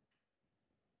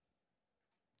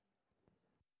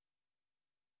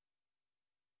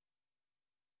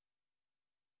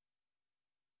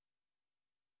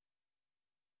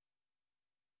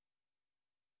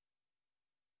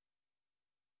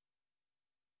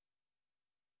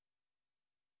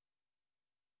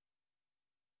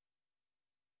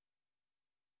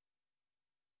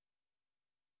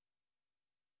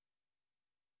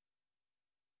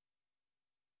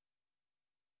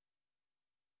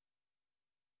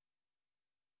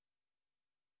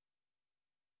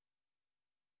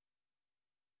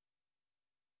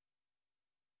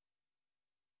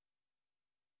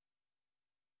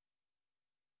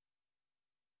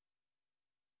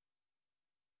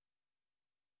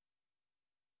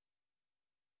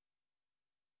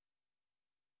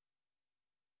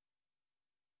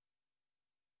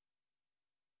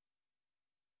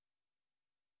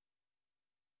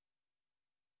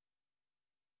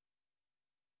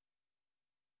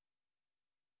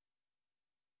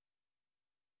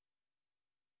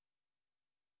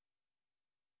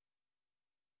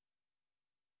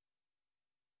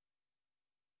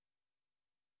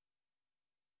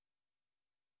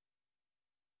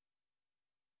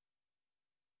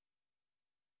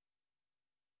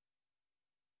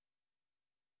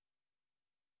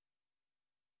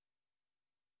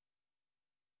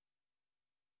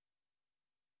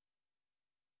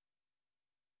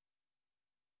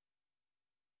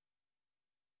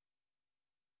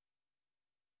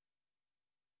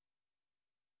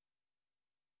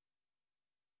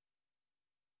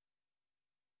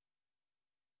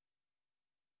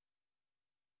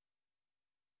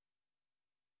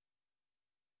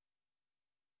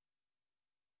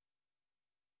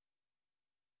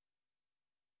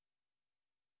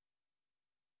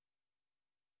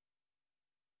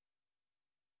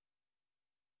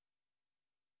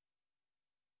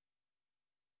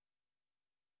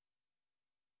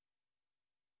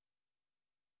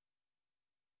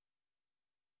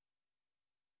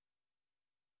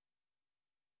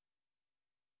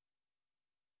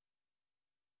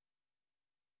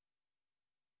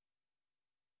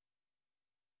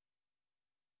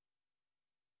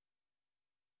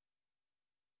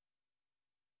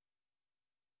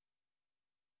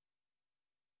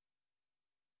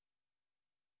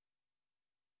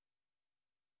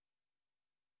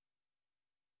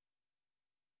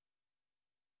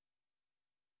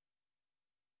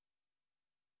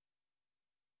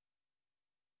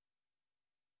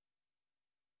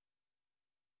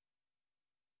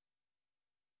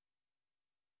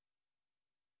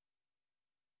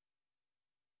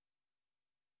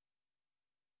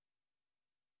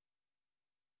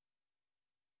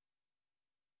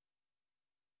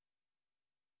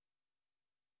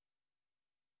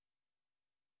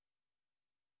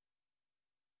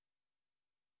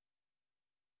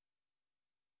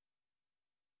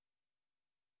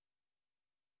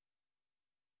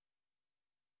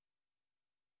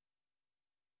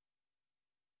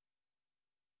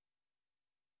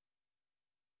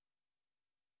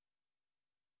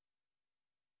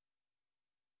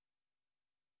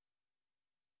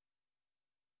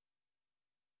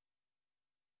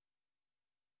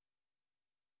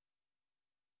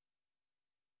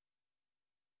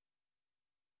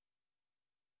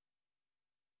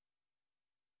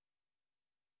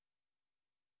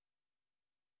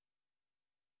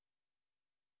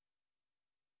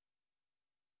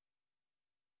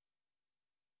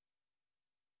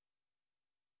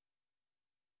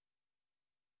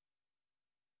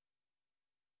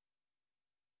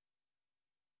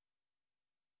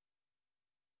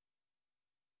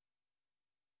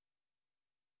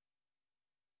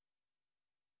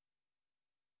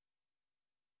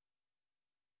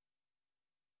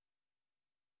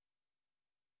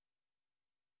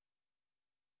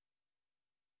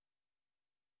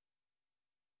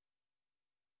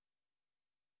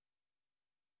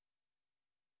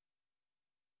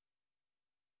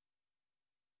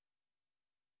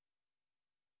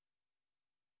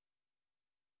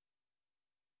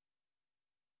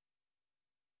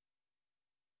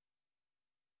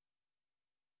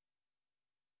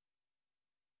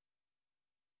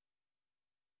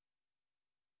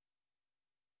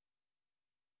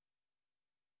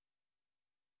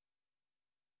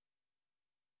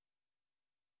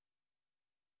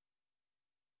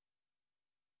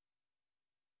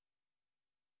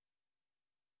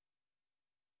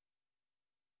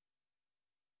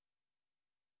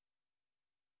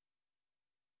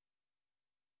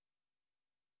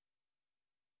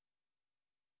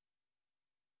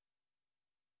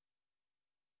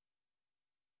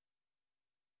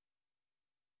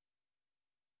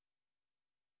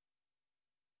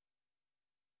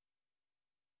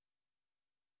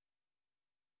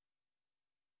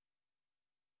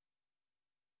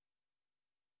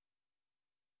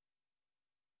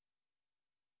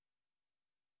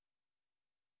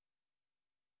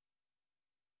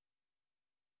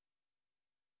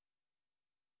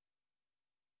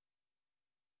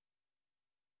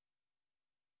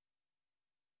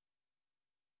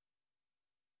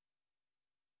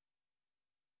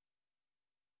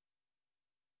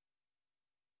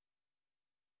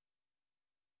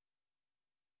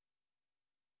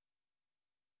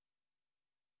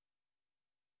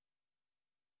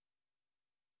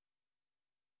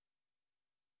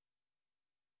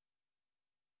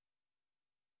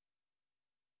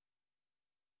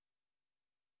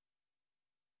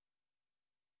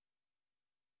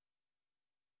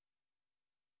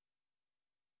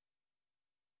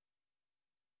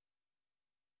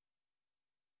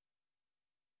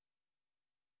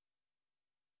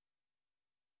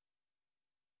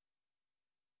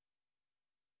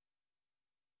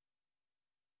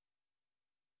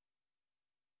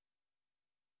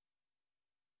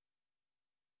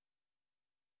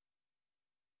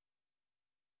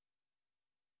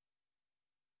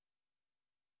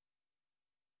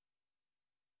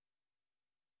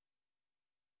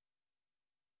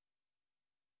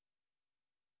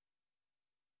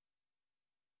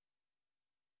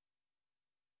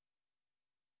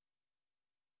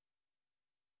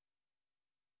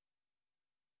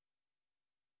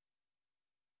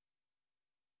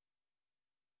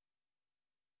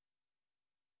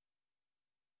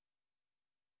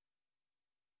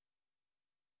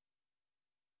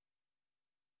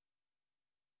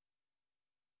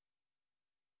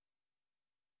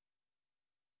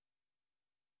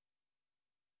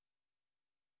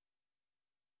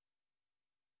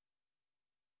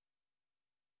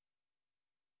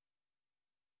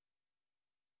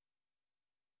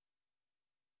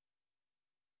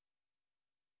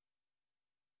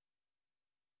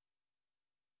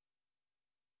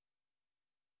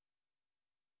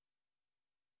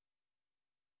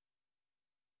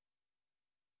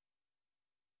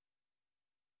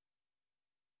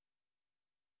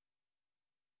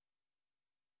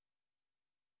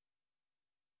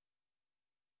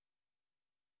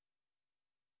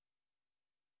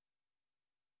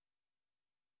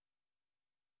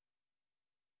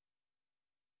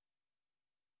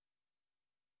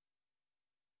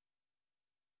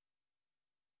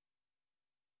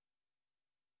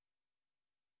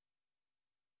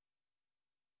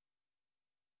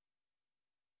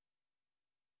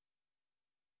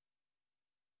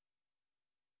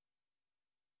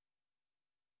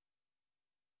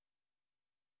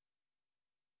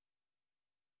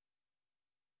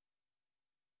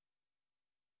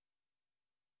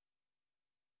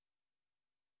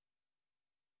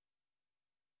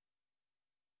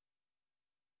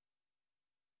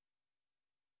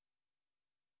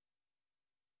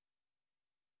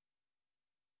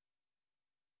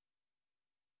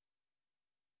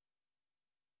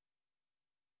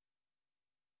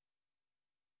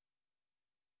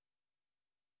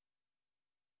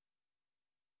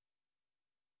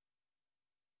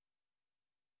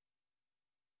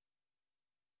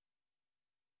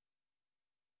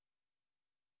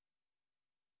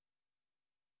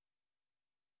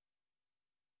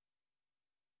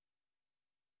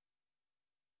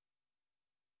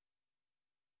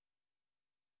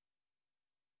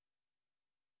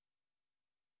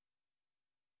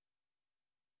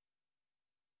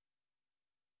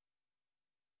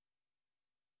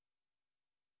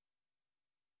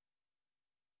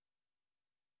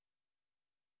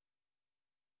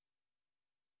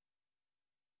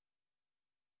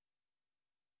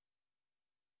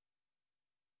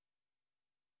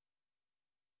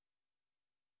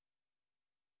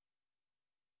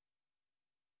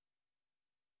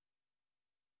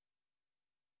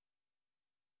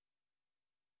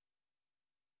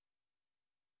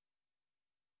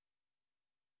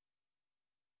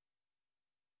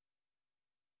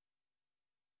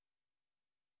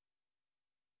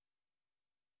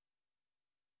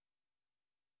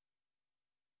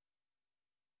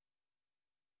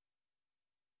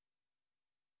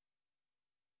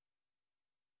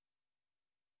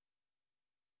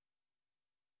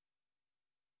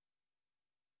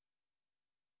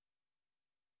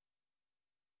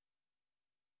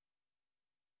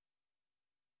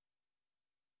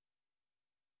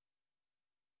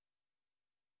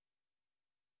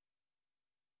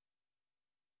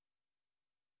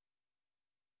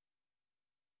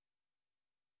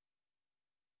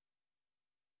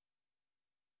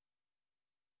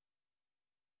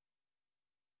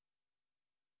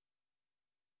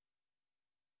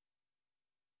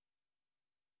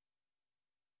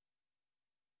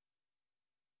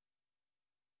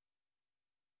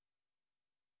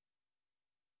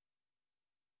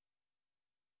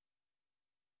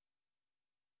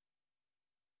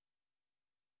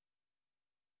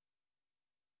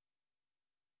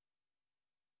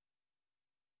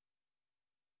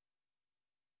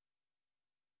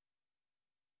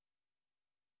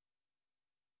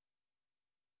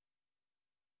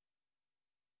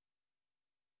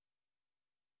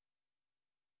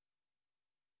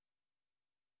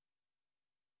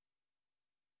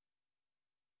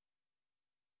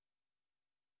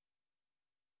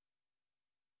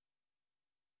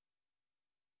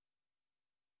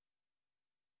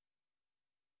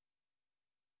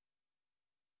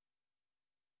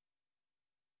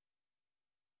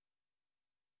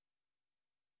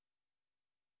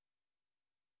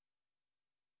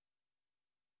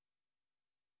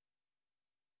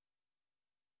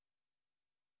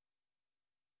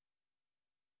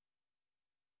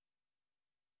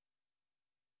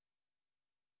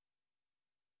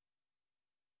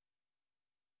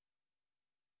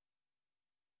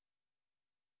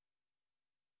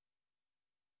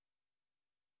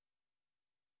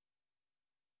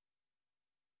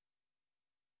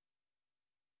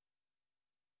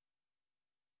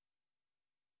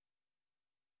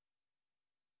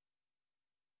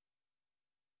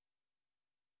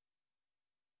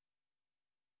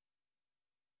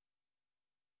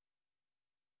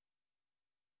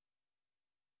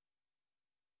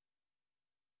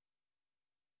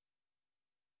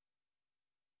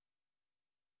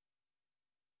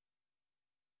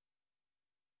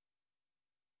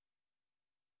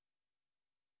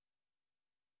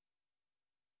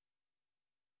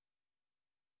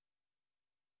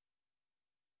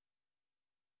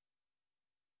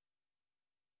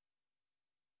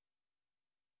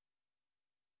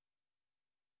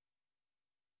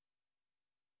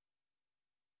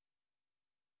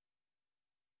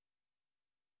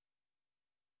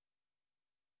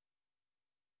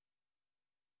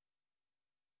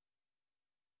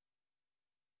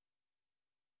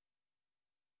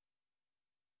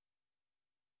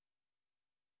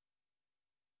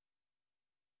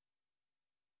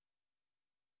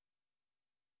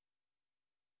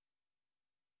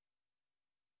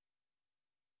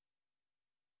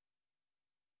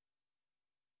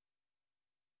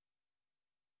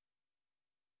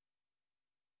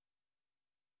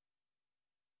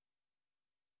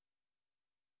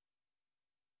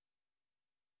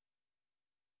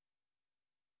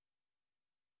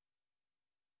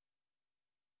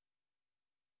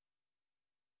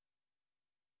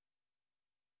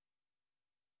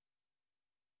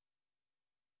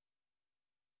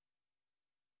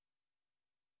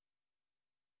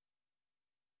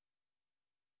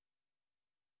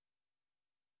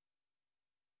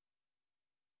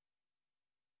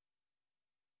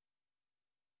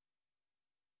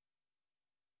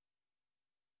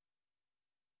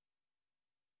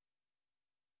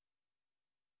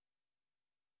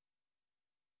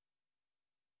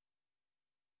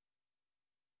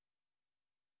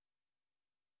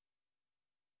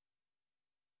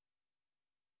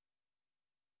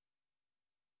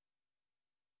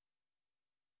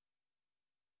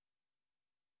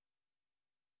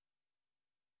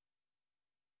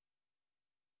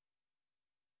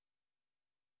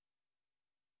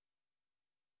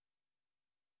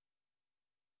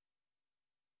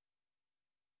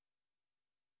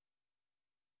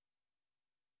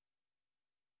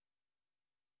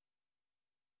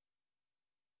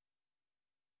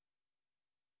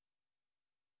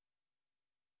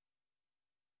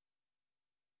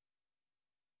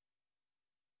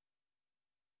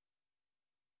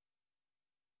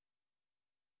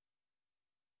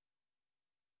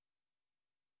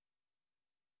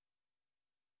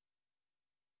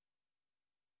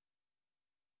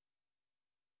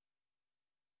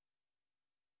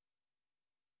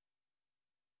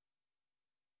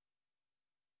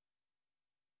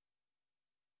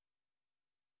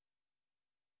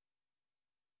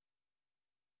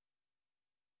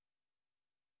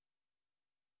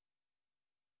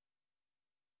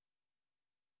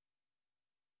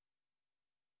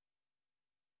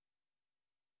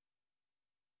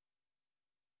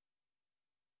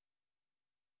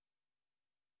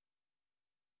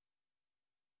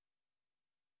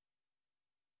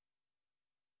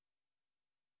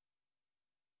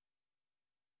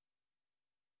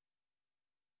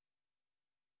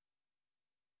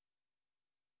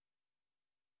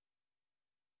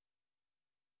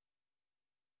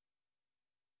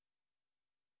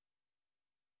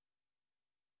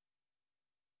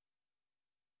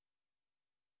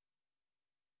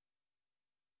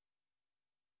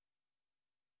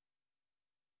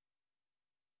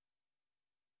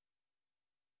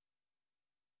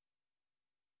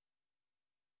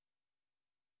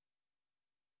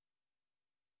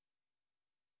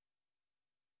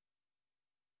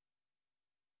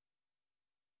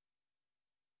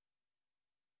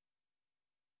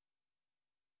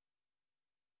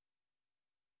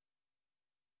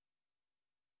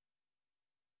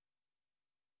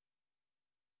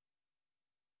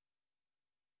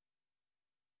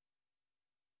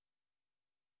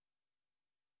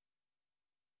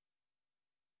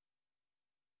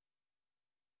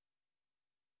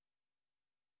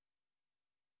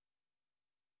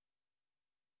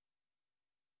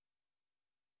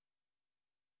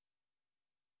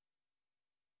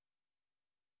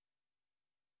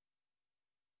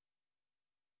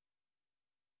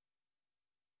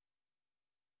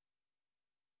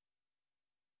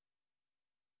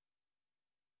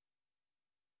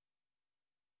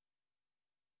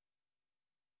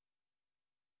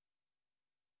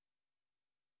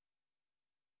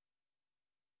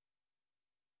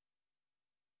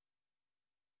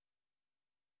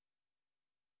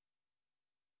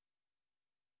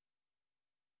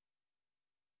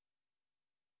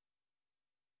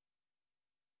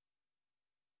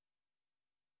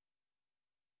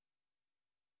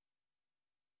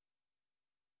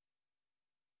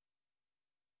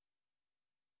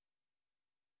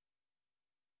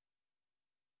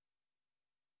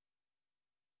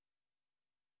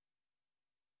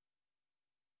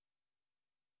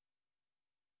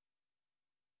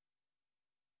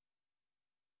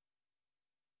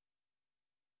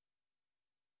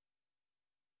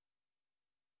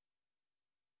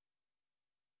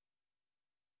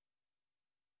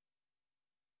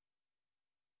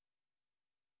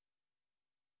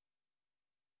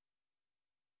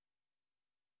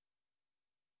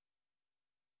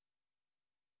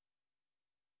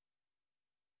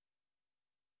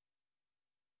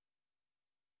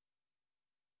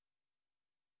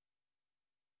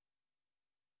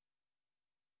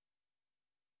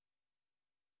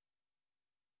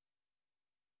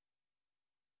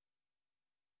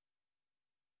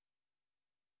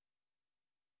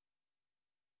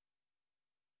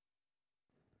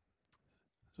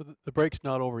 So the break's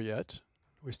not over yet.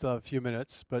 We still have a few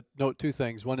minutes, but note two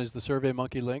things. One is the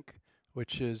SurveyMonkey link,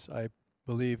 which is, I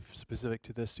believe, specific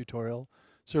to this tutorial.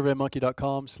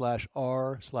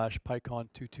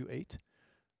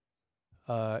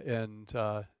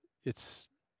 surveymonkey.com/r/PyCon228. It's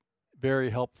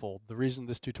very helpful. The reason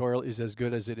this tutorial is as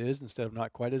good as it is instead of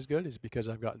not quite as good is because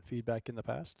I've gotten feedback in the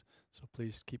past. So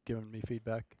please keep giving me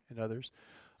feedback and others.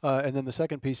 And then the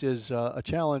second piece is a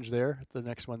challenge there, the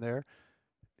next one there.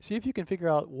 See if you can figure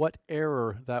out what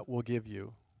error that will give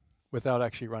you without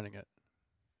actually running it.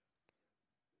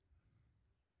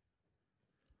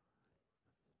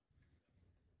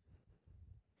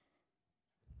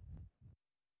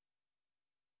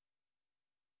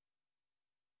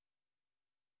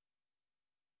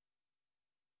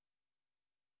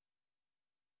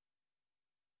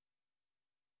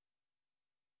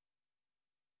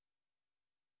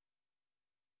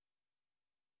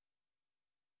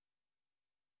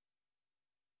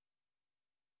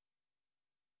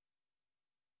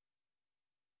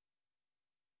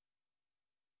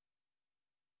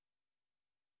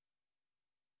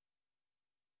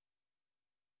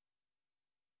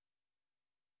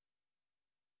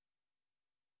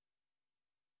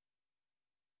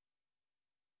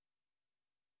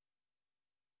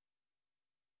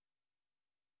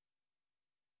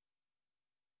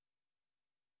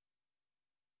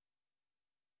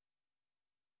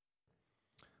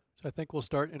 So I think we'll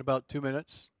start in about 2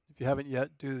 minutes. If you haven't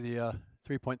yet, do the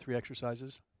 3.3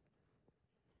 exercises.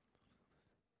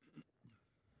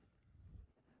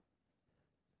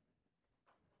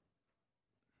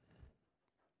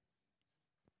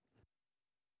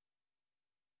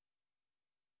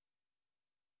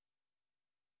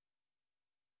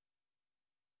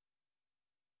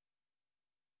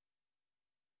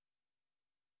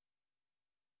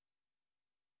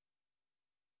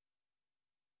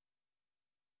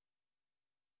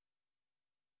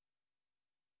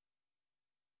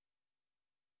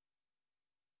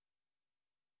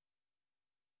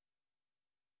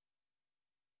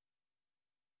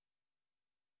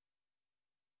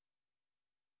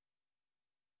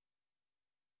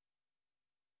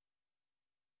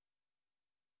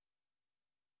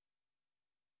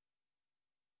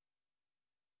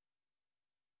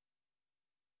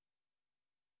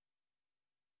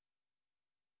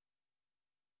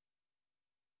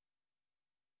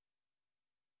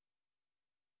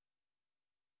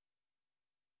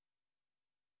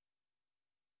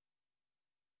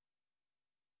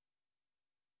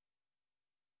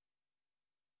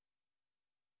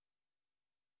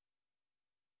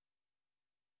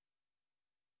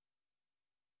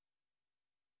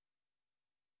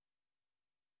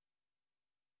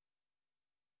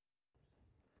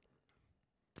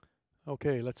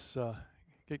 Okay, let's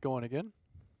get going again.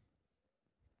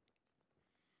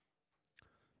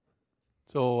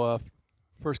 So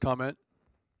first comment,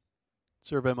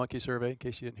 SurveyMonkey survey, in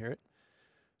case you didn't hear it.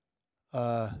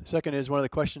 Second is one of the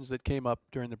questions that came up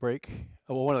during the break,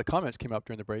 well, one of the comments came up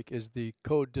during the break is the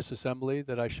code disassembly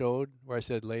that I showed, where I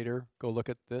said later, go look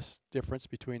at this difference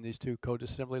between these two code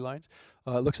disassembly lines.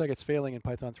 It looks like it's failing in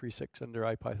Python 3.6 under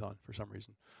IPython for some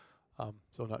reason.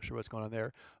 So not sure what's going on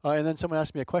there. And then someone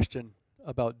asked me a question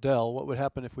about del. What would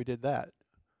happen if we did that?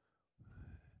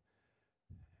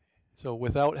 So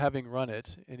without having run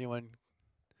it, anyone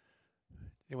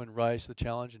rise to the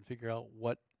challenge and figure out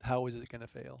how is it going to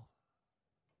fail?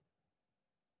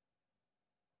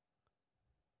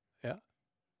 Yeah.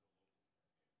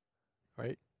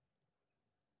 Right.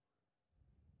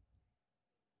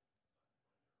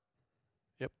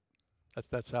 Yep.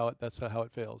 That's how it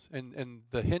fails. And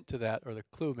the hint to that, or the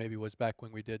clue maybe, was back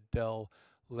when we did del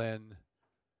len.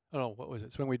 Oh no, what was it?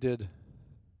 It's when we did.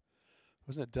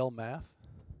 Wasn't it del math?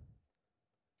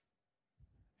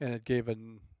 And it gave a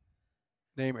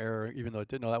name error, even though it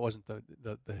didn't. No, that wasn't the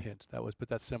hint. But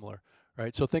that's similar,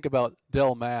 right? So think about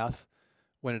del math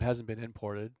when it hasn't been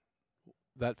imported.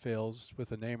 That fails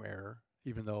with a name error,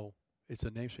 even though it's a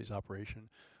namespace operation.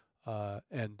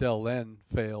 And del len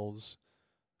fails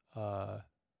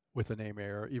with a name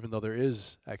error, even though there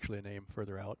is actually a name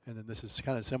further out. And then this is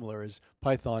kind of similar as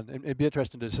Python. And it'd be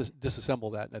interesting to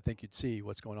disassemble that, and I think you'd see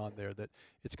what's going on there, that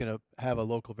it's going to have a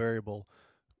local variable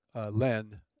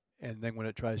len, and then when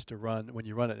it tries to run, when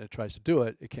you run it and it tries to do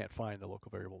it, it can't find the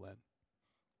local variable len.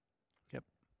 Yep.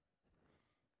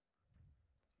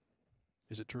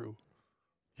 Is it true?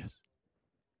 Yes.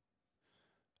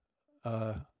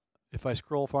 If I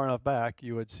scroll far enough back,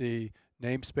 you would see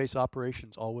namespace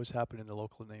operations always happen in the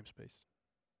local namespace.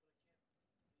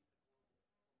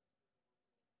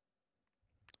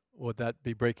 Would that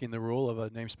be breaking the rule of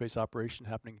a namespace operation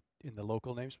happening in the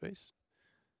local namespace?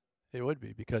 It would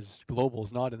be, because global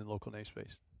is not in the local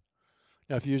namespace.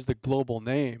 Now, if you use the global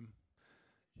name,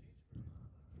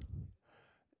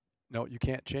 no, you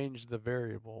can't change the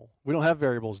variable. We don't have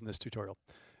variables in this tutorial.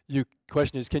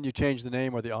 Question is, can you change the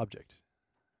name or the object,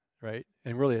 right?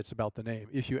 And really, it's about the name.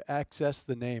 If you access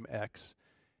the name X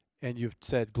and you've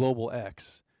said global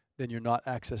X, then you're not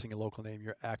accessing a local name,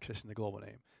 you're accessing the global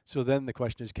name. So then the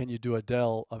question is, can you do a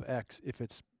del of X if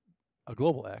it's a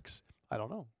global X? I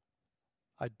don't know.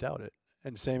 I doubt it.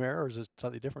 And same error, or is it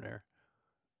slightly different error?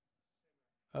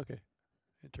 Okay,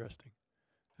 interesting.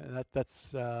 And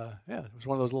that's yeah, it was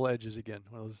one of those little edges again.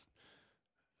 One of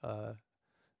those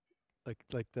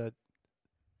like that.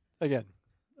 Again,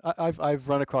 I've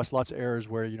run across lots of errors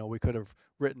where we could have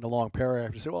written a long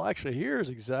paragraph to say, well, actually, here's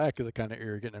exactly the kind of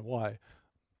error you're getting and why.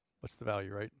 What's the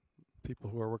value, right? People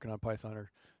who are working on Python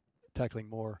are tackling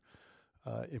more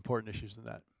important issues than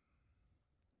that.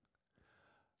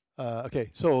 Okay,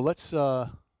 so let's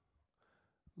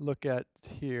look at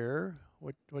here.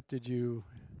 What did you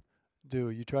do?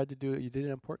 You tried to do it. You did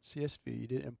import CSV. You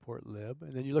did import lib,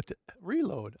 and then you looked at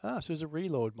reload. So there's a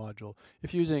reload module.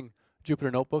 If using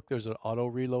Jupyter Notebook, there's an auto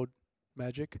reload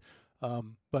magic,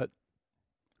 but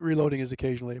reloading is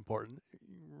occasionally important.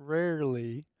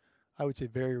 Rarely, I would say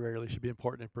very rarely, should be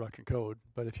important in production code.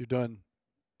 But if you're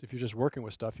just working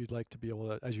with stuff, you'd like to be able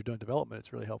to, as you're doing development,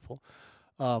 it's really helpful.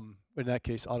 In that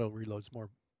case, auto reload's more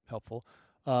helpful.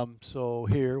 So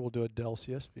here we'll do a del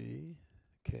CSV.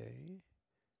 Okay.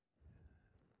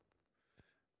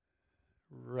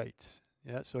 Right.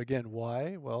 Yeah. So again,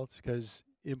 why? Well, it's because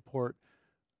import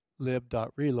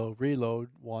lib.reload. Reload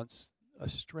wants a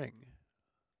string,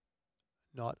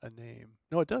 not a name.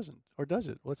 No, it doesn't. Or does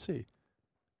it? Let's see.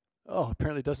 Oh,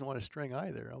 apparently it doesn't want a string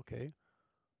either. Okay.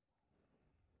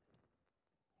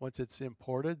 Once it's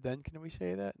imported, then can we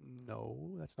say that?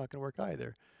 No, that's not going to work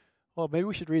either. Well, maybe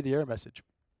we should read the error message.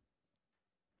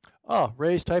 Oh,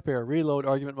 raise type error. Reload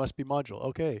argument must be module.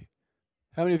 Okay.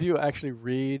 How many of you actually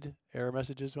read error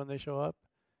messages when they show up?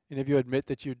 And if you admit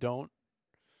that you don't,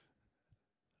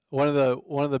 one of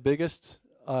the biggest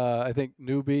I think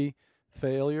newbie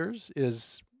failures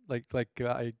is like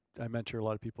I mentor a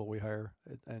lot of people we hire,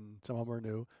 and some of them are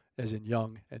new, as in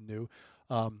young and new,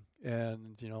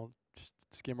 and just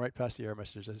skim right past the error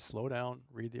messages. Just slow down,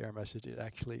 read the error message. It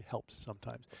actually helps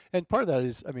sometimes. And part of that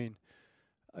is,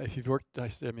 if you've worked,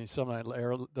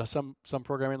 some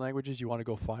programming languages, you want to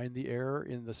go find the error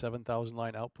in the 7,000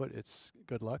 line output. It's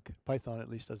good luck. Python at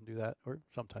least doesn't do that, or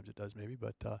sometimes it does maybe,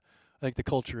 but I think the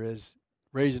culture is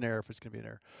raise an error if it's going to be an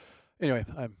error. Anyway,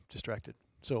 I'm distracted.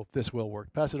 So this will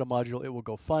work. Pass it a module. It will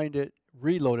go find it,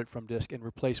 reload it from disk, and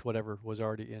replace whatever was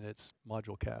already in its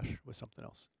module cache with something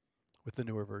else, with the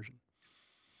newer version.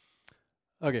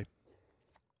 Okay.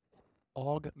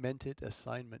 Augmented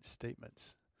assignment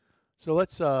statements. So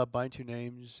let's bind two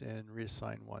names and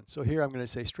reassign one. So here I'm going to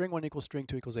say string 1 equals string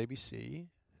 2 equals ABC.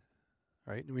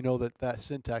 Right? And we know that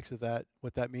syntax of that,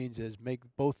 what that means is make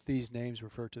both these names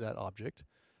refer to that object.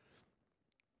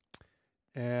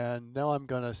 And now I'm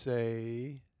going to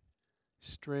say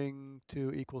string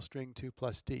 2 equals string 2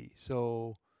 plus D.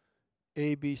 So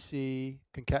ABC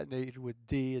concatenated with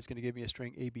D is going to give me a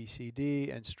string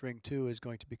ABCD, and string 2 is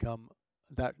going to become,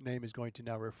 that name is going to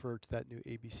now refer to that new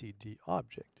ABCD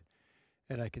object.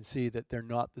 And I can see that they're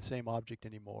not the same object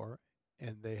anymore,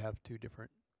 and they have two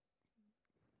different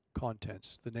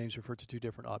contents. The names refer to two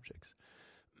different objects.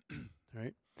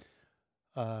 Right?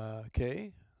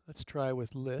 Okay, let's try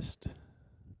with list.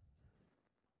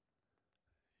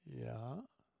 Yeah,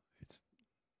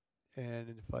 and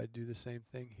if I do the same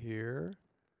thing here,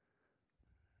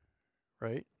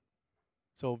 right?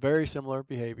 So very similar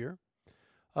behavior.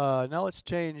 Now let's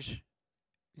change,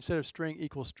 instead of string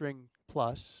equals string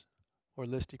plus, or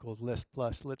list equals list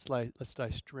plus, let's try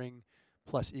string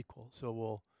plus equal. So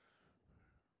we'll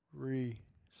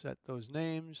reset those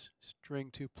names, string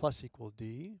 2 plus equal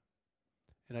D,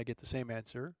 and I get the same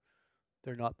answer.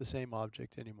 They're not the same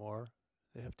object anymore.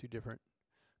 They have two different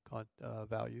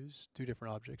values, two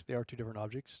different objects. They are two different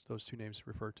objects, those two names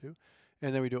refer to.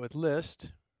 And then we do it with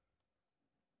list,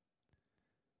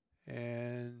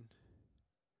 and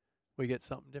we get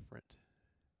something different.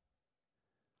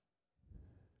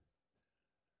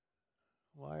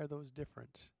 Why are those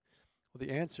different? Well,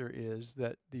 the answer is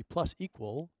that the plus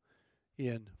equal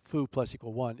in foo plus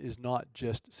equal 1 is not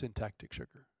just syntactic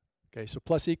sugar. Okay, so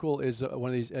plus equal is one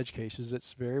of these edge cases.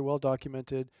 It's very well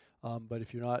documented, but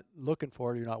if you're not looking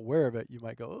for it, you're not aware of it, you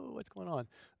might go, oh, what's going on?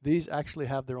 These actually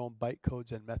have their own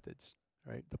bytecodes and methods,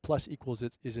 right? The plus equals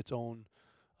is its own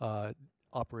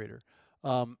operator.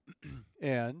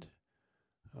 And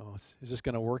is this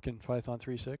going to work in Python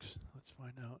 3.6? Let's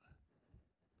find out.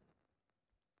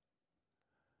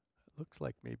 Looks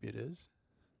like maybe it is.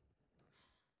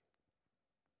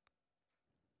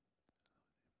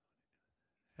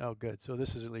 Oh, good. So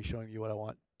this is at least showing you what I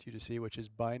want you to see, which is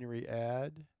binary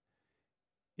add,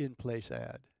 in place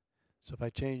add. So if I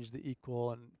change the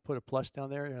equal and put a plus down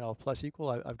there, and I'll plus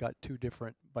equal, I've got two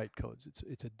different byte codes.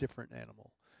 It's a different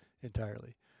animal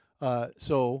entirely.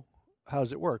 So how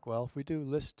does it work? Well, if we do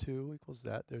list2 equals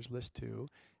that, there's list2.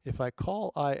 If I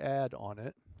call iadd on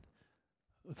it,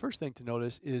 the first thing to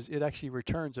notice is it actually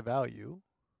returns a value.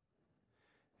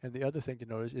 And the other thing to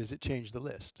notice is it changed the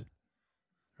list.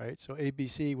 Right? So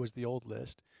ABC was the old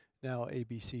list. Now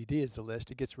ABCD is the list.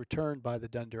 It gets returned by the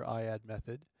dunder iadd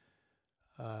method.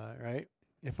 Right?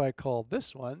 If I call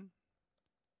this one,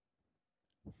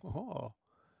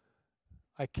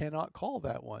 I cannot call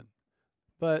that one.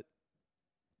 But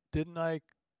didn't I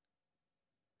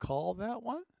call that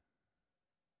one?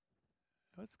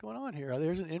 What's going on here?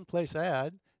 There's an in-place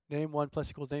add, name1 plus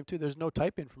equals name2. There's no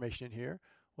type information in here.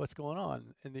 What's going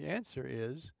on? And the answer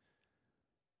is,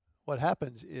 what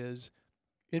happens is,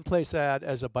 in-place add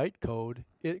as a byte code,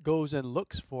 it goes and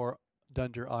looks for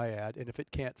dunder iadd, and if it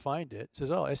can't find it, it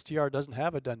says, oh, str doesn't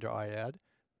have a dunder iadd,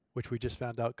 which we just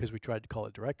found out because we tried to call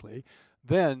it directly.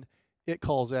 Then it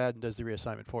calls add and does the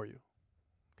reassignment for you.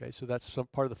 Okay, so that's some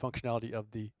part of the functionality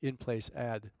of the in-place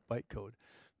add byte code.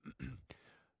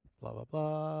 Blah, blah,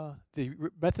 blah. The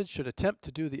method should attempt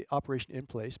to do the operation in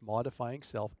place, modifying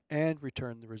self, and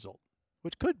return the result,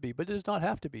 which could be, but it does not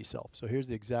have to be self. So here's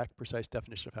the exact precise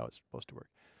definition of how it's supposed to work.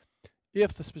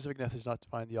 If the specific method is not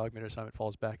defined, the augmented assignment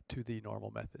falls back to the normal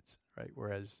methods, right?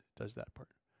 Whereas it does that part.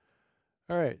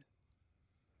 All right.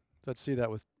 So let's see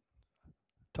that with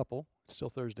tuple. It's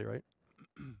still Thursday, right?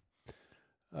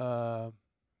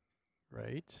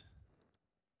 Right.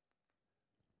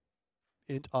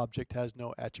 Int object has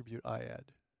no attribute iadd.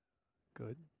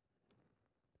 Good.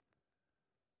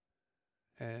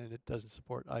 And it doesn't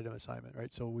support item assignment,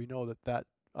 right? So we know that that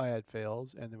iadd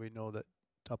fails, and then we know that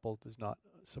tuple does not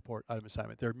support item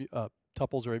assignment. They're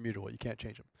tuples are immutable. You can't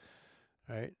change them,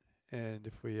 right? And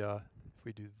if we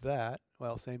do that,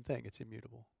 well, same thing. It's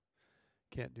immutable.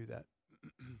 Can't do that.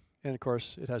 And of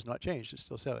course, it has not changed. It's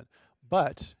still 7.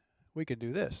 But we can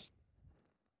do this.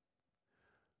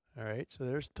 All right. So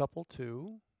there's tuple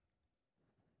 2.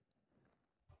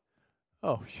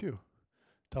 Oh, phew.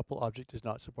 Tuple object does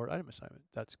not support item assignment.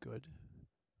 That's good.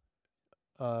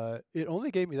 It only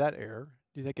gave me that error.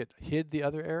 Do you think it hid the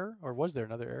other error, or was there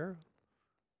another error?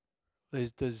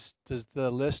 Does the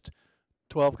list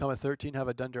 12, 13 have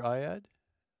a dunder iadd?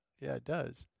 Yeah, it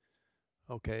does.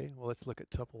 Okay, well, let's look at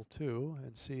tuple 2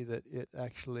 and see that it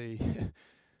actually,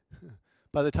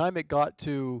 by the time it got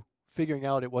to figuring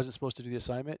out it wasn't supposed to do the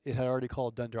assignment, it had already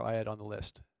called dunder iadd on the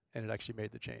list, and it actually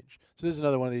made the change. So this is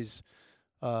another one of these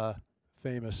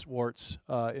famous warts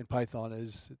in Python,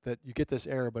 is that you get this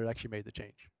error, but it actually made the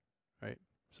change, right?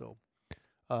 So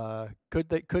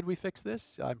could we fix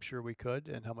this? I'm sure we could.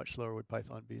 And how much slower would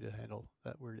Python be to handle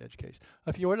that weird edge case?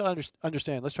 If you were to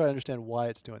understand, let's try to understand why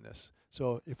it's doing this.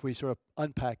 So if we sort of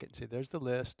unpack it and say, there's the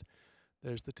list,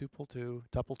 there's the tuple 2.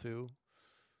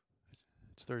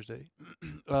 It's Thursday.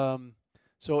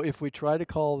 So if we try to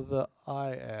call the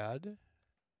iadd,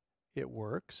 it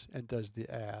works and does the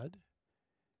add.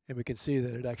 And we can see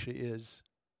that it actually is,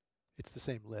 it's the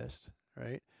same list,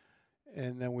 right?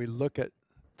 And then we look at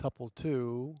tuple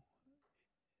 2,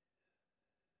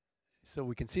 so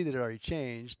we can see that it already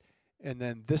changed, and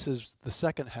then this is the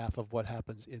second half of what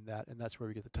happens in that, and that's where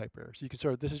we get the type error. So you can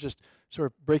sort of, this is just sort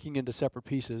of breaking into separate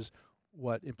pieces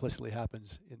what implicitly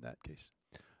happens in that case.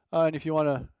 And if you want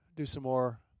to do some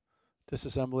more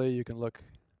disassembly, you can look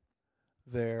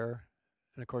there,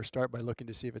 and of course start by looking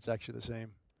to see if it's actually the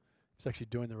same, if it's actually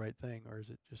doing the right thing, or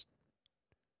is it just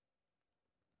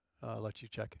let you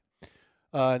check.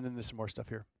 And then there's some more stuff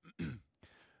here.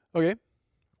 Okay,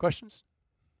 questions?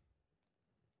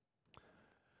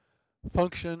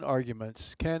 Function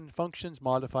arguments. Can functions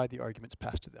modify the arguments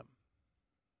passed to them?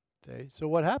 Okay, so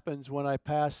what happens when I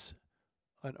pass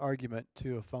an argument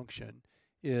to a function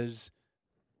is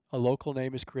a local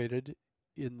name is created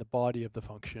in the body of the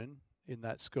function in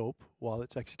that scope while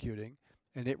it's executing,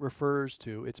 and it refers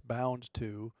to, it's bound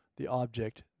to the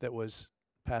object that was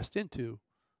passed into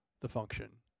the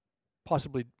function,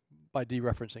 possibly by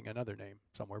dereferencing another name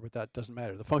somewhere, but that doesn't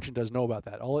matter. The function doesn't know about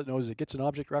that. All it knows is it gets an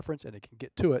object reference and it can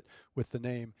get to it with the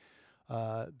name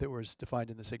that was defined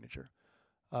in the signature.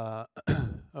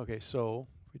 Okay, so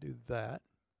if we do that,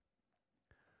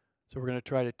 so we're going to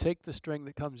try to take the string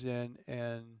that comes in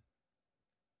and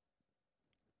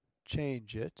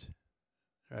change it,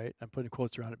 right? I'm putting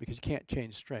quotes around it because you can't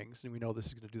change strings, and we know this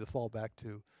is going to do the fallback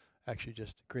to actually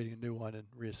just creating a new one and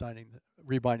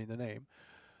rebinding the name.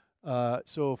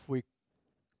 So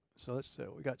let's say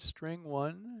we got string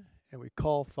 1, and we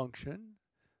call function,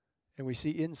 and we see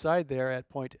inside there at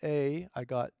point A, I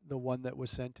got the one that was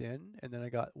sent in, and then I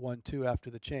got 1, 2 after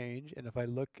the change. And if I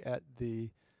look at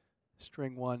the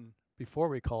string 1 before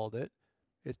we called it,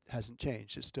 it hasn't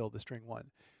changed. It's still the string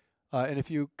 1. And if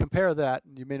you compare that,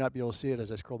 and you may not be able to see it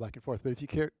as I scroll back and forth, but if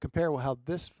you compare how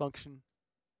this function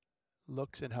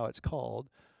looks and how it's called,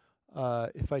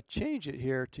 if I change it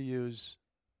here to use,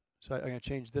 so I'm going to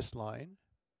change this line,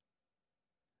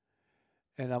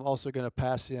 and I'm also going to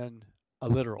pass in a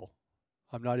literal.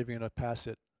 I'm not even going to pass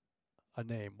it a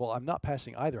name. Well, I'm not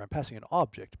passing either. I'm passing an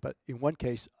object, but in one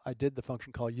case, I did the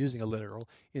function call using a literal.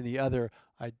 In the other,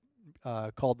 I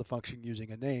called the function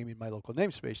using a name in my local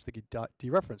namespace that get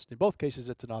dereferenced. In both cases,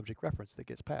 it's an object reference that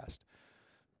gets passed.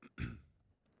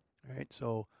 Right?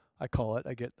 So I call it.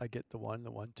 I get the 1,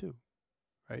 2.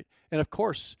 Right? And of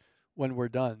course, when we're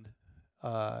done,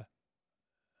 and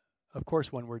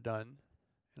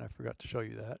I forgot to show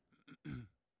you that.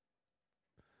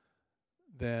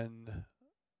 Then,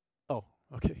 oh,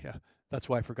 okay, yeah, that's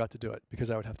why I forgot to do it,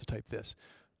 because I would have to type this,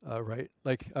 right?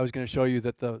 Like I was going to show you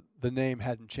that the name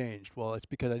hadn't changed. Well, it's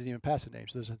because I didn't even pass a name,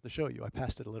 so it doesn't have to show you. I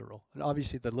passed it a literal. And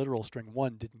obviously the literal string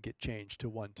 1 didn't get changed to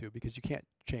 1, 2, because you can't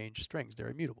change strings.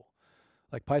 They're immutable.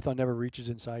 Like Python never reaches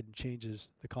inside and changes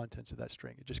the contents of that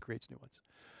string. It just creates new ones.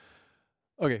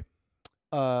 Okay,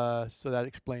 so that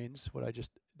explains what I just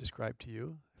described to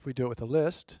you. If we do it with a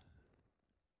list,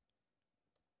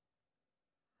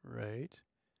 right,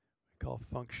 we call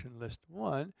function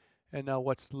list1, and now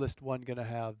what's list1 going to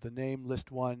have? The name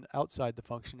list1 outside the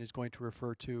function is going to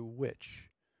refer to which?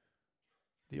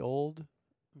 The old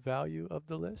value of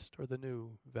the list or the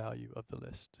new value of the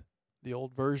list? The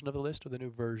old version of the list or the new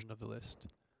version of the list?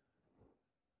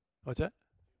 What's that?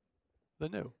 The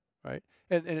new, right?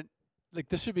 And like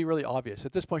this should be really obvious.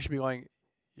 At this point, you should be going,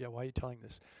 yeah, why are you telling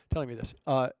me this?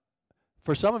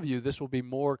 For some of you, this will be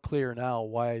more clear now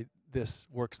why this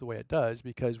works the way it does,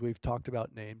 because we've talked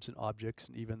about names and objects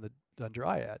and even the under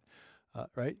IAD,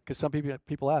 right? Because some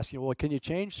people ask, well, can you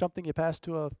change something you pass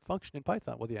to a function in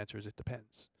Python? Well, the answer is it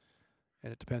depends.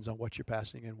 And it depends on what you're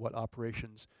passing and what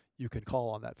operations you can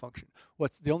call on that function.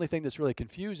 What's the only thing that's really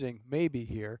confusing maybe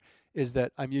here is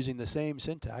that I'm using the same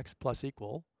syntax, plus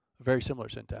equal, a very similar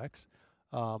syntax,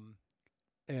 and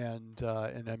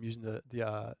I'm using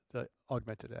the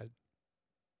augmented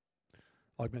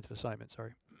assignment,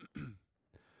 sorry.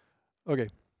 Okay.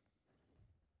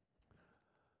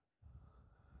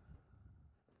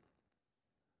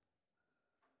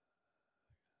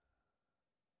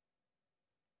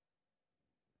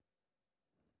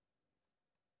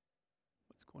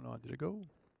 What's going on? Did it go?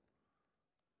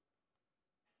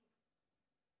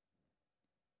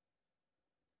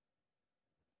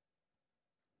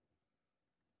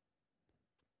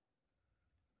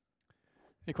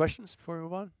 Any questions before we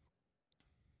move on?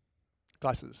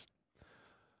 Classes.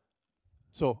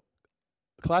 So,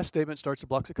 a class statement starts a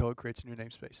blocks of code, creates a new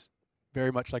namespace,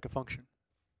 very much like a function.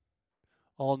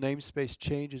 All namespace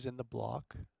changes in the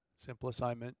block, simple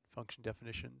assignment, function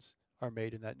definitions, are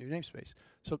made in that new namespace.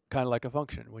 So kind of like a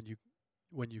function. When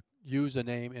you use a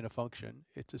name in a function,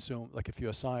 it's assumed, like if you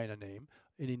assign a name,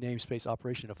 any namespace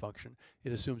operation in a function,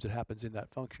 it assumes it happens in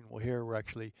that function. Well, here we're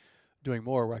actually doing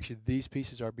more. We're actually, these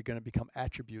pieces are going to become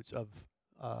attributes of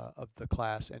the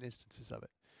class and instances of it.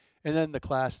 And then the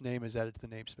class name is added to the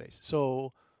namespace.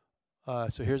 So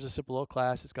so here's a simple little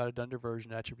class. It's got a dunder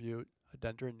version attribute, a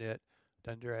dunder init,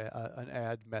 dunder an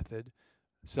add method.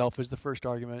 Self is the first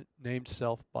argument, named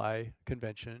self by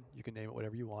convention. You can name it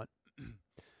whatever you want.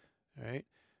 All right.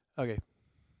 Okay.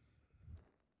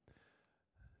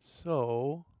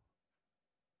 So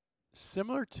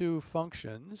similar to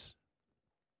functions,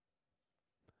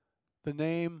 the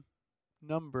name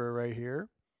number right here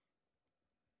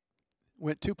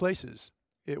went two places.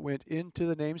 It went into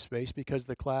the namespace because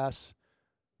the class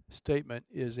statement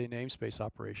is a namespace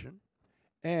operation,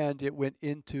 and it went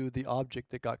into the object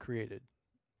that got created.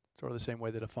 Sort of the same way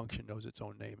that a function knows its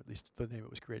own name, at least the name it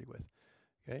was created with.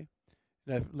 Okay,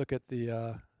 and I look at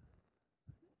the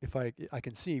if I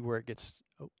can see where it gets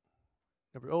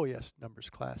yes, numbers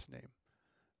class name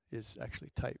is actually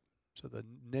type. So the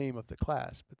name of the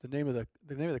class, but the name of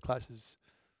the class is,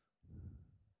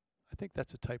 I think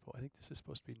that's a typo. I think this is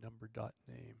supposed to be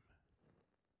number.name.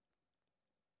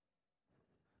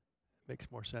 Makes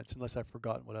more sense, unless I've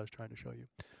forgotten what I was trying to show you.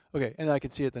 Okay, and I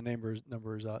can see it, the number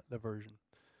is the version.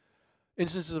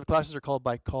 Instances of classes are called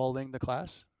by calling the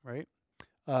class, right?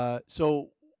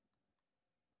 So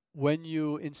when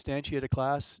you instantiate a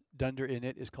class, dunder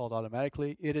init is called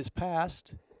automatically. It is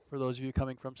passed, for those of you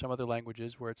coming from some other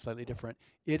languages where it's slightly different,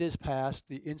 it is passed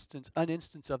the an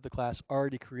instance of the class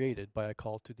already created by a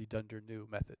call to the dunder new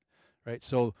method, right?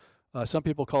 So some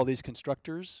people call these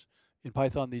constructors. In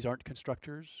Python, these aren't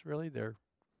constructors, really. They're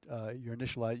you're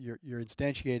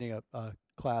instantiating a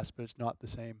class, but it's not the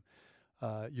same.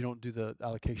 You don't do the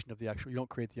allocation of the actual, you don't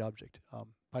create the object.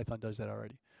 Python does that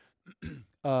already.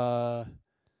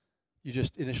 You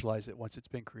just initialize it once it's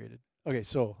been created. Okay,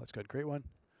 so let's go ahead and create one.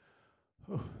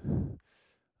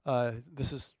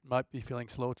 This might be feeling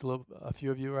slow to a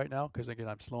few of you right now, because again,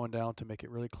 I'm slowing down to make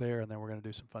it really clear, and then we're going to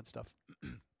do some fun stuff.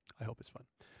 I hope it's fun.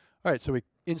 All right, so we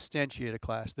instantiate a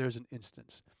class. There's an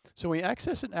instance. So we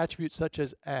access an attribute such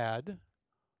as add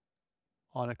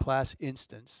on a class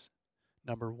instance,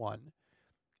 number 1.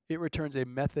 It returns a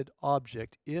method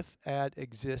object if add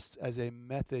exists as a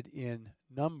method in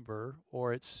number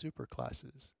or its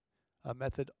superclasses. A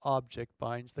method object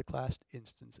binds the class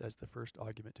instance as the first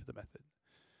argument to the method.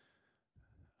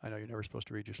 I know you're never supposed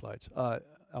to read your slides. I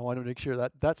want to make sure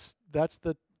that that's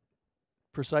the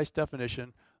precise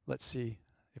definition. Let's see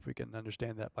if we can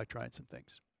understand that by trying some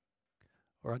things,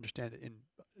 or understand it in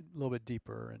a little bit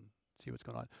deeper and see what's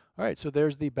going on. All right, so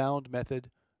there's the bound method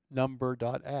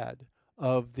number.add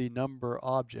of the number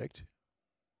object.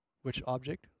 Which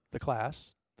object? The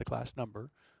class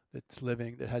number that's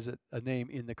living, that has a name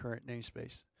in the current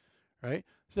namespace, right?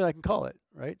 So then I can call it,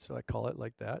 right? So I call it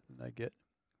like that, and I get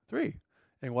 3.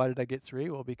 And why did I get 3?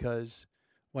 Well, because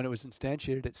when it was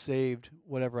instantiated, it saved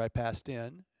whatever I passed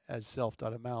in as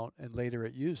self.amount, and later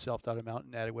it used self.amount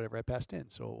and added whatever I passed in.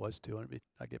 So it was 2, and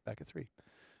I get back a 3.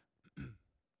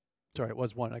 Sorry, it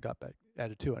was 1, I got back,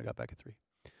 added 2, and I got back a 3.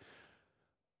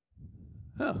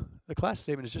 The class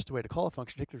statement is just a way to call a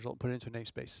function, take the result, and put it into a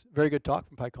namespace. Very good talk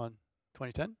from PyCon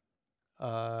 2010.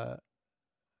 I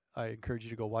encourage you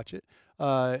to go watch it.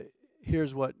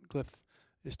 Here's what Glyph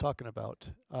is talking about.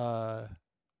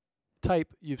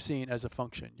 Type you've seen as a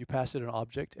function. You pass it an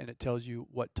object, and it tells you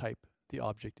what type the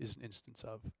object is an instance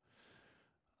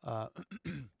of.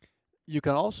 You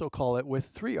can also call it with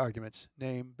 3 arguments,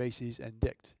 name, bases, and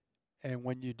dict. And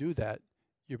when you do that,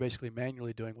 you're basically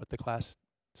manually doing what the class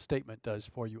statement does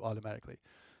for you automatically.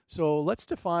 So let's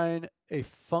define a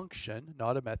function,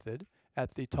 not a method,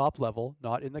 at the top level,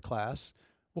 not in the class.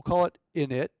 We'll call it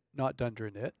init, not dunder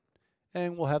init,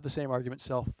 and we'll have the same argument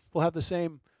self. We'll have the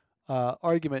same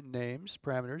argument names,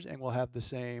 parameters, and we'll have the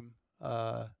same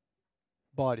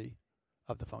body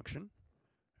of the function.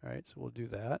 All right, so we'll do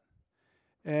that.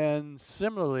 And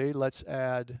similarly, let's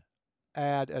add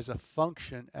as a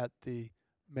function at the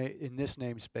in this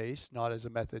namespace, not as a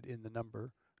method in the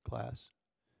number class.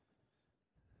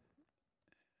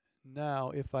 Now,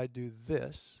 if I do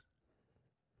this,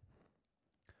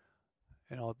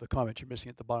 and all the comment you're missing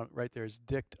at the bottom right there is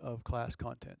dict of class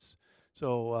contents.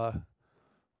 So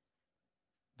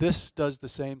this does the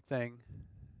same thing.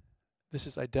 This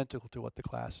is identical to what the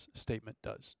class statement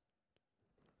does.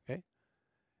 Okay,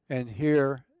 and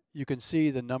here you can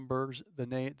see the numbers, the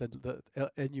name, the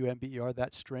number,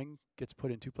 that string gets put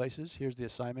in 2 places. Here's the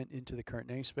assignment into the current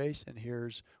namespace, and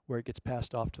here's where it gets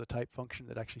passed off to the type function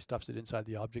that actually stuffs it inside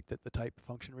the object that the type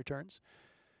function returns.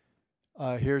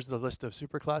 Here's the list of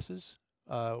superclasses,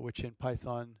 which in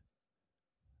Python,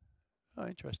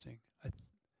 interesting.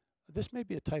 This may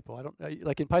be a typo. I don't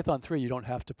like in Python 3. You don't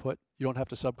have to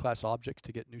subclass objects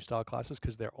to get new style classes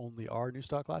because there only are new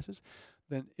style classes.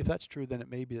 Then, if that's true, then it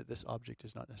may be that this object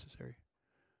is not necessary.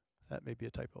 That may be a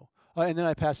typo. And then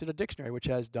I pass it a dictionary, which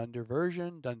has dunder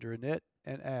version, dunder init,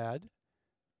 and add.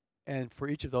 And for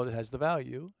each of those, it has the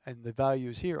value, and the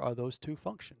values here are those 2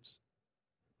 functions.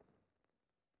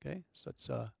 Okay, so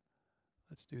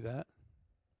let's do that.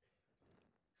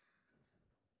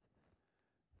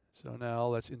 So now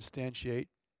let's instantiate.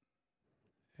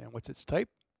 And what's its type?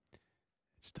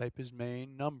 Its type is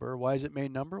main number. Why is it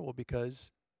main number? Well,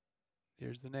 because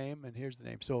here's the name and here's the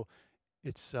name. So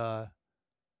it's so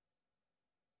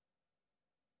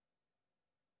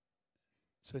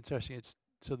interesting.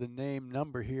 So the name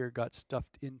number here got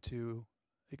stuffed into.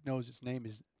 It knows its name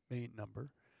is main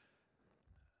number.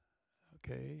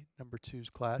 Okay, number 2's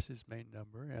class is main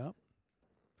number. Yeah.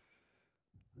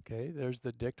 Okay, there's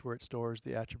the dict where it stores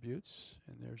the attributes,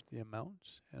 and there's the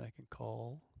amount, and I can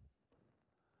call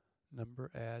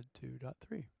number add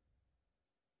 2.3.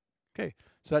 Okay,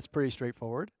 so that's pretty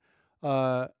straightforward.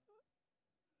 Try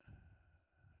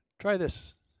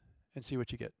this and see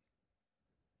what you get.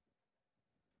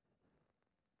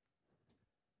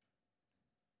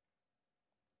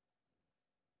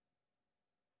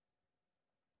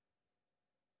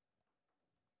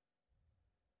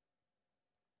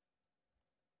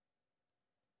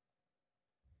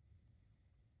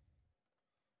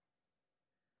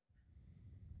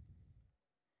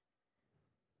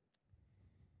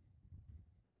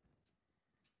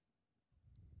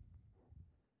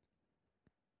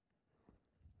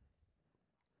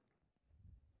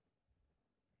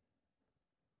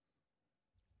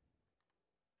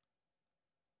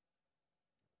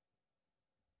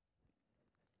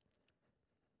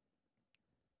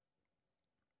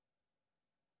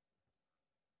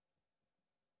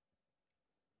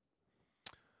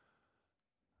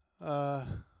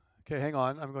 Okay, hang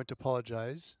on. I'm going to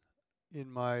apologize. In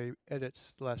my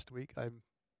edits last week, I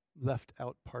left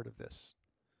out part of this.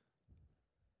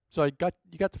 So you got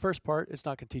the first part. It's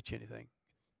not going to teach you anything,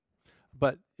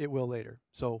 but it will later.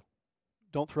 So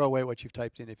don't throw away what you've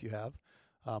typed in if you have.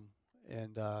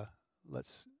 And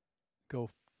let's go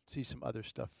see some other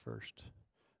stuff first.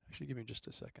 Actually, give me just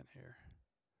a second here.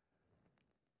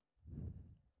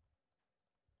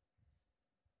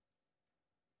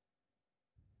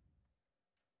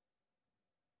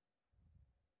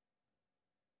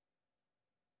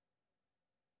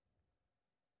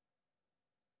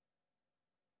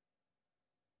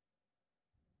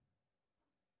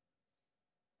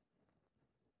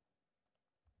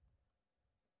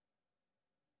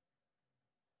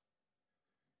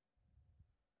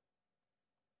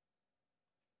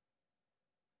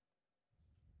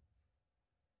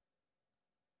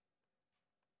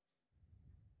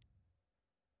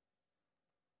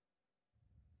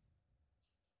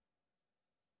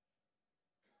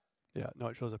 Yeah, no,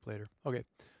 it shows up later. Okay,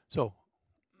 so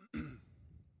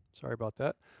sorry about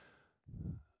that.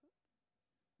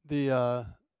 So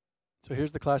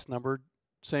here's the class number,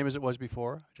 same as it was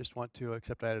before. I just want to,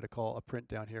 except I added a print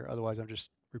down here. Otherwise, I'm just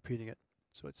repeating it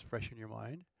so it's fresh in your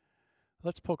mind.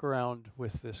 Let's poke around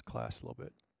with this class a little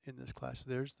bit. In this class,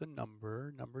 there's the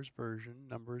numbers version,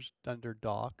 numbers under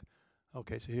doc.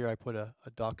 Okay, so here I put a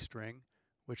doc string,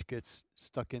 which gets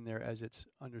stuck in there as its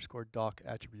underscore doc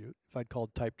attribute. If I'd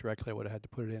called type directly, I would have had to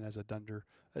put it in as a dunder,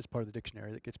 as part of the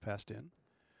dictionary that gets passed in.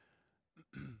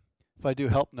 If I do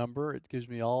help number, it gives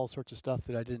me all sorts of stuff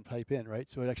that I didn't type in, right?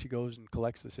 So it actually goes and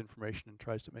collects this information and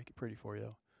tries to make it pretty for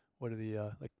you. What are the,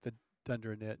 like the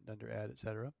dunder init, dunder add,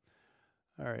 etc.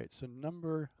 All right, so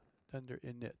number dunder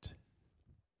init.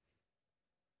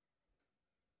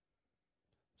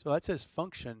 So that says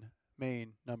function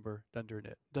main number dunder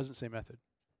init. Doesn't say method.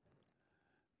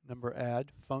 Number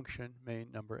add, function main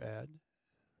number add.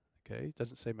 Okay,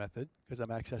 doesn't say method because I'm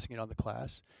accessing it on the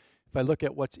class. If I look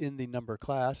at what's in the number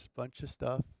class, bunch of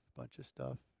stuff,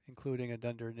 including a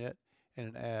dunder init and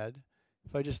an add.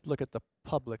 If I just look at the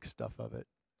public stuff of it,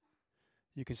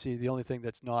 you can see the only thing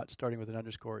that's not starting with an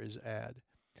underscore is add.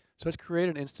 So let's create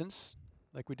an instance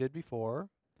like we did before.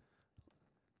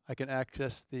 I can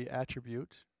access the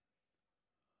attribute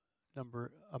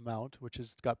number amount, which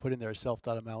is got put in there as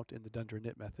self.amount in the dunder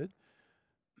init method.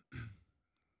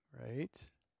 Right.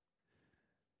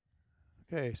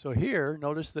 Okay, so here,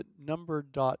 notice that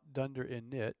number.dunder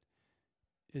init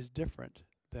is different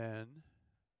than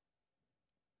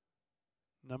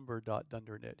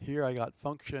number.dunder init. Here I got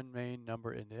function main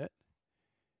number init.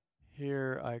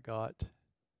 Here I got,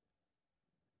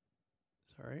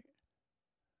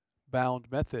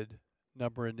 bound method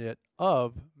number init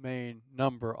of main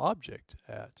number object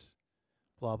at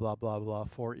blah, blah, blah, blah,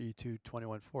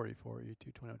 4e22140,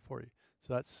 4e22140.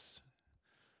 So that's,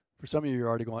 for some of you, you're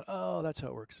already going, oh, that's how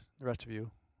it works. The rest of you,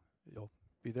 you'll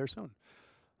be there soon.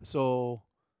 So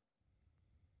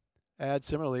add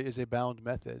similarly is a bound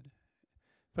method.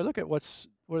 If I look at what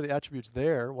are the attributes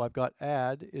there, well, I've got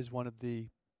add is one of the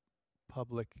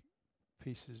public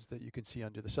pieces that you can see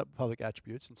under the public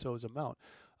attributes, and so is amount.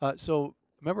 So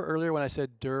remember earlier when I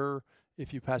said dir,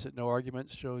 if you pass it no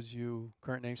arguments, shows you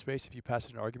current namespace. If you pass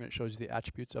it an argument, it shows you the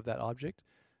attributes of that object.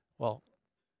 Well,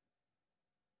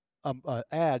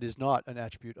 add is not an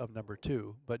attribute of number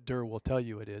 2, but dir will tell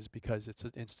you it is because it's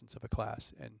an instance of a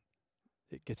class and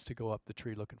it gets to go up the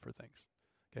tree looking for things.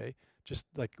 Okay, just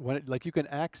like like you can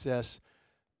access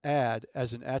add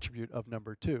as an attribute of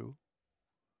number 2.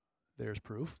 There's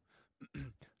proof.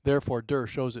 Therefore, dir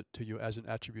shows it to you as an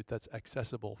attribute that's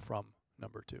accessible from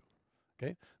number 2.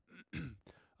 Okay,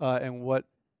 and what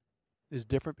is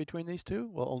different between these two?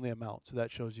 Well, only amount. So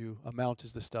that shows you amount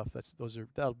is the stuff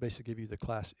that'll basically give you the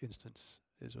class instance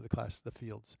or the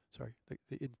fields. Sorry,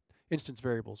 the instance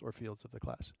variables or fields of the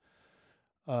class.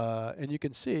 And you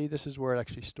can see this is where it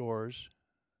actually stores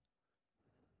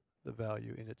the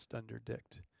value in its dunder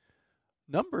dict.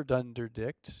 Number dunder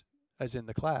dict, as in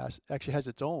the class, actually has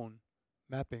its own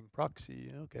mapping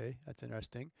proxy. Okay, that's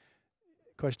interesting.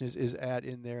 Question is add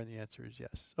in there? And the answer is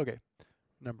yes. Okay.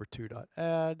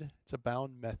 Number2.add, it's a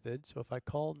bound method. So if I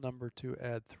call number2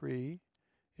 add 3,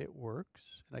 it works.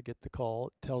 And I get the call.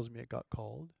 It tells me it got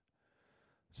called.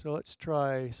 So let's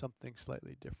try something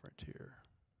slightly different here.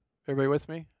 Everybody with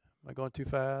me? Am I going too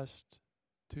fast?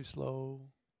 Too slow?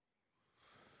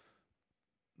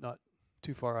 Not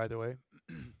too far either way.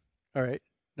 All right,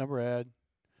 number add.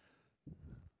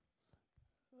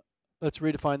 Let's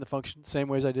redefine the function same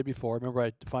way as I did before. Remember,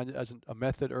 I defined it as a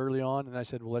method early on, and I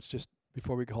said, well, let's just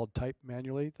before we called type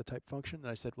manually, the type function. And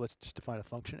I said, well, let's just define a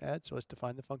function add. So let's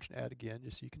define the function add again,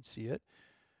 just so you can see it.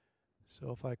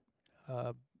 So if I,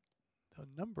 a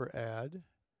number add,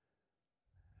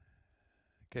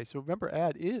 okay, so remember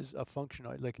add is a function,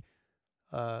 like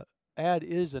add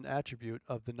is an attribute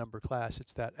of the number class.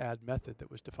 It's that add method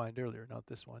that was defined earlier, not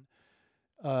this one.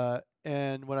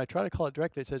 And when I try to call it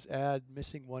directly, it says add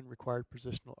missing one required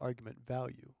positional argument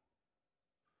value.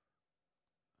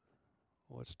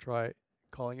 Well, let's try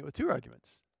calling it with 2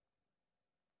 arguments.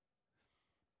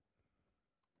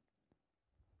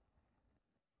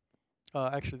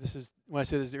 Actually, this is, when I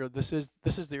say this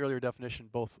is the earlier definition,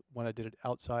 both when I did it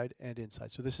outside and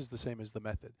inside. So this is the same as the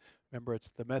method. Remember,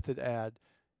 it's the method add,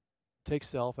 takes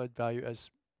self, add value as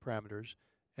parameters,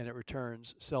 and it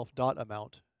returns self dot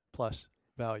amount plus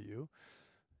value.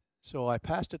 So I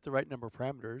passed it the right number of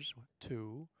parameters,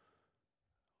 2,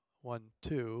 1,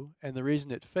 2, and the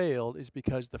reason it failed is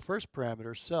because the first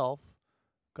parameter, self,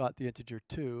 got the integer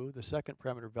 2, the second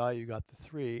parameter value got the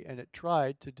 3, and it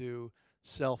tried to do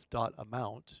self dot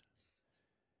amount,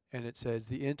 and it says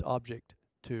the int object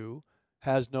 2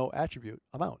 has no attribute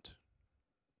amount,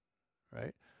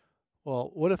 right?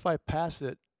 Well, what if I pass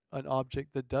it an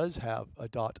object that does have a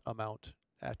dot amount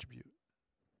attribute,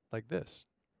 like this?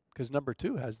 Because number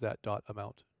 2 has that dot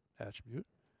amount attribute.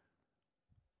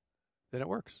 Then it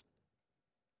works.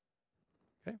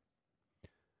 Okay?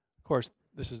 Of course,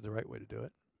 this is the right way to do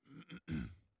it.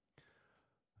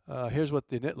 Here's what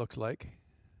the init looks like.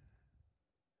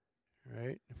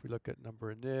 Right? If we look at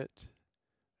number init,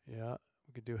 yeah,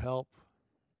 we could do help.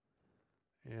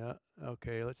 Yeah,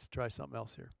 okay, let's try something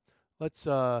else here. Let's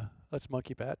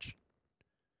monkey patch.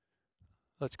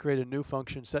 Let's create a new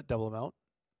function, set double amount,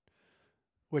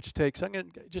 which takes,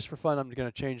 just for fun, I'm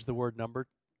gonna change the word number,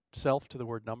 self to the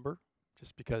word number,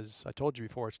 just because I told you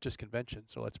before it's just convention,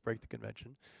 so let's break the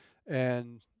convention.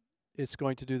 And it's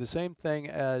going to do the same thing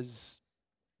as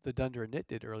the dunder init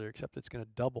did earlier, except it's gonna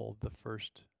double the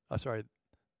first,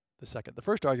 the second. The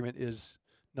first argument is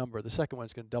number, the second one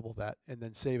is gonna double that, and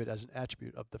then save it as an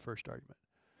attribute of the first argument.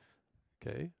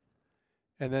 Okay,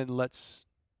 and then let's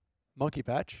monkey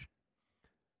patch,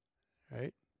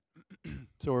 right?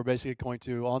 So we're basically going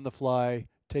to, on the fly,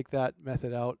 take that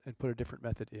method out and put a different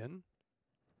method in.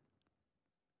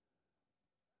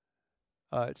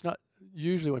 It's not,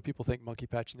 usually when people think monkey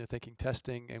patching, they're thinking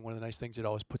testing, and one of the nice things, it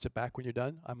always puts it back when you're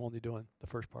done. I'm only doing the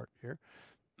first part here.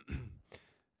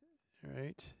 All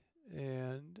right,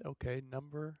 and okay,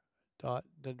 number dot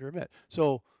dunder emit.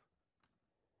 So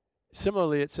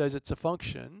similarly, it says it's a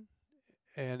function,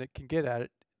 and it can get at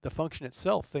it. The function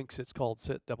itself thinks it's called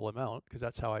set double amount, because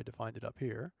that's how I defined it up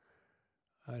here.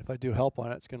 If I do help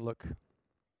on it, it's going to look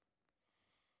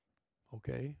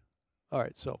okay. All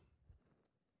right, so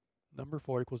number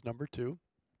 4 equals number 2.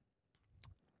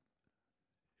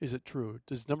 Is it true?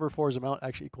 Does number 4's amount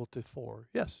actually equal to 4?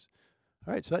 Yes.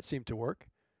 All right, so that seemed to work.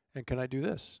 And can I do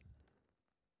this?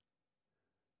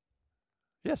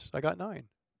 Yes, I got 9.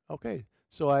 Okay,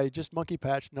 so I just monkey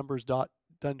patched numbers dot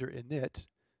dunder init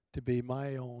to be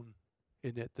my own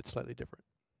init that's slightly different.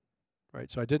 Right,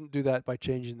 so I didn't do that by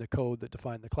changing the code that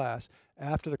defined the class.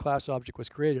 After the class object was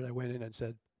created, I went in and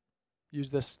said,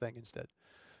 use this thing instead.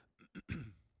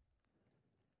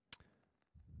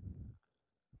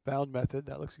 Bound method,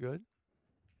 that looks good.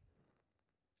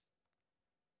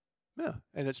 Yeah,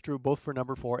 and it's true both for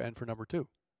number 4 and for number 2.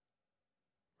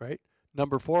 Right?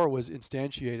 Number 4 was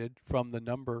instantiated from the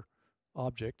number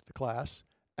object, the class,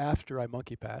 after I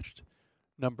monkey patched.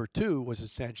 Number 2 was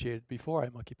instantiated before I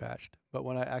monkey patched. But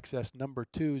when I access number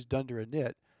 2's dunder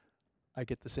init, I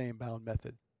get the same bound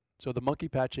method. So the monkey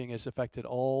patching has affected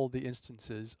all the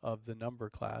instances of the number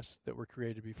class that were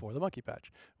created before the monkey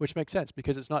patch, which makes sense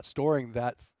because it's not storing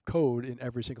that code in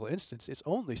every single instance. It's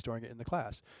only storing it in the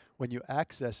class. When you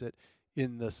access it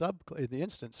in the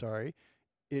instance,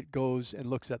 it goes and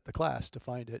looks at the class to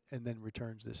find it and then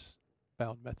returns this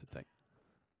bound method thing.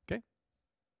 Okay.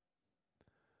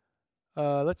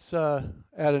 Let's add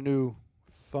a new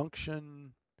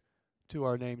function to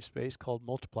our namespace called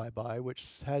multiply by,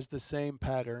 which has the same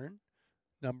pattern,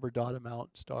 number dot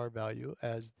amount star value,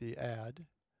 as the add.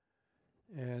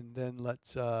 And then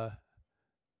let's add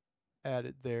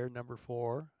it there, number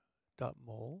 4 dot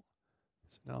mul.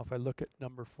 So now if I look at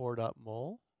number 4 dot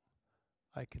mul,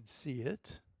 I can see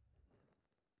it,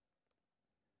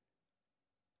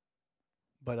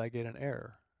 but I get an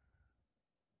error.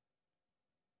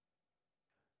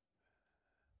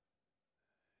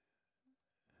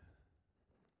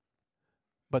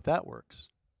 But that works.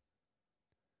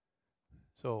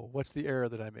 So what's the error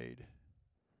that I made?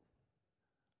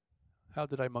 How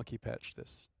did I monkey patch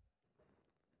this?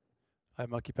 I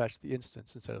monkey patched the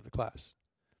instance instead of the class.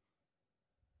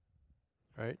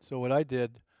 Right? So what I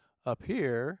did up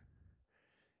here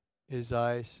is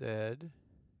I said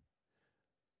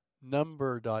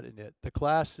number.init. The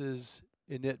class's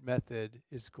init method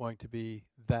is going to be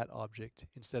that object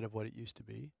instead of what it used to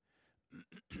be.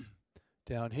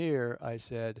 Down here, I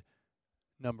said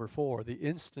number 4. The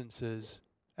instance's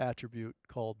attribute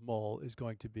called mul is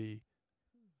going to be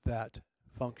that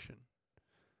function,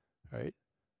 right?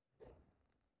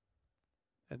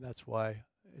 And that's why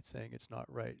it's saying it's not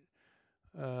right.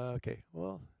 Okay,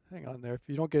 well, hang on there. If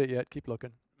you don't get it yet, keep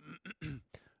looking.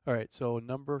 All right, so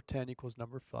number 10 equals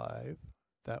number 5.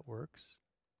 That works.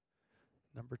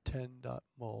 Number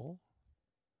 10.mul.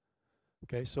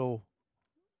 Okay, so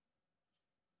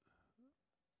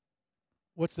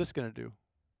what's this going to do?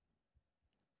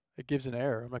 It gives an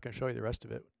error. I'm not going to show you the rest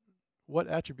of it. What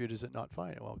attribute is it not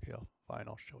finding? Well, okay, fine,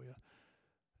 I'll show you.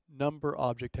 Number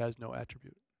object has no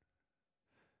attribute.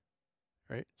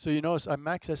 Right? So you notice I'm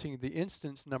accessing the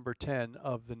instance number 10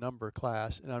 of the number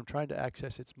class, and I'm trying to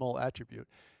access its mul attribute.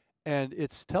 And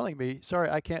it's telling me, sorry,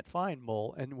 I can't find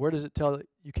mul. And where does it tell it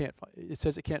you can't find it? It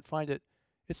says it can't find it.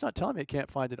 It's not telling me it can't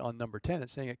find it on number 10.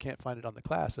 It's saying it can't find it on the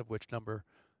class of which number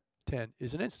 10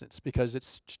 is an instance, because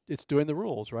it's doing the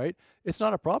rules, right? It's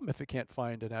not a problem if it can't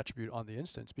find an attribute on the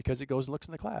instance, because it goes and looks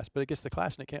in the class, but it gets the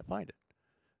class and it can't find it.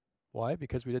 Why?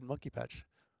 Because we didn't monkey patch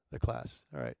the class.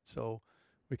 All right, so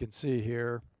we can see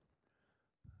here,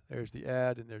 there's the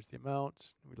add and there's the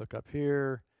amount. We look up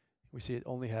here, we see it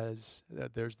only has,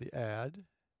 there's the add,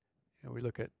 and we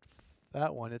look at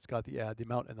that one, it's got the add, the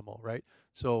amount, and the mul, right?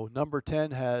 So number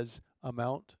 10 has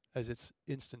amount as its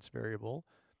instance variable.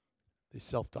 The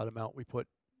self.amount we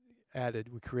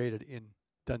created in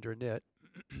dunder init.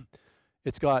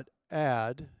 It's got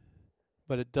add,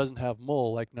 but it doesn't have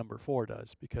mul like number 4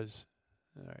 does, because,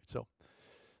 all right, so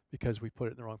because we put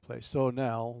it in the wrong place. So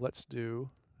now let's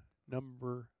do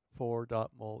number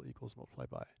 4.mul equals multiply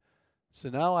by. So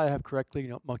now I have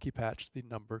correctly monkey patched the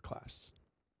number class.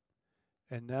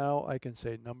 And now I can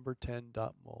say number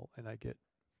 10.mul and I get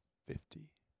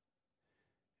 50.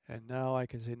 And now I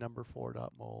can say number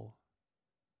 4.mul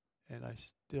and I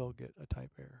still get a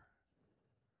type error.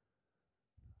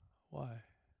 Why?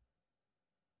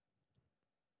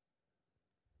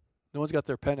 No one's got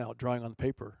their pen out drawing on the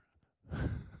paper.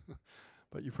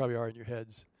 But you probably are in your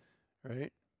heads,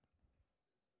 right?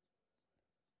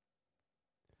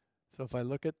 So if I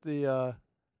look at the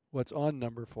what's on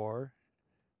number 4,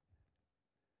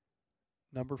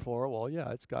 well, yeah,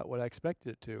 it's got what I expected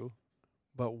it to,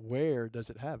 but where does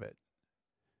it have it,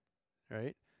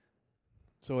 right?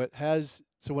 So it has,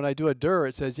 so when I do a dir,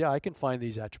 it says, yeah, I can find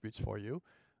these attributes for you,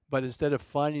 but instead of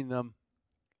finding them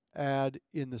add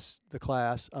in the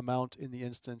class, amount in the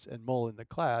instance, and mul in the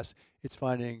class, it's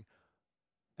finding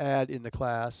add in the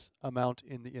class, amount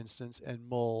in the instance, and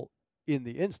mul in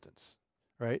the instance,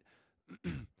 right?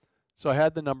 So I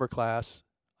had the number class,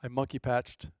 I monkey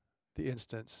patched the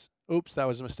instance. Oops, that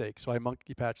was a mistake. So I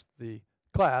monkey patched the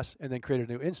class and then created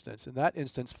a new instance, and that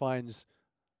instance finds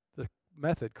the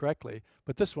method correctly,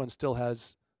 but this one still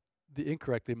has the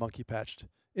incorrectly monkey patched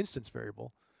instance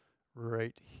variable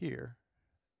right here,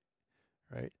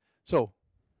 right? So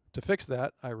to fix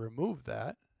that, I remove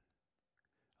that.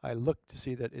 I look to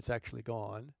see that it's actually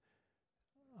gone.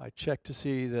 I check to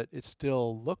see that it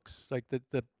still looks like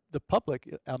the public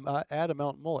add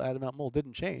amount mul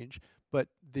didn't change, but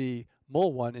the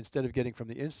mul one, instead of getting from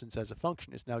the instance as a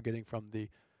function, is now getting from the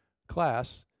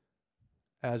class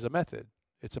as a method.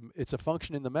 It's a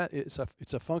function in the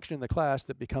it's a function in the class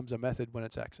that becomes a method when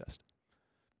it's accessed.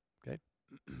 Okay.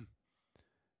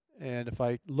 And if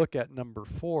I look at number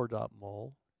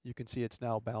 4.mul, you can see it's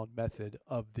now bound method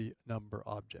of the number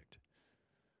object,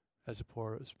 as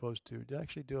opposed to, did I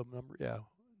actually do a number? Yeah,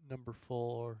 number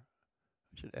 4.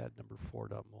 I should add number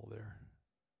 4.mul there.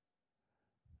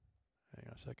 Hang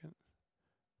on a second.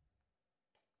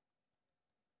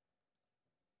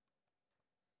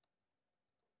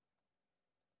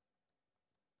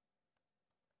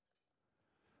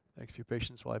 Thanks for your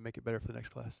patience while I make it better for the next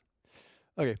class.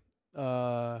 Okay.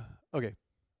 Okay.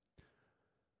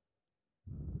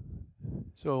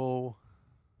 So,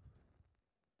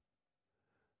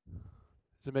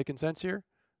 is it making sense here?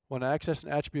 When I access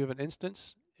an attribute of an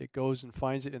instance, it goes and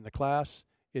finds it in the class.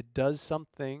 It does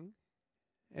something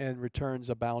and returns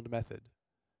a bound method,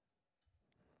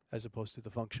 as opposed to the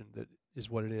function that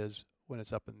is what it is when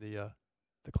it's up in the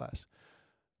class.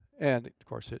 And of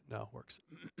course, it now works.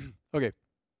 Okay.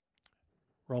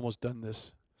 We're almost done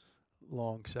this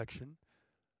long section.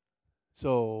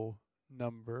 So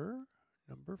number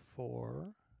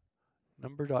 4,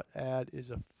 Number.add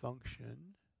is a function.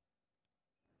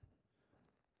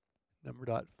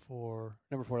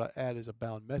 Number4.add is a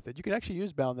bound method. You can actually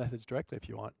use bound methods directly if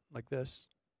you want, like this.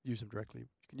 Use them directly. You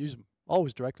can use them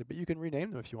always directly, but you can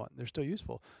rename them if you want. They're still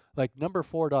useful. Like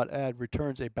number4.add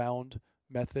returns a bound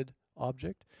method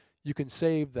object. You can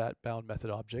save that bound method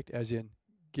object, as in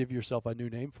give yourself a new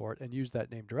name for it and use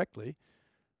that name directly.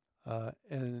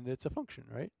 And it's a function,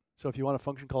 right? So if you want a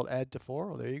function called add to 4,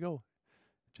 well, there you go,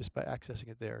 just by accessing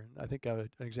it there. And I think I have an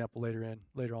example later on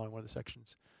in one of the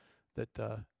sections that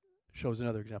shows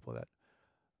another example of that.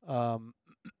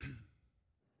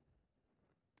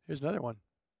 Here's another one.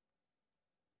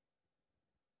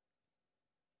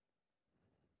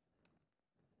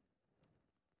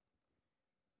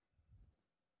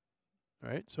 All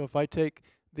right, so if I take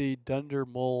the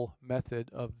dunder_mul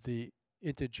method of the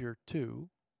integer 2,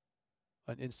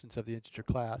 an instance of the integer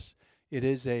class, it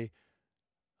is a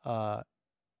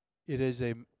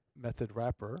method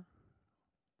wrapper,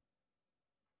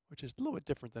 which is a little bit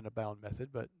different than a bound method,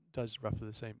 but does roughly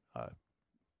the same,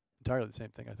 entirely the same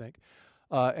thing, I think.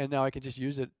 And now I can just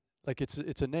use it like it's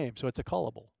a name, so it's a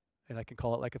callable, and I can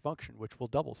call it like a function, which will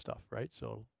double stuff, right?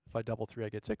 So if I double 3, I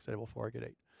get 6. I double 4, I get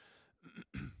 8.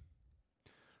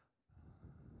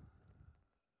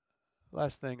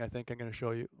 Last thing I think I'm going to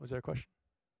show you, was there a question?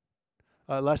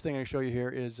 Last thing I'm going to show you here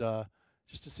is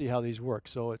just to see how these work.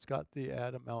 So it's got the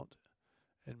add amount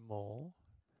and mul.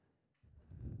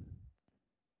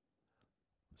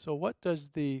 So what does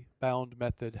the bound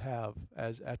method have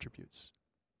as attributes?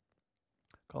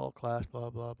 Call class, blah,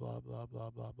 blah, blah, blah, blah,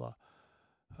 blah, blah.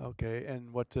 Okay,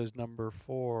 and what does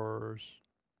number4's?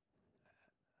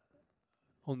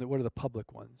 Only, what are the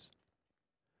public ones?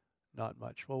 Not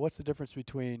much. Well, what's the difference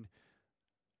between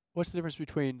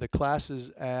the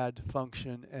classes add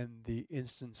function and the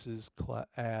instances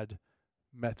add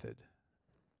method?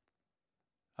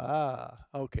 Ah,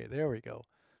 okay, there we go.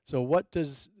 So what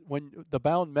does, when the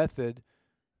bound method,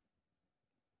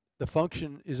 the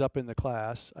function is up in the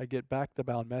class, I get back the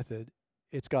bound method,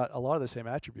 it's got a lot of the same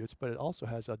attributes, but it also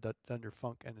has a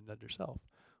dunderfunc and a dunderself.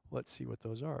 Let's see what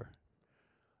those are.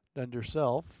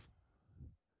 Dunderself,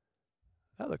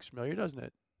 that looks familiar, doesn't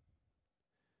it?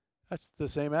 That's the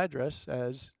same address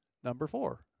as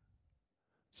number4.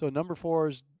 So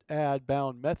number4's add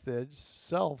bound method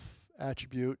self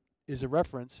attribute is a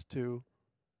reference to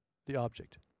the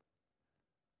object.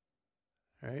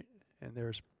 All right, and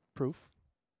there's proof.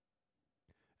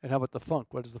 And how about the func?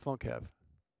 What does the func have?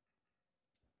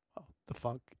 Well, the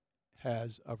func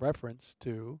has a reference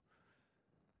to,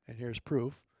 and here's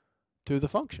proof, to the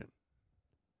function,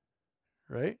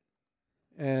 right?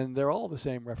 And they're all the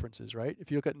same references, right? If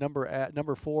you look at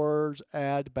number4's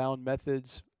add bound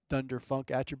methods dunderfunc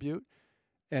attribute,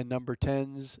 and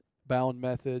number10's bound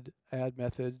method add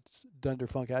methods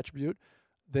dunderfunc attribute,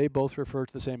 they both refer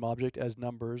to the same object as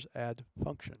numbers add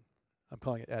function. I'm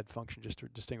calling it add function just to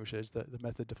distinguish it as the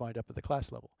method defined up at the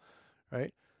class level,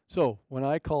 right? So when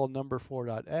I call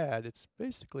number4.add, it's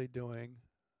basically doing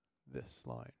this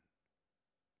line.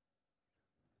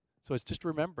 So it's just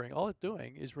remembering. All it's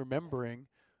doing is remembering,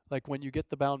 like when you get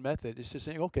the bound method, it's just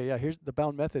saying, okay, yeah, here's the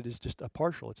bound method is just a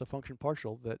partial. It's a function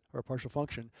partial that, or a partial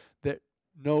function that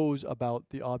knows about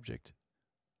the object.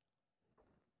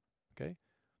 Okay?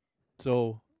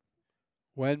 So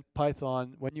when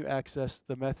you access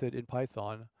the method in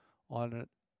Python on an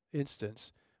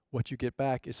instance, what you get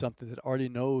back is something that already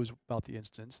knows about the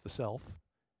instance, the self,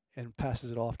 and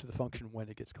passes it off to the function when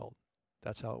it gets called.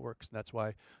 That's how it works. And that's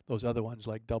why those other ones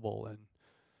like double and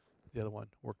the other one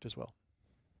worked as well.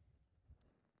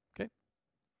 Okay.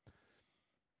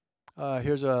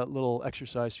 Here's a little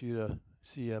exercise for you to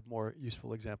see a more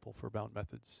useful example for bound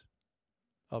methods,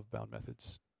 of bound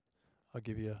methods. I'll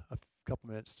give you a couple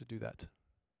minutes to do that.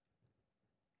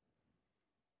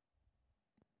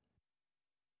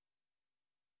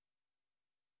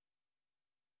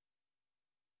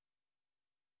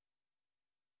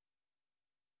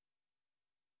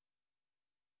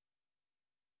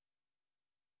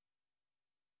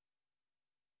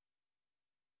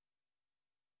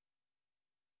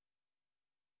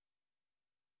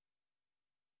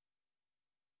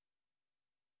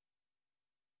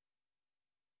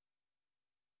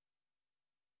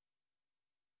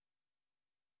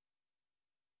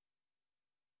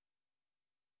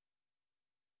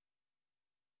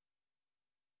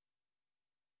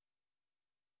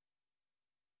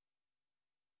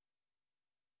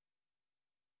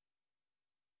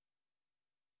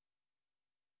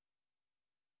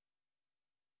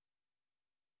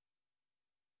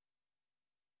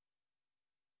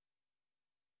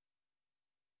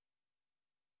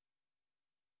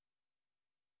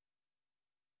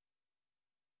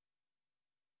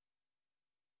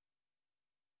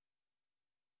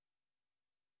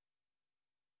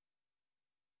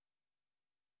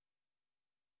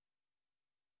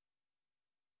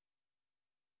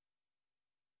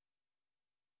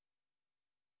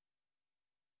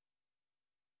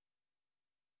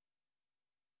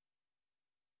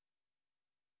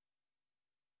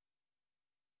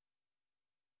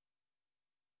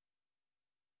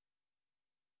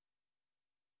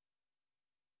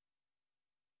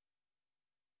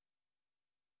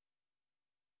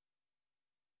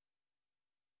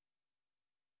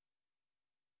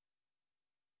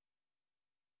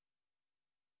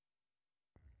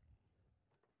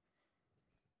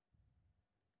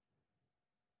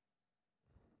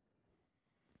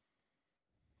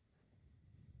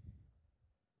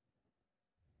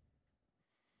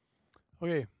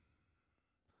 Okay,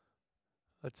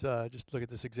 let's just look at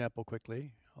this example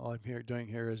quickly. All I'm doing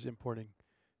here is importing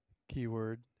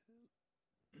keyword.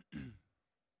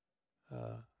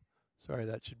 Sorry,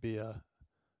 that should be a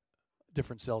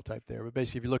different cell type there. But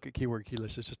basically, if you look at keyword key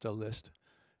list, it's just a list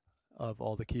of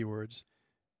all the keywords.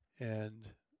 And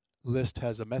list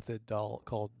has a method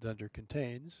called under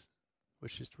contains,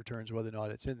 which just returns whether or not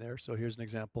it's in there. So here's an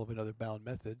example of another bound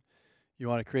method. You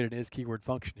want to create an is keyword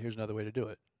function. Here's another way to do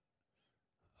it.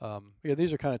 Yeah,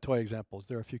 these are kind of toy examples.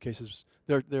 There are a few cases.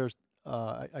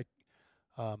 I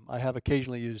have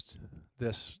occasionally used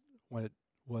this when it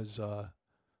was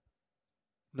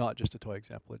not just a toy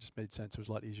example. It just made sense. It was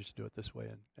a lot easier to do it this way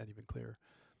and even clearer.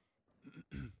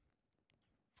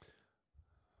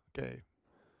 Okay.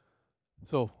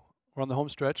 So we're on the home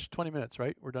stretch. 20 minutes,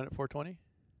 right? We're done at 4:20,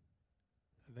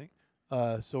 I think.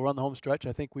 So we're on the home stretch.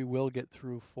 I think we will get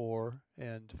through 4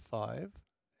 and 5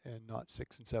 and not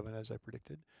 6 and 7 as I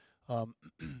predicted. I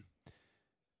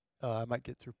might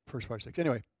get through first part of 6.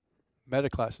 Anyway, meta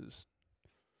classes.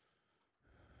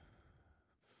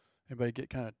 Anybody get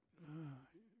kind of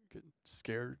getting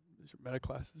scared? These are meta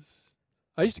classes.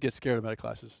 I used to get scared of meta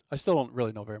classes. I still don't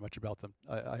really know very much about them.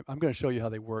 I'm going to show you how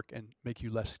they work and make you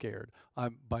less scared.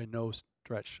 I'm by no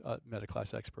stretch a meta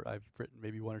class expert. I've written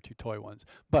maybe 1 or 2 toy ones.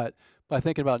 But by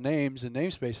thinking about names and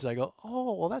namespaces, I go,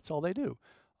 oh, well, that's all they do.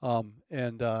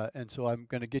 And so I'm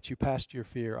going to get you past your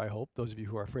fear, I hope, those of you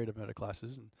who are afraid of meta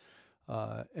classes.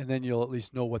 And then you'll at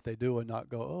least know what they do and not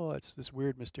go, oh, it's this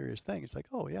weird, mysterious thing. It's like,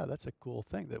 oh, yeah, that's a cool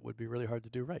thing that would be really hard to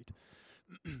do right.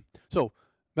 So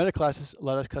meta classes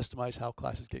let us customize how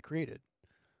classes get created.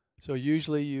 So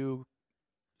usually you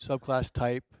subclass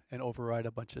type and override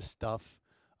a bunch of stuff.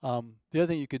 The other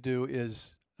thing you could do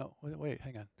is, oh, wait,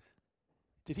 hang on.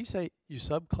 Did he say you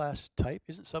subclass type?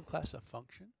 Isn't subclass a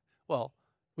function? Well,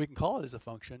 we can call it as a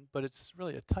function, but it's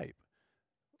really a type.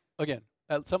 Again,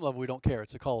 at some level we don't care.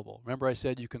 It's a callable. Remember I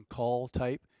said you can call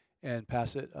type and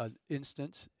pass it an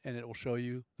instance, and it will show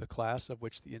you the class of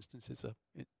which the instance is an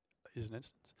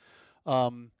instance.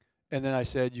 And then I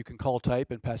said you can call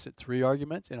type and pass it 3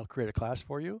 arguments, and it'll create a class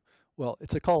for you. Well,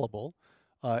 it's a callable,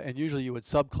 and usually you would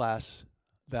subclass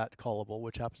that callable,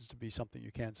 which happens to be something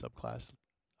you can subclass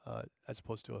as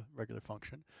opposed to a regular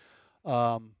function.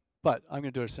 But I'm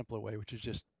going to do it a simpler way, which is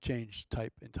just change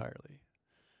type entirely.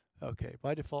 Okay,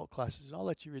 by default classes, and I'll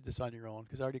let you read this on your own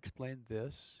because I already explained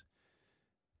this.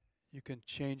 You can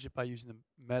change it by using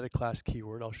the meta class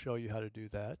keyword. I'll show you how to do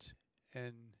that.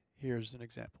 And here's an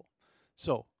example.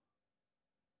 So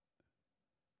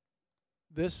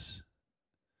this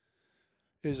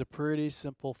is a pretty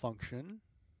simple function.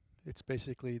 It's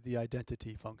basically the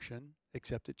identity function,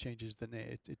 except it changes the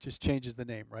name. It just changes the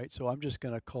name, right? So I'm just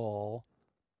going to call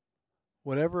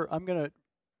whatever I'm going to,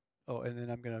 oh, and then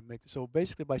I'm going to make, so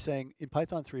basically by saying in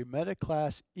Python 3, meta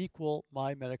class equal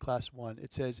my meta class 1,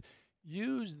 it says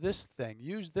use this thing,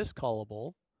 use this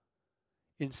callable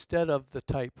instead of the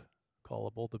type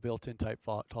callable, the built-in type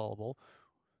callable.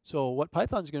 So what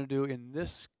Python's going to do in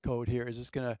this code here is it's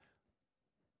going to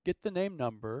get the name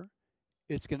number,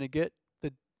 it's going to get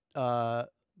the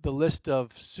list of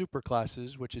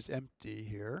superclasses, which is empty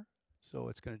here. So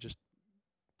it's going to just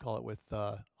call it with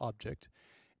object.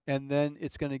 And then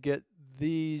it's going to get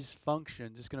these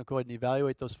functions. It's going to go ahead and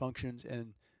evaluate those functions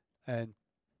and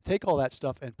take all that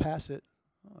stuff and pass it.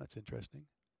 Oh, that's interesting.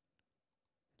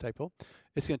 Typo.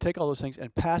 It's going to take all those things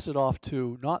and pass it off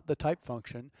to not the type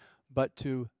function, but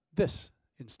to this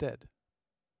instead.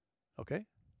 Okay?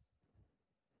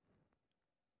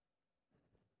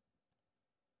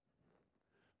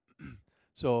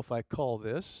 So if I call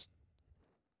this,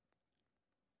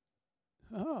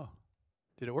 oh,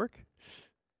 did it work?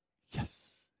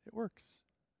 Yes, it works.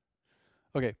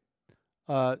 Okay,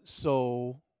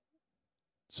 so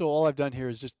all I've done here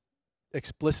is just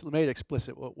made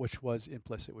explicit which was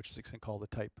implicit, which is going to call the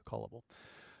type callable.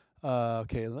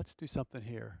 Okay, let's do something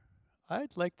here.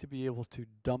 I'd like to be able to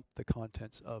dump the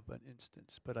contents of an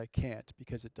instance, but I can't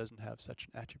because it doesn't have such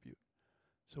an attribute.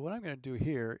 So what I'm going to do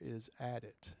here is add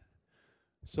it.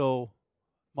 So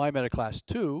my meta class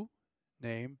 2,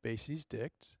 name, bases,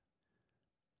 dict,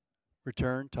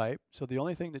 return type. So the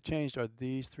only thing that changed are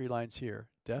these 3 lines here,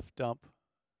 def dump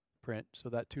print, so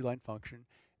that 2-line function,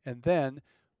 and then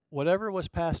whatever was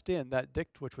passed in, that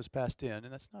dict which was passed in,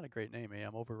 and that's not a great name,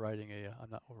 I'm overriding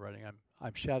I'm not overriding,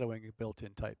 I'm shadowing a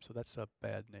built-in type, so that's a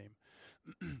bad name.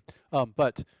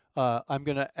 But I'm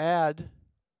going to add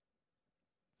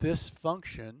this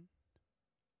function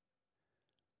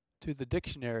to the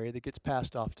dictionary that gets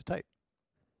passed off to type.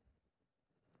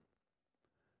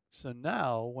 So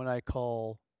now when I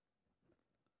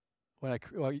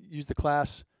use the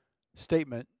class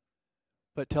statement,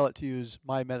 but tell it to use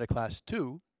my metaclass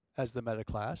 2 as the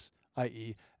metaclass,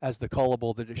 i.e. as the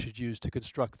callable that it should use to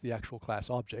construct the actual class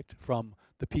object from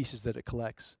the pieces that it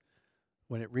collects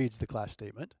when it reads the class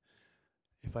statement.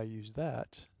 If I use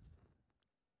that,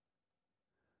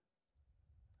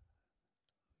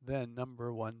 then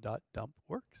number1.dump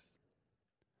works.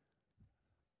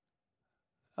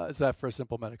 Is that for a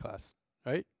simple metaclass,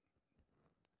 right?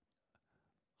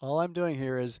 All I'm doing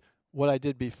here is what I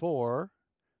did before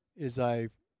is I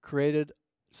created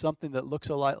something that looks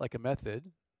a lot like a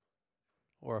method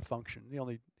or a function. The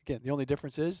only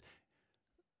difference is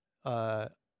I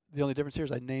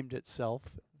named itself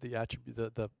the attribute,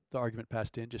 the argument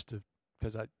passed in, just to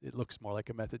because it looks more like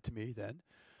a method to me then,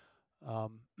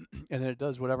 and then it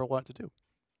does whatever I want it to do.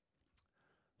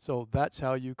 So that's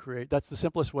how you create. That's the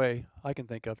simplest way I can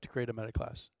think of to create a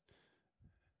metaclass,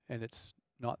 and it's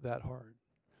not that hard.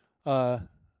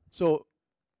 So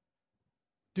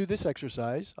do this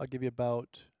exercise. I'll give you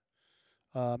about.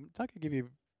 Not gonna give you.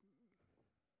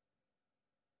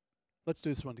 Let's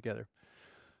do this one together,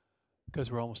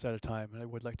 because we're almost out of time, and I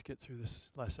would like to get through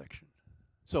this last section.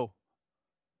 So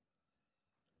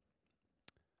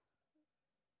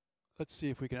let's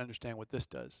see if we can understand what this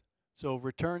does. So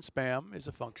return spam is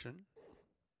a function,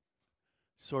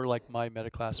 sort of like my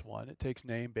metaclass 1. It takes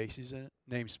name, bases, and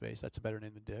namespace. That's a better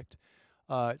name than dict.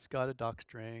 It's got a doc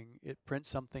string. It prints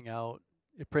something out.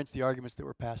 It prints the arguments that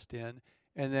were passed in,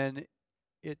 and then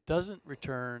it doesn't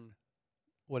return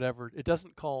whatever. It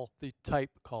doesn't call the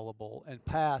type callable and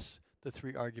pass the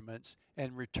 3 arguments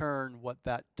and return what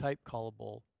that type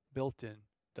callable built-in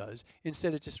does.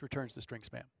 Instead, it just returns the string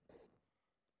spam.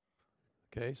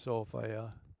 Okay, so if I,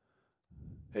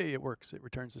 hey, it works. It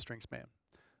returns the string spam.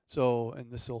 So,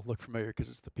 and this will look familiar because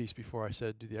it's the piece before I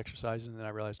said do the exercise, and then I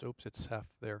realized, oops, it's half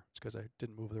there. It's because I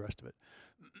didn't move the rest of it.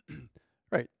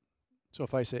 Right. So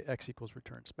if I say x equals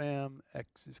return spam,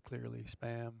 x is clearly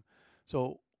spam.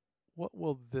 So what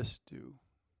will this do?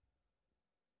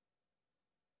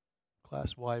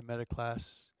 Class y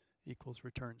metaclass equals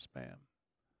return spam.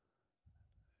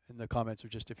 And the comments are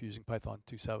just if using Python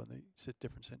 2.7, they sit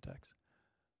different syntax.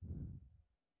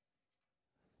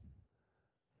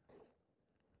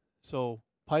 So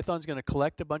Python's going to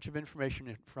collect a bunch of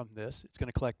information from this. It's going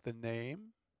to collect the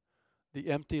name, the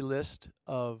empty list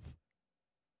of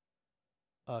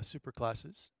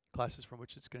superclasses, classes from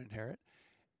which it's going to inherit,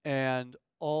 and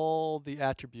all the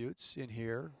attributes in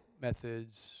here,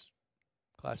 methods,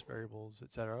 class variables,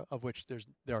 etc., of which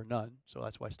there are none, so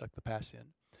that's why I stuck the pass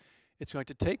in. It's going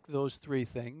to take those 3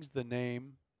 things, the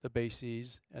name, the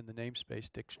bases, and the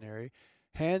namespace dictionary,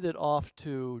 hand it off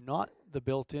to not the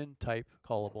built-in type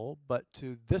callable, but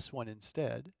to this one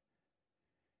instead.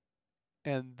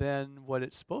 And then what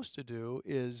it's supposed to do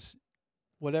is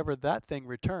whatever that thing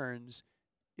returns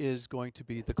is going to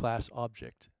be the class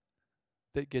object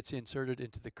that gets inserted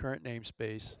into the current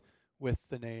namespace with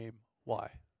the name y.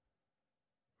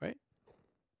 Right?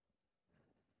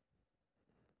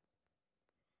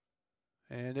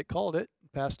 And it called it,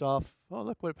 passed off, oh,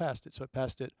 look what it passed it. So it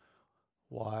passed it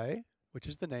y, which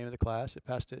is the name of the class. It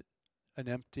passed it an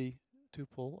empty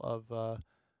tuple of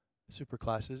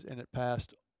superclasses, and it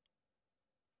passed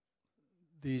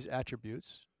these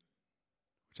attributes,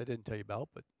 which I didn't tell you about,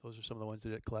 but those are some of the ones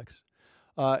that it collects.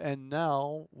 And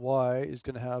now y is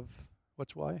going to have,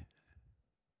 what's y?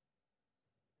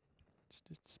 It's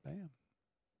just spam,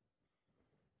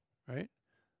 right?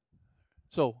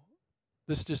 So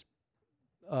this is just,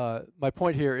 my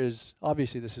point here is,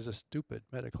 obviously this is a stupid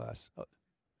metaclass.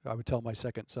 I would tell my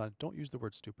second son, don't use the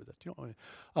word stupid. You don't want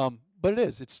to, but it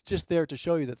is. It's just there to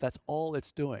show you that that's all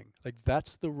it's doing. Like,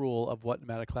 that's the rule of what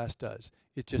metaclass does.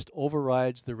 It just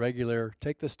overrides the regular,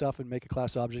 take this stuff and make a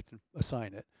class object and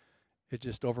assign it. It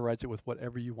just overrides it with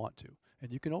whatever you want to.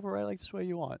 And you can override like this way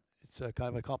you want. It's a kind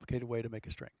of a complicated way to make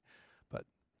a string. But,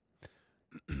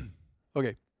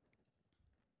 okay.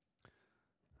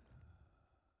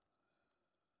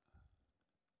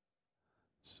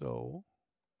 So,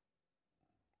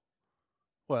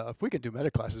 well, if we can do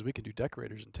metaclasses, we can do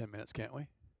decorators in 10 minutes, can't we?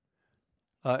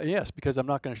 Yes, because I'm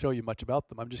not going to show you much about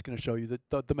them. I'm just going to show you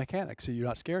the mechanics so you're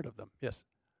not scared of them. Yes.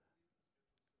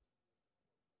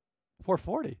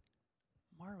 440.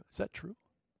 Marvelous. Is that true?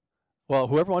 Well,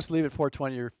 whoever wants to leave at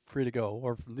 420, you're free to go,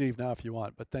 or leave now if you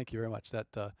want. But thank you very much. That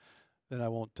then I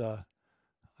won't.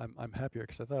 I'm happier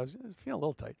because I thought I was feeling a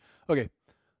little tight. Okay.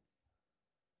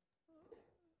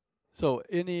 So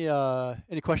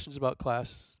any questions about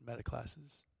class,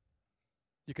 metaclasses?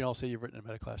 You can all say you've written a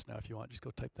metaclass now if you want. Just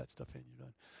go type that stuff in. You're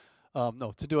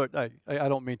No, to do it, I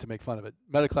don't mean to make fun of it.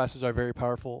 Metaclasses are very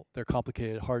powerful. They're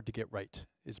complicated, hard to get right,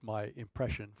 is my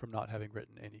impression from not having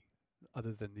written any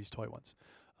other than these toy ones.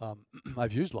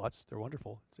 I've used lots. They're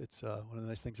wonderful. It's one of the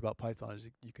nice things about Python is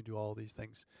you can do all these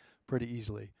things pretty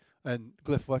easily. And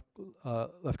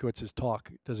Lefkowitz's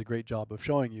talk does a great job of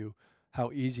showing you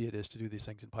how easy it is to do these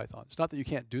things in Python. It's not that you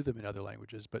can't do them in other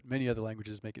languages, but many other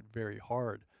languages make it very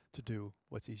hard to do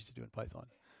what's easy to do in Python,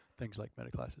 things like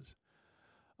metaclasses.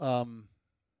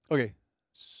 Okay,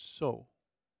 so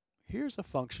here's a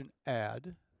function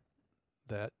add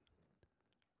that,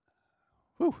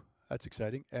 that's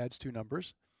exciting, adds two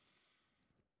numbers.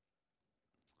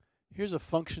 Here's a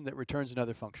function that returns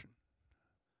another function,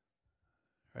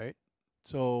 right?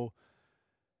 So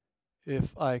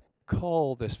if I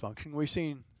call this function, we've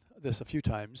seen this a few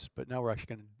times, but now we're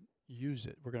actually going to use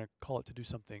it. We're going to call it to do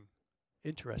something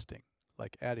interesting,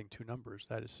 like adding two numbers.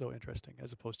 That is so interesting,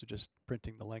 as opposed to just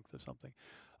printing the length of something.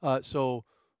 So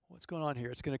what's going on here?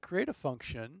 It's going to create a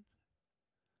function.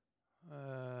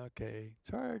 Okay, it's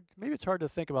hard. Maybe it's hard to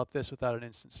think about this without an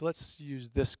instance. So let's use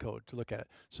this code to look at it.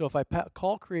 So if I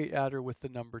call create adder with the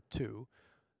number 2,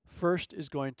 first is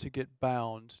going to get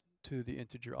bound to the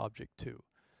integer object 2.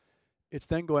 It's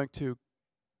then going to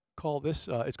call this,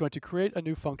 it's going to create a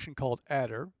new function called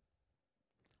adder,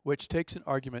 which takes an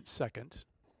argument second.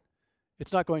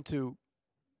 It's not going to,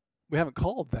 we haven't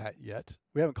called that yet.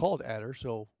 We haven't called adder,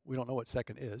 so we don't know what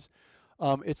second is.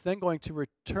 It's then going to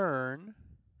return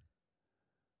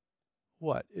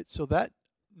what? So that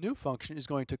new function is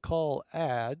going to call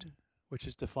add, which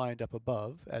is defined up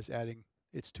above as adding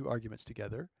its two arguments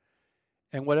together.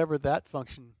 And whatever that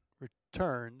function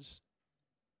returns,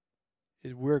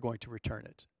 we're going to return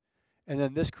it. And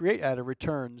then this create adder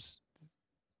returns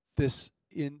this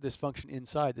function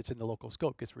inside that's in the local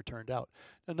scope, gets returned out.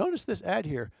 Now notice this add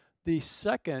here. The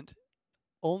second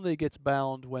only gets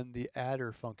bound when the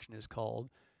adder function is called.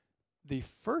 The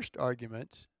first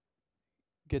argument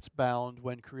gets bound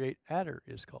when create adder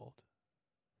is called.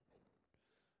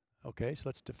 Okay, so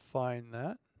let's define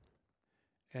that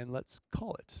and let's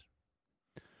call it.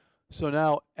 So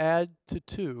now add to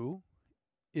 2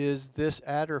 is this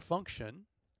adder function.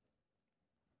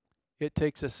 It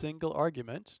takes a single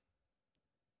argument,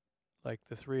 like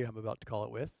the 3 I'm about to call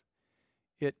it with.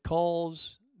 It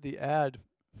calls the add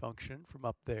function from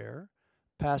up there,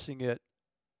 passing it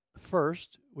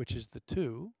first, which is the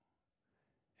 2,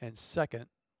 and second,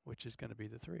 which is going to be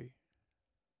the 3.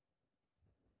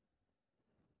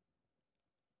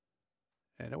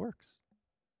 And it works.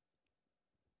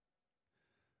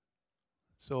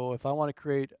 So if I want to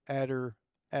create adder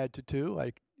add to 2,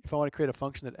 if I want to create a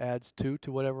function that adds 2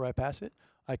 to whatever I pass it,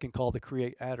 I can call the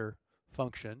create adder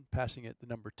function, passing it the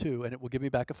number 2, and it will give me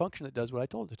back a function that does what I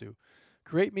told it to do.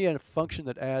 Create me a function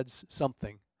that adds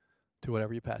something to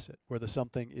whatever you pass it, where the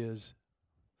something is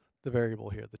the variable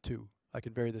here, the 2. I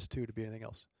can vary this 2 to be anything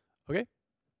else. Okay?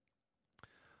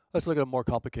 Let's look at a more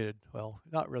complicated, well,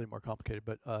 not really more complicated,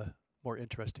 but more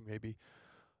interesting maybe.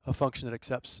 A function that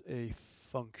accepts a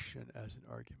function as an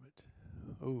argument.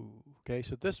 Oh, okay,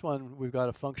 so this one, we've got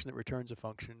a function that returns a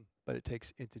function, but it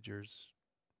takes integers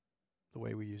the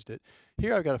way we used it.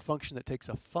 Here I've got a function that takes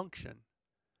a function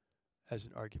as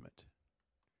an argument.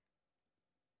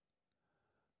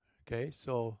 Okay,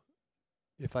 so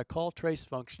if I call trace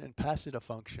function and pass it a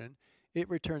function, it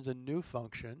returns a new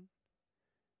function.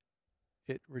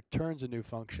 It returns a new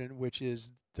function, which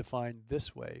is defined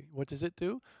this way. What does it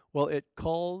do? Well, it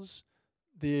calls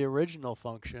the original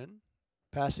function,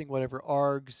 passing whatever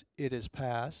args it is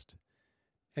passed,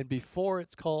 and before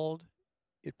it's called,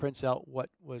 it prints out what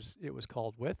it was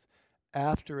called with.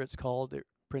 After it's called, it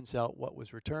prints out what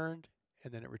was returned,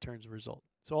 and then it returns a result.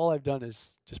 So all I've done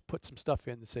is just put some stuff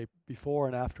in to say before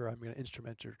and after. I'm going to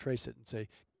instrument or trace it and say,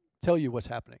 tell you what's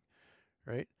happening,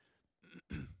 right?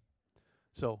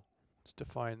 So let's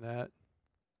define that.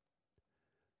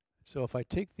 So if I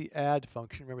take the add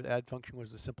function, remember the add function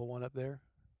was the simple one up there?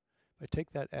 If I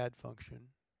take that add function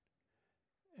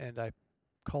and I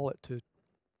call it to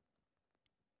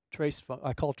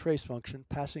I call trace function,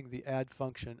 passing the add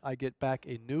function, I get back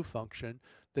a new function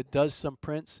that does some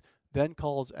prints, then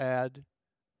calls add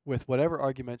with whatever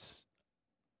arguments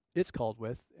it's called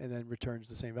with, and then returns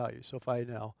the same value. So if I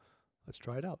now, let's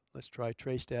try it out. Let's try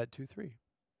traced add 2, 3.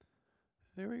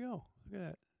 There we go. Look at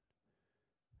that.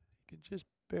 You can just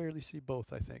barely see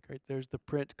both, I think, right? There's the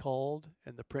print called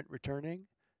and the print returning,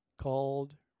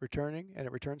 called, returning, and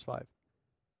it returns 5.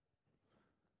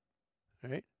 All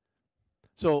right?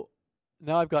 So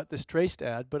now I've got this traced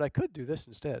add, but I could do this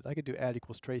instead. I could do add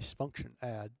equals trace function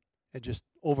add and just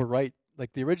overwrite,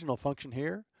 like the original function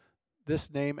here,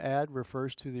 this name add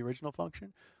refers to the original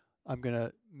function, I'm going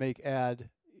to make add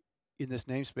in this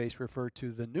namespace refer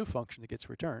to the new function that gets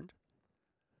returned.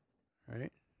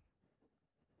 Right?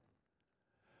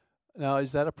 Now,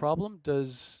 is that a problem?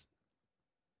 Does,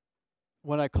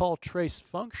 when I call trace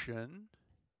function,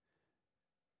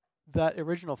 that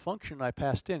original function I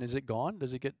passed in, is it gone?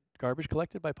 Does it get garbage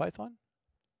collected by Python?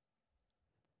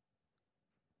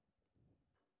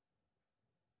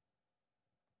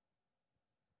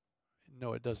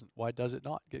 No, it doesn't. Why does it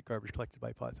not get garbage collected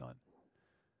by Python?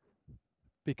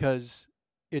 Because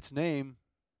its name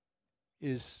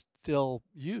is still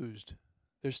used.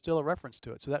 There's still a reference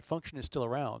to it. So that function is still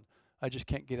around. I just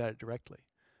can't get at it directly.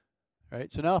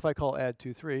 Right? So now if I call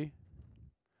add23,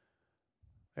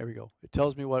 there we go. It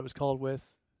tells me what it was called with,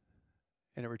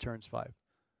 and it returns 5.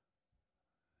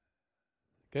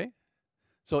 Okay?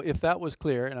 So if that was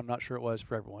clear, and I'm not sure it was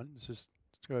for everyone, this is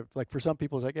like for some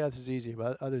people it's like, yeah, this is easy,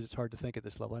 but others it's hard to think at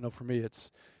this level. I know for me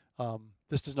it's,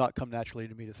 this does not come naturally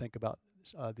to me to think about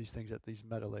these things at these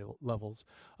meta levels.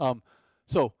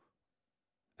 So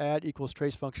add equals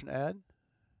trace function add.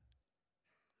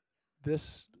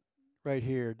 This right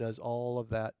here does all of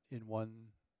that in one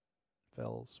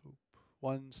fell swoop,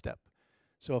 one step.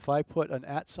 So if I put an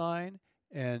 @ sign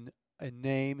and a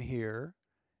name here,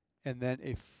 and then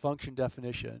a function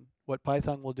definition, what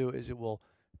Python will do is it will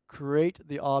create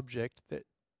the object that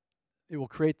it will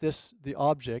create the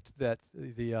object that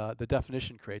the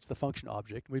definition creates, the function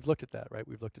object. We've looked at that, right?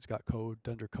 We've looked, it's got code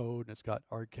under code, and it's got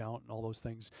arg count and all those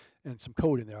things, and some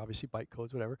code in there, obviously byte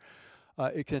codes, whatever.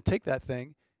 It's going to take that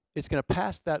thing, it's going to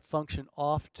pass that function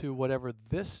off to whatever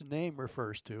this name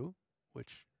refers to,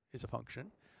 which is a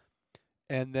function,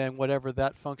 and then whatever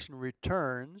that function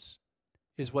returns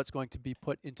is what's going to be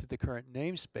put into the current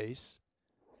namespace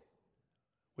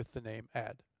with the name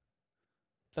add.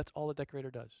 That's all a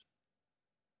decorator does.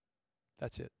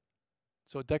 That's it.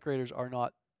 So decorators are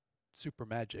not super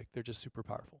magic, they're just super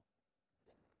powerful.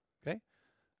 Okay?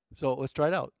 So let's try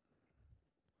it out.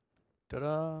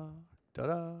 Ta-da,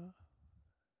 ta-da.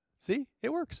 See?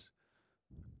 It works.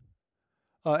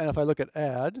 And if I look at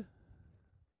add,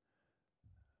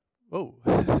 whoa.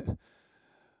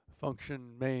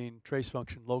 Function main, trace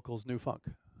function, locals, new func.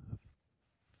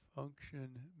 Function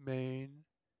main,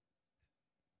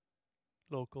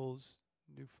 locals,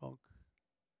 new func.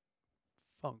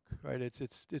 Right?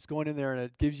 It's going in there, and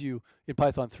it gives you, in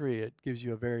Python 3, it gives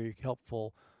you a very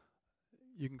helpful,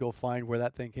 you can go find where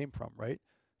that thing came from, right?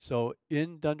 So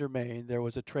in dunder main, there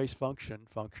was a trace function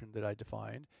that I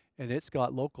defined, and it's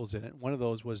got locals in it. One of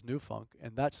those was new func,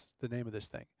 and that's the name of this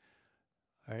thing.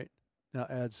 All right? Now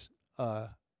adds,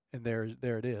 and there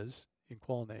it is in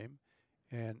qual name,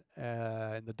 and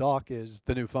the doc is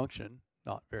the new function,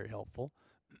 not very helpful.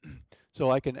 So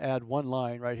I can add one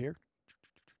line right here,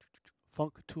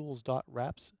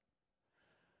 functools.wraps,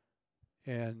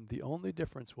 and the only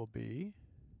difference will be,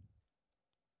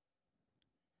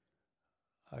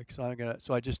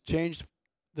 so I just changed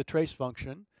the trace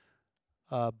function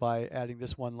by adding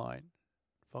this one line,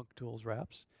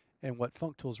 functools.wraps, and what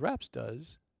functools.wraps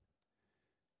does,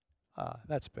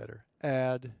 that's better.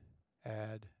 Add,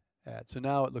 add, add. So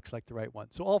now it looks like the right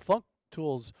one. So all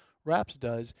functools.wraps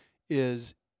does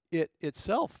is it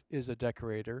itself is a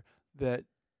decorator that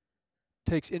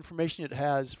takes information it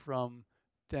has from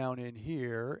down in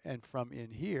here and from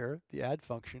in here, the add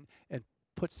function, and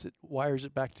wires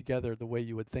it back together the way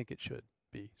you would think it should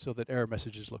be, so that error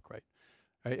messages look right.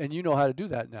 Right? And you know how to do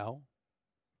that now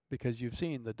because you've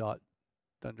seen the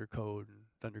dunder code and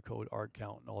dunder code arg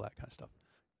count and all that kind of stuff.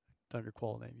 Dunder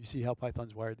qual name. You see how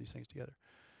Python's wired these things together.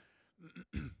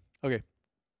 Okay.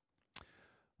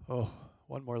 Oh,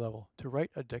 one more level. To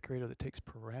write a decorator that takes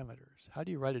parameters. How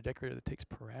do you write a decorator that takes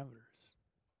parameters?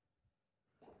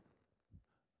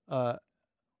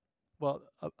 Well,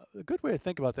 a good way to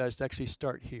think about that is to actually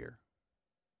start here.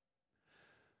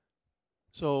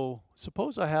 So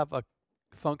suppose I have a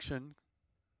function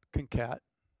concat,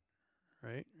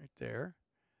 right there,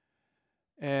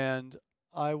 and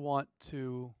I want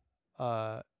to,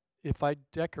 if I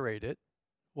decorate it,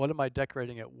 what am I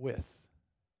decorating it with?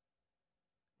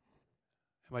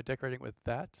 Am I decorating it with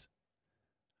that?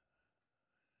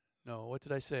 No, what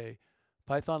did I say?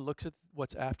 Python looks at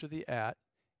what's after the @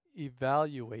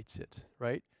 evaluates it,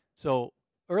 right? So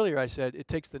earlier I said it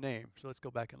takes the name. So let's go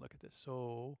back and look at this.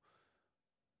 So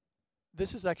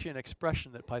this is actually an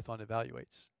expression that Python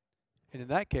evaluates. And in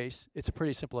that case, it's a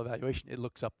pretty simple evaluation. It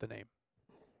looks up the name.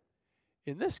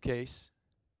 In this case,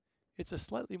 it's a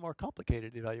slightly more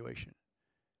complicated evaluation.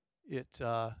 It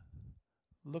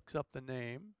looks up the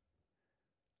name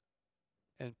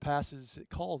and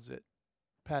calls it,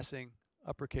 passing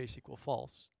uppercase equal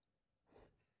false.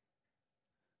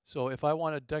 So if I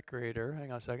want a decorator,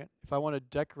 hang on a second, if I want a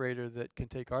decorator that can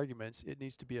take arguments, it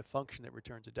needs to be a function that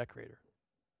returns a decorator.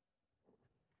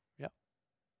 Yeah.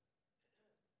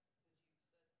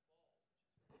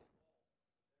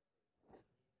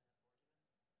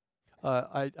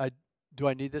 Do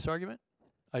I need this argument?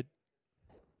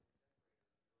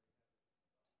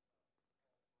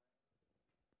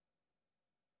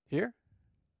 Here?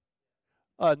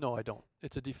 No, I don't.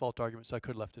 It's a default argument, so I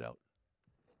could have left it out.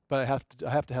 But I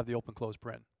have to have the open close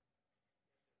paren.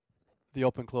 The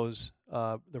open close,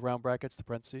 the round brackets, the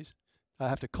parentheses. I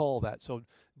have to call that. So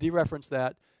dereference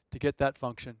that to get that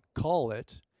function, call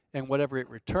it, and whatever it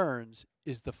returns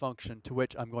is the function to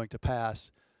which I'm going to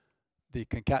pass the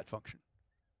concat function.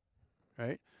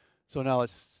 Right? So now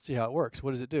let's see how it works.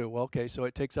 What does it do? Well, okay, so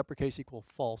it takes uppercase equal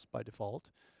false by default.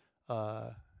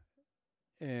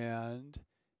 And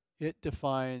it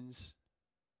defines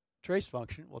trace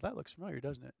function. Well, that looks familiar,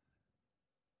 doesn't it?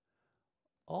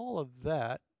 All of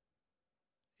that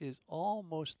is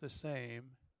almost the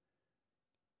same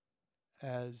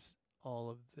as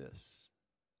all of this.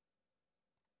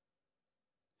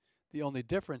 The only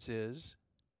difference is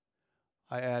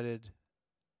I added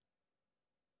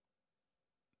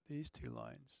these two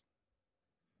lines.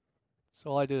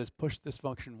 So all I did is push this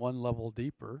function one level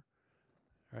deeper,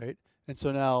 right? And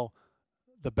so now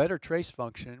the better trace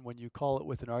function, when you call it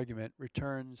with an argument,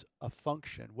 returns a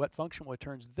function. What function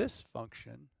returns this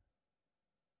function?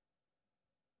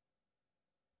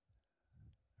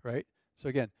 Right? So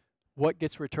again, what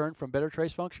gets returned from better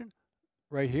trace function?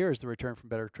 Right here is the return from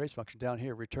better trace function. Down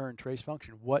here, return trace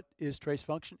function. What is trace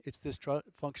function? It's this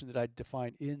function that I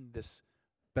define in this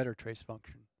better trace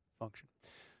function.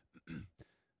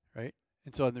 Right?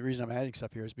 And so the reason I'm adding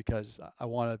stuff here is because I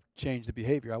want to change the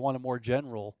behavior. I want a more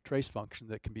general trace function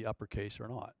that can be uppercase or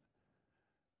not.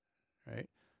 Right?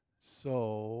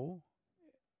 So,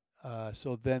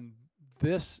 so then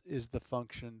this is the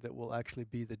function that will actually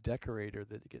be the decorator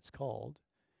that it gets called.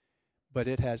 But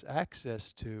it has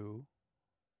access to,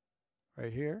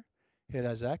 right here, it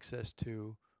has access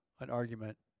to an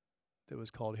argument that was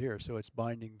called here. So it's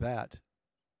binding that.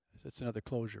 It's another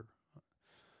closure.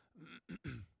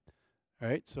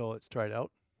 Right, so let's try it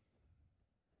out.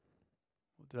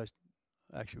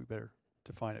 Actually, we better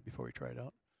define it before we try it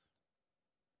out.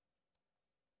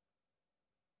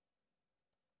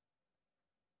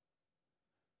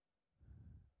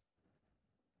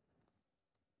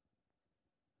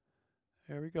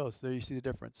 There we go. So there you see the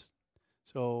difference.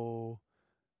 So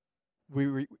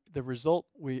the result,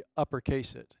 we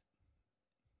uppercase it.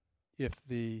 If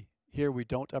here we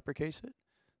don't uppercase it,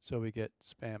 so we get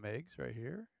spam eggs right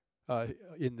here.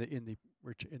 In the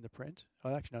print.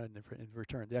 Oh, actually not in the print, in the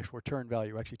return. The actual return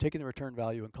value. We're actually taking the return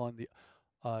value and calling the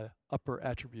upper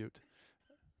attribute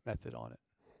method on it.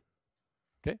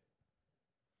 Okay?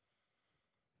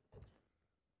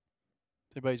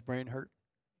 Everybody's brain hurt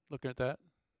looking at that?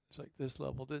 It's like this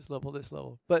level, this level, this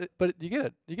level. But you get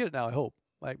it. You get it now, I hope.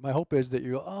 Like my hope is that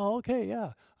you go, oh, okay,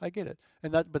 yeah, I get it.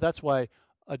 And but that's why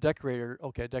a decorator,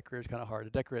 okay, a decorator is kind of hard. A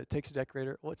decorator takes a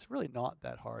decorator. Well, it's really not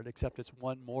that hard, except it's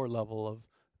one more level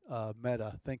of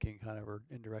meta thinking, kind of, or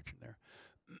indirection there.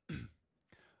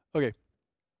 Okay.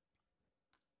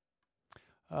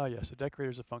 Yeah, so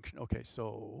decorator is a function. Okay,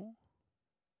 so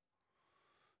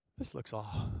this looks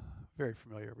all very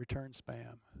familiar. Return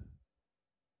spam.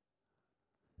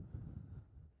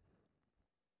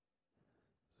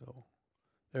 So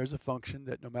there's a function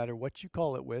that no matter what you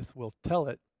call it with, will tell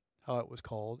it how it was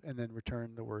called and then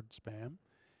return the word spam.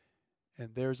 And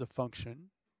there's a function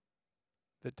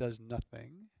that does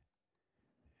nothing.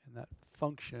 And that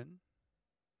function,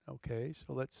 okay,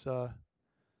 so let's,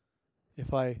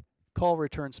 if I call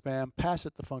return spam, pass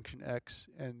it the function x,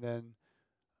 and then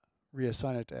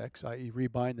reassign it to x, i.e.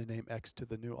 rebind the name x to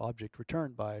the new object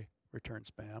returned by return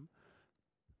spam,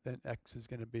 then x is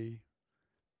going to be,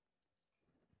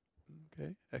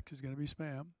 okay, x is going to be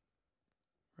spam,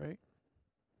 right?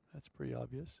 That's pretty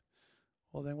obvious.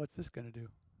 Well, then what's this going to do?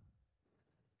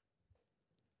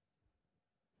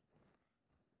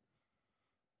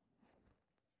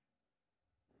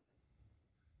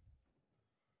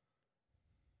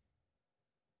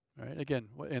 All right, again,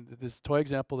 and this toy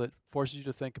example that forces you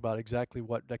to think about exactly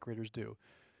what decorators do.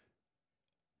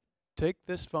 Take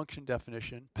this function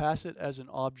definition, pass it as an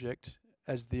object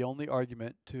as the only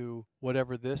argument to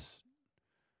whatever this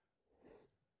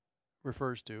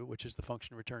refers to, which is the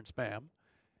function return spam,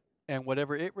 and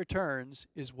whatever it returns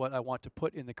is what I want to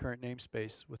put in the current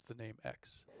namespace with the name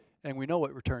x. And we know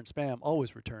what return spam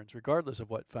always returns, regardless of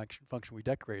what function we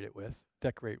decorate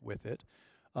with it.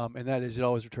 And that is it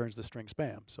always returns the string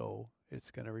spam. So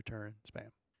it's going to return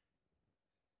spam.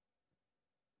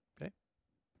 Okay.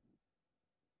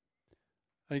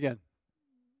 And again,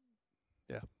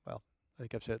 yeah, well, I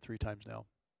think I've said it 3 times now.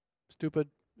 Stupid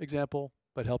example,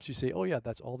 but helps you say, oh yeah,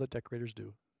 that's all that decorators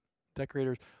do.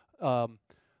 Decorators, I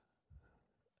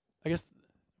guess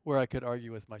where I could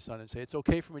argue with my son and say it's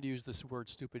okay for me to use this word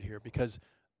stupid here because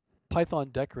Python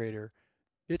decorator,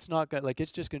 it's not gonna, like,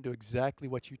 it's just going to do exactly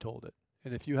what you told it.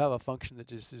 And if you have a function that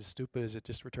just is stupid as it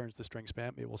just returns the string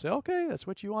spam, it will say, okay, that's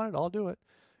what you wanted, I'll do it.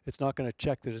 It's not going to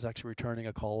check that it's actually returning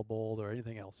a callable or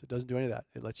anything else. It doesn't do any of that.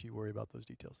 It lets you worry about those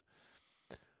details.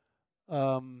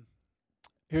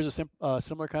 Here's a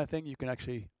similar kind of thing. You can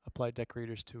actually apply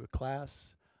decorators to a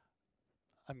class.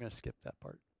 I'm going to skip that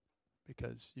part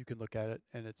because you can look at it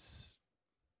and it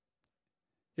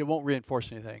won't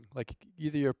reinforce anything. Like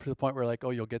either you're to the point where like,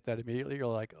 oh, you'll get that immediately, or you're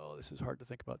like, oh, this is hard to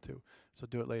think about too. So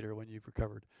do it later when you've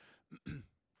recovered.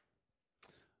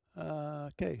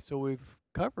 Okay, so we've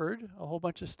covered a whole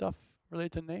bunch of stuff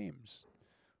related to names.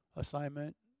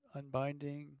 Assignment,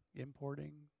 unbinding,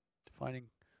 importing, defining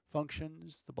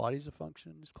functions, the bodies of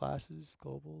functions, classes,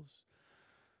 globals.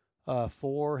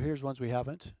 4, here's ones we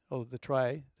haven't. Oh, the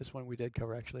try, this one we did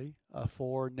cover actually.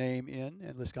 4, name in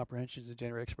and list comprehensions and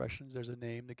generate expressions. There's a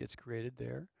name that gets created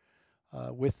there.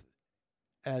 With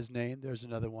as name, there's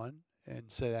another one.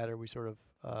 And set adder, we sort of,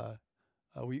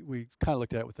 we kind of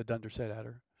looked at it with the dunder set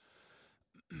adder.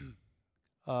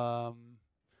 So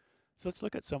let's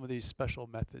look at some of these special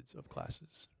methods of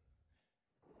classes.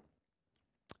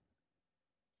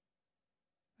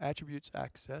 Attributes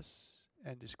access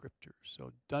and descriptors.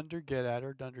 So dunder get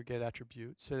adder, dunder get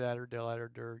attribute, set adder, del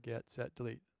adder, dir get, set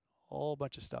delete. All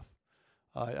bunch of stuff.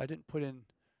 I didn't put in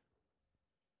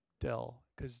del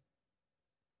because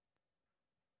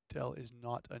del is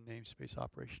not a namespace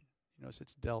operation. You notice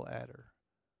it's del adder.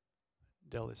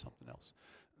 Del is something else.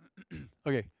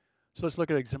 Okay, so let's look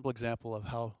at a simple example of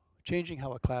how changing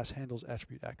how a class handles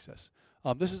attribute access.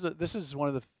 This is one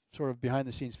of the sort of behind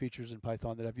the scenes features in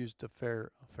Python that I've used a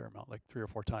fair amount, like 3 or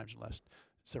 4 times in the last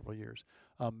several years,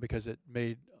 because it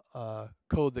made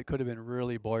code that could have been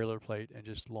really boilerplate and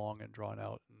just long and drawn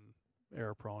out and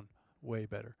error prone way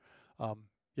better.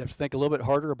 You have to think a little bit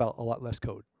harder about a lot less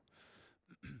code.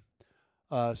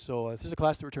 So this is a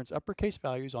class that returns uppercase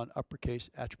values on uppercase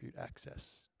attribute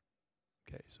access.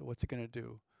 Okay, so what's it going to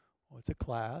do? Well, it's a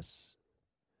class.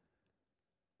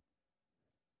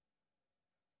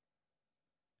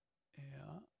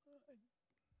 Yeah.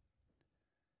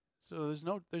 So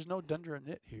there's no dunder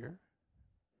init here.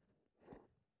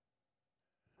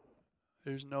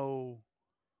 There's no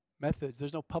methods.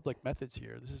 There's no public methods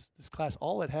here. This class.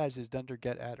 All it has is dunder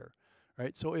get adder,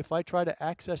 right? So if I try to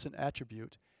access an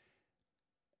attribute,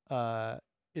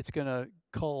 it's going to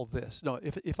call this. No,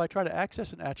 if I try to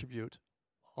access an attribute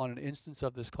on an instance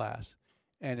of this class,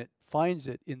 and it finds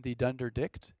it in the dunder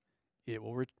dict, it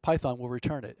will Python will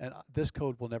return it, and this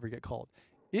code will never get called.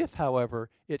 If, however,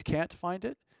 it can't find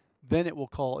it, then it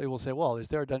will say, well, is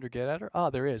there a dunder get adder? Ah,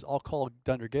 there is. I'll call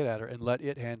dunder get adder and let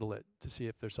it handle it to see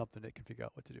if there's something it can figure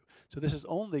out what to do. So this is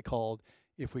only called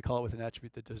if we call it with an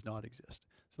attribute that does not exist.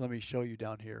 So let me show you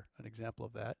down here an example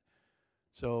of that.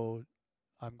 So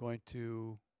I'm going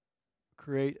to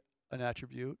create an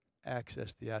attribute,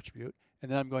 access the attribute,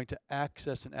 and then I'm going to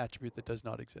access an attribute that does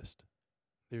not exist.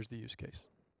 There's the use case.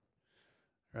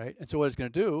 Right? And so what it's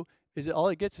going to do is all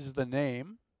it gets is the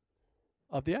name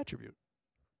of the attribute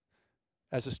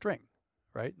as a string,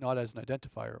 right? Not as an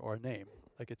identifier or a name.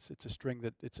 Like it's a string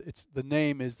that it's the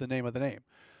name is the name of the name.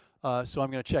 So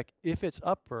I'm going to check if it's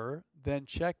upper, then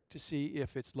check to see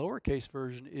if its lowercase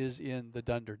version is in the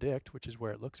dunder dict, which is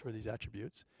where it looks for these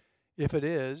attributes. If it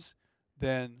is,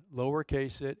 then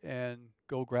lowercase it and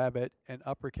go grab it, and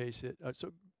uppercase it.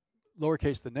 So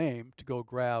lowercase the name to go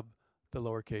grab the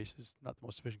lowercase is not the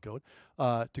most efficient code.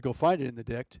 To go find it in the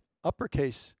dict,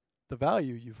 uppercase the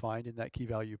value you find in that key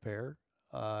value pair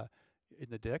in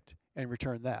the dict, and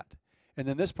return that. And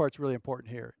then this part's really important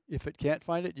here. If it can't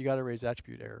find it, you got to raise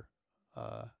attribute error.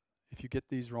 If you get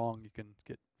these wrong, you can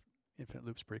get infinite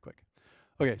loops pretty quick.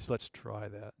 Okay, so let's try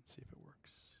that and see if it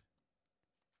works.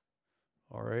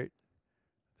 All right,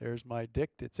 there's my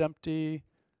dict. It's empty.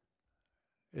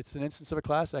 It's an instance of a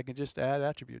class. I can just add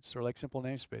attributes, sort of like simple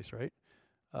namespace, right?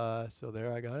 So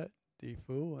there I got it,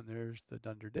 defu, and there's the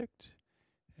dunder dict.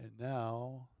 And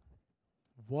now,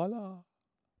 voila.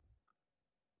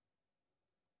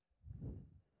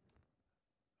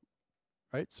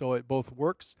 Right, so it both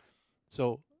works.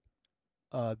 So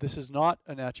this is not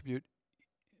an attribute.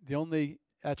 The only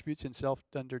attributes in self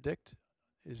dunder dict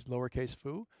is lowercase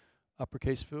foo,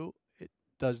 uppercase foo. It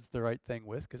does the right thing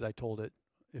with, because I told it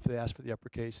if they ask for the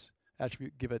uppercase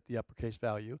attribute, give it the uppercase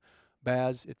value.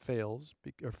 Baz, it fails,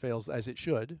 or fails as it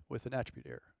should with an attribute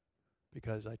error,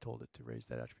 because I told it to raise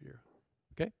that attribute error.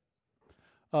 Okay?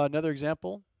 Another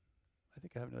example. I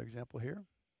think I have another example here.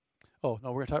 Oh,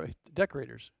 no, we're going to talk about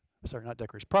decorators. Sorry, not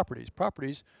decorators. Properties.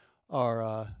 Properties are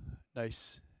a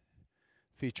nice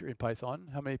feature in Python.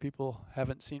 How many people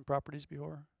haven't seen properties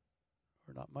before?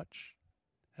 Or not much?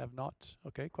 Have not?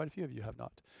 Okay, quite a few of you have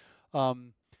not.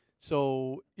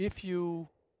 So if you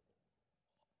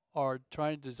are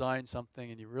trying to design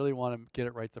something and you really want to get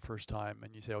it right the first time,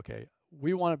 and you say, okay,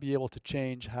 we want to be able to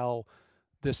change how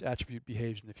this attribute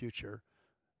behaves in the future,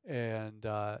 and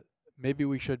maybe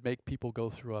we should make people go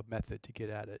through a method to get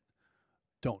at it.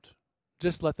 Don't.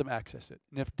 Just let them access it.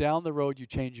 And if down the road you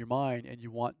change your mind and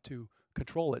you want to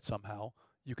control it somehow,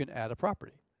 you can add a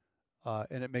property.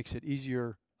 And it makes it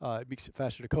easier, it makes it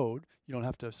faster to code. You don't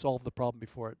have to solve the problem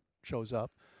before it shows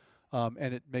up.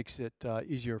 And it makes it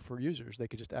easier for users. They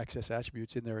can just access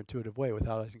attributes in their intuitive way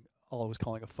without always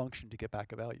calling a function to get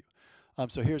back a value.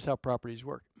 So here's how properties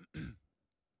work.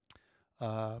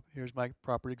 Here's my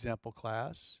property example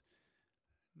class.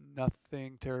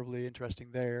 Nothing terribly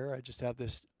interesting there. I just have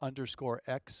this underscore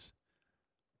x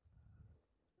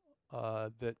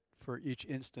that for each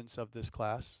instance of this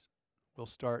class will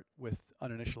start with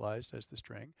uninitialized as the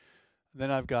string.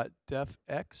 Then I've got def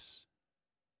x.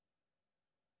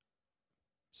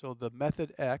 So the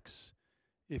method x,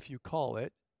 if you call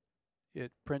it,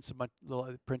 it prints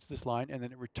this line and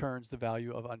then it returns the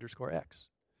value of underscore x.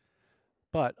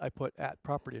 But I put at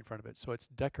property in front of it, so it's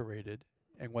decorated.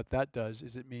 And what that does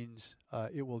is it means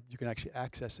you can actually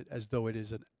access it as though it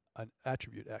is an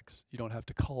attribute x. You don't have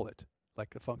to call it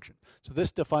like a function. So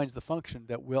this defines the function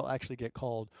that will actually get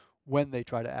called when they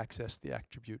try to access the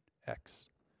attribute x.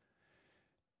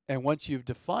 And once you've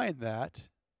defined that,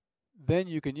 then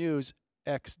you can use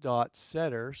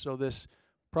x.setter. So this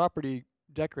property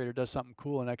decorator does something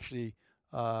cool and actually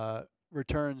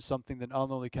returns something that not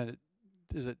only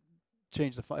does it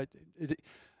change the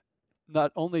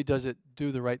not only does it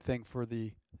do the right thing for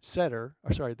the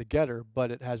the getter, but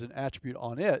it has an attribute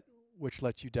on it which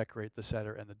lets you decorate the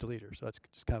setter and the deleter. So that's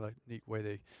just kind of a neat way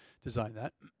they design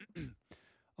that.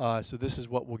 So this is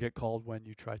what will get called when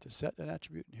you try to set an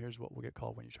attribute, and here's what will get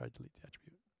called when you try to delete the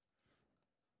attribute.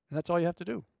 And that's all you have to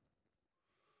do.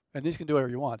 And these can do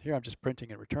whatever you want. Here I'm just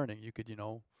printing and returning. You could,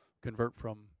 convert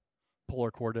from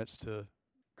polar coordinates to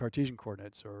Cartesian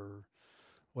coordinates or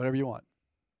whatever you want.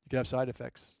 You could have side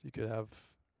effects. You could have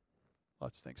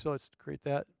lots of things. So let's create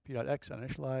that. P.x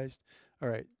uninitialized. All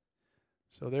right.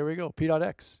 So there we go.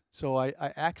 P.x. So I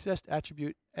accessed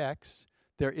attribute x.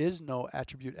 There is no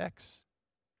attribute x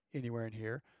anywhere in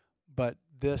here, but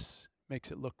this makes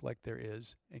it look like there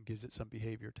is and gives it some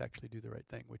behavior to actually do the right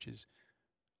thing, which is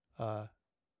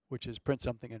print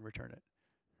something and return it.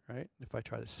 Right? If I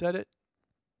try to set it,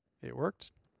 it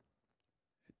worked.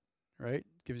 Right?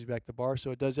 Gives you back the bar.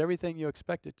 So it does everything you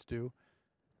expect it to do,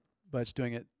 but it's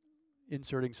doing it,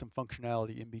 inserting some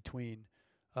functionality in between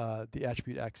the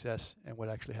attribute access and what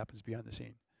actually happens behind the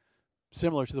scene.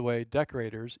 Similar to the way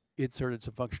decorators inserted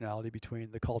some functionality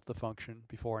between the call to the function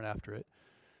before and after it.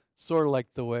 Sort of like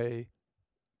the way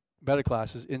meta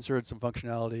classes inserted some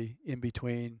functionality in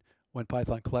between when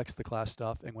Python collects the class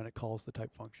stuff and when it calls the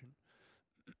type function.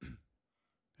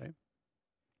 Okay.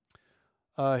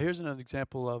 Here's another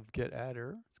example of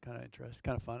getAddr. It's kind of interesting,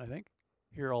 kind of fun, I think.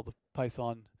 Here are all the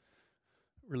Python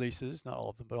releases, not all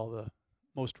of them, but all the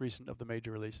most recent of the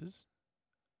major releases.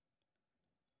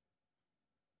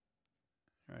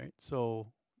 All right,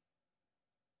 so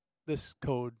this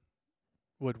code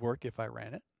would work if I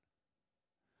ran it.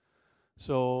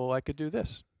 So I could do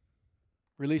this.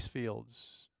 Release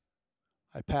fields.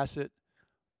 I pass it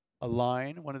a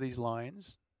line, one of these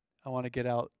lines. I want to get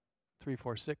out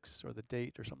 346 or the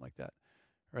date or something like that,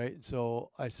 right? And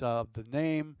so I saw the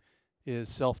name is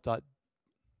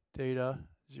self.data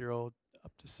 0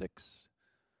 up to 6.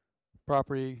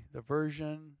 Property, the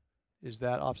version is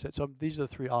that offset. So these are the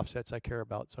 3 offsets I care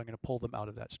about, so I'm going to pull them out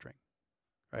of that string,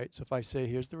 right? So if I say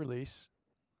here's the release,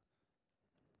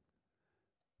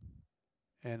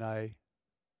 and I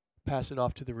pass it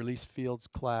off to the release fields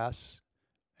class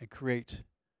and create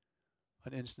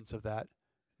an instance of that,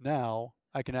 now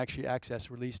I can actually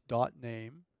access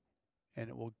release.name, and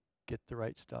it will get the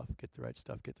right stuff, get the right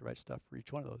stuff, get the right stuff for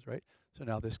each one of those, right? So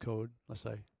now this code, unless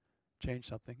I change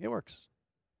something, it works,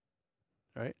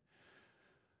 right?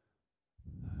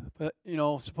 But,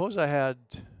 suppose I had,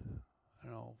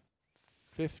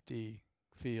 50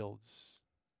 fields.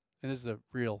 And this is a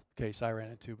real case I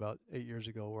ran into about 8 years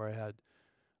ago where I had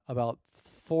about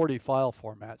 40 file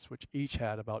formats, which each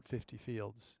had about 50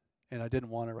 fields. And I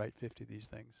didn't want to write 50 of these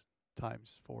things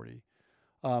times 40.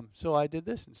 So I did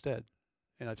this instead.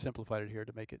 And I've simplified it here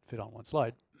to make it fit on one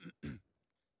slide.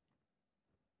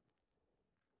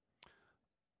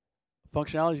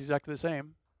 Functionality is exactly the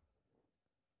same.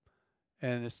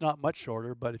 And it's not much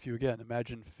shorter, but if you, again,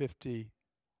 imagine 50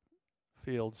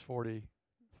 fields, 40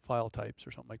 file types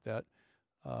or something like that,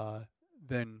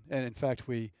 then, and in fact,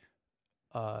 the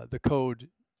code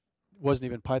wasn't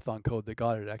even Python code that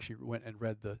got it. It actually went and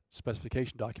read the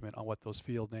specification document on what those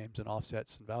field names and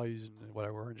offsets and values and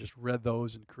whatever, and just read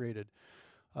those and created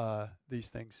these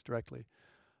things directly,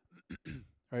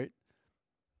 right?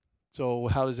 So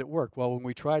how does it work? Well, when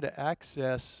we try to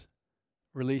access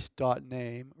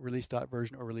release.name,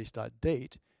 release.version, or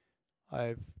release.date,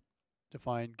 I've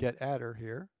defined getAttr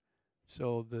here.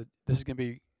 So this is going to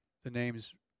be the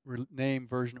name,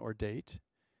 version, or date.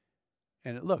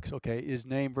 And it looks, okay, is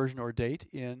name, version, or date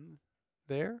in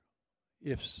there?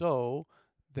 If so,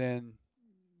 then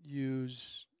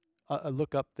use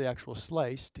look up the actual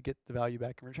slice to get the value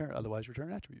back and return. Otherwise,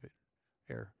 return attribute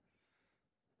error.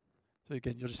 So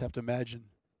again, you'll just have to imagine,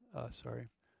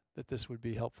 that this would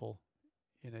be helpful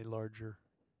in a larger.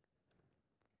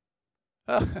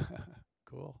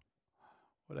 Cool.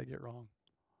 What did I get wrong?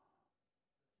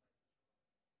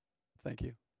 Thank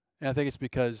you. And I think it's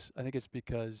because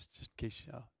just in case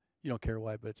you don't care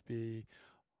why, but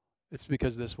it's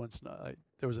because this one's not.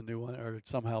 There was a new one, or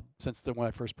somehow since when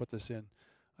I first put this in,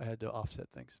 I had to offset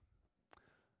things.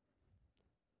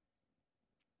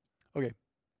 Okay.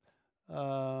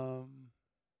 Oh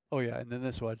yeah, and then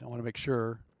this one, I want to make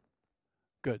sure.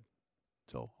 Good.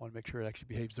 So I want to make sure it actually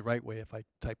behaves the right way if I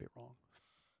type it wrong.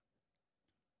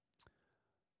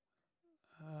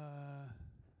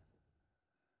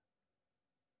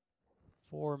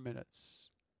 4 minutes.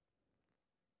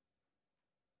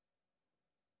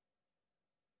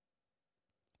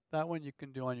 That one you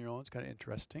can do on your own. It's kind of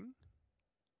interesting.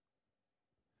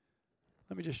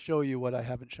 Let me just show you what I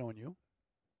haven't shown you.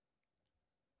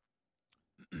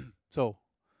 So,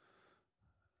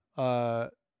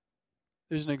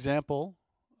 there's an example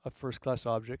of first-class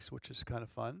objects, which is kind of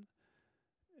fun.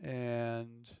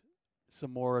 And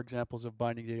some more examples of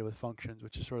binding data with functions,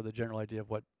 which is sort of the general idea of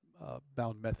what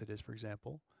bound method is, for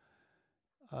example.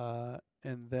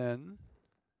 And then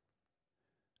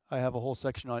I have a whole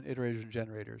section on iteration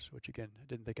generators, which again, I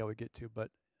didn't think I would get to,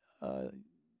 but I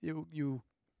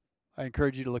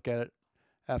encourage you to look at it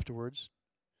afterwards.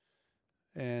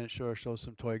 And it shows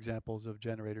some toy examples of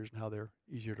generators and how they're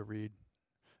easier to read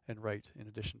and write in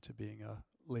addition to being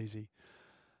lazy.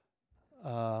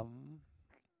 I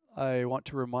want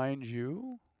to remind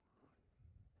you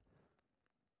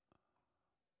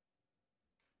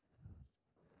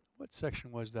what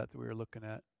section was that we were looking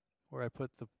at where I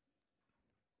put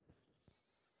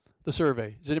the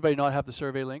survey. Does anybody not have the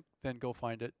survey link? Then go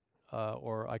find it,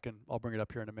 or I'll bring it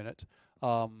up here in a minute.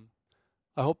 I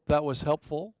hope that was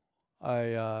helpful. We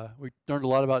learned a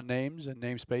lot about names and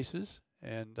namespaces,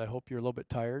 and I hope you're a little bit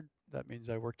tired. That means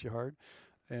I worked you hard,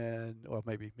 and well,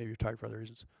 maybe you're tired for other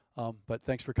reasons. But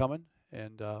thanks for coming,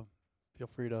 and feel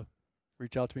free to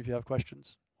reach out to me if you have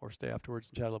questions, or stay afterwards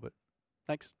and chat a little bit.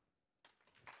 Thanks.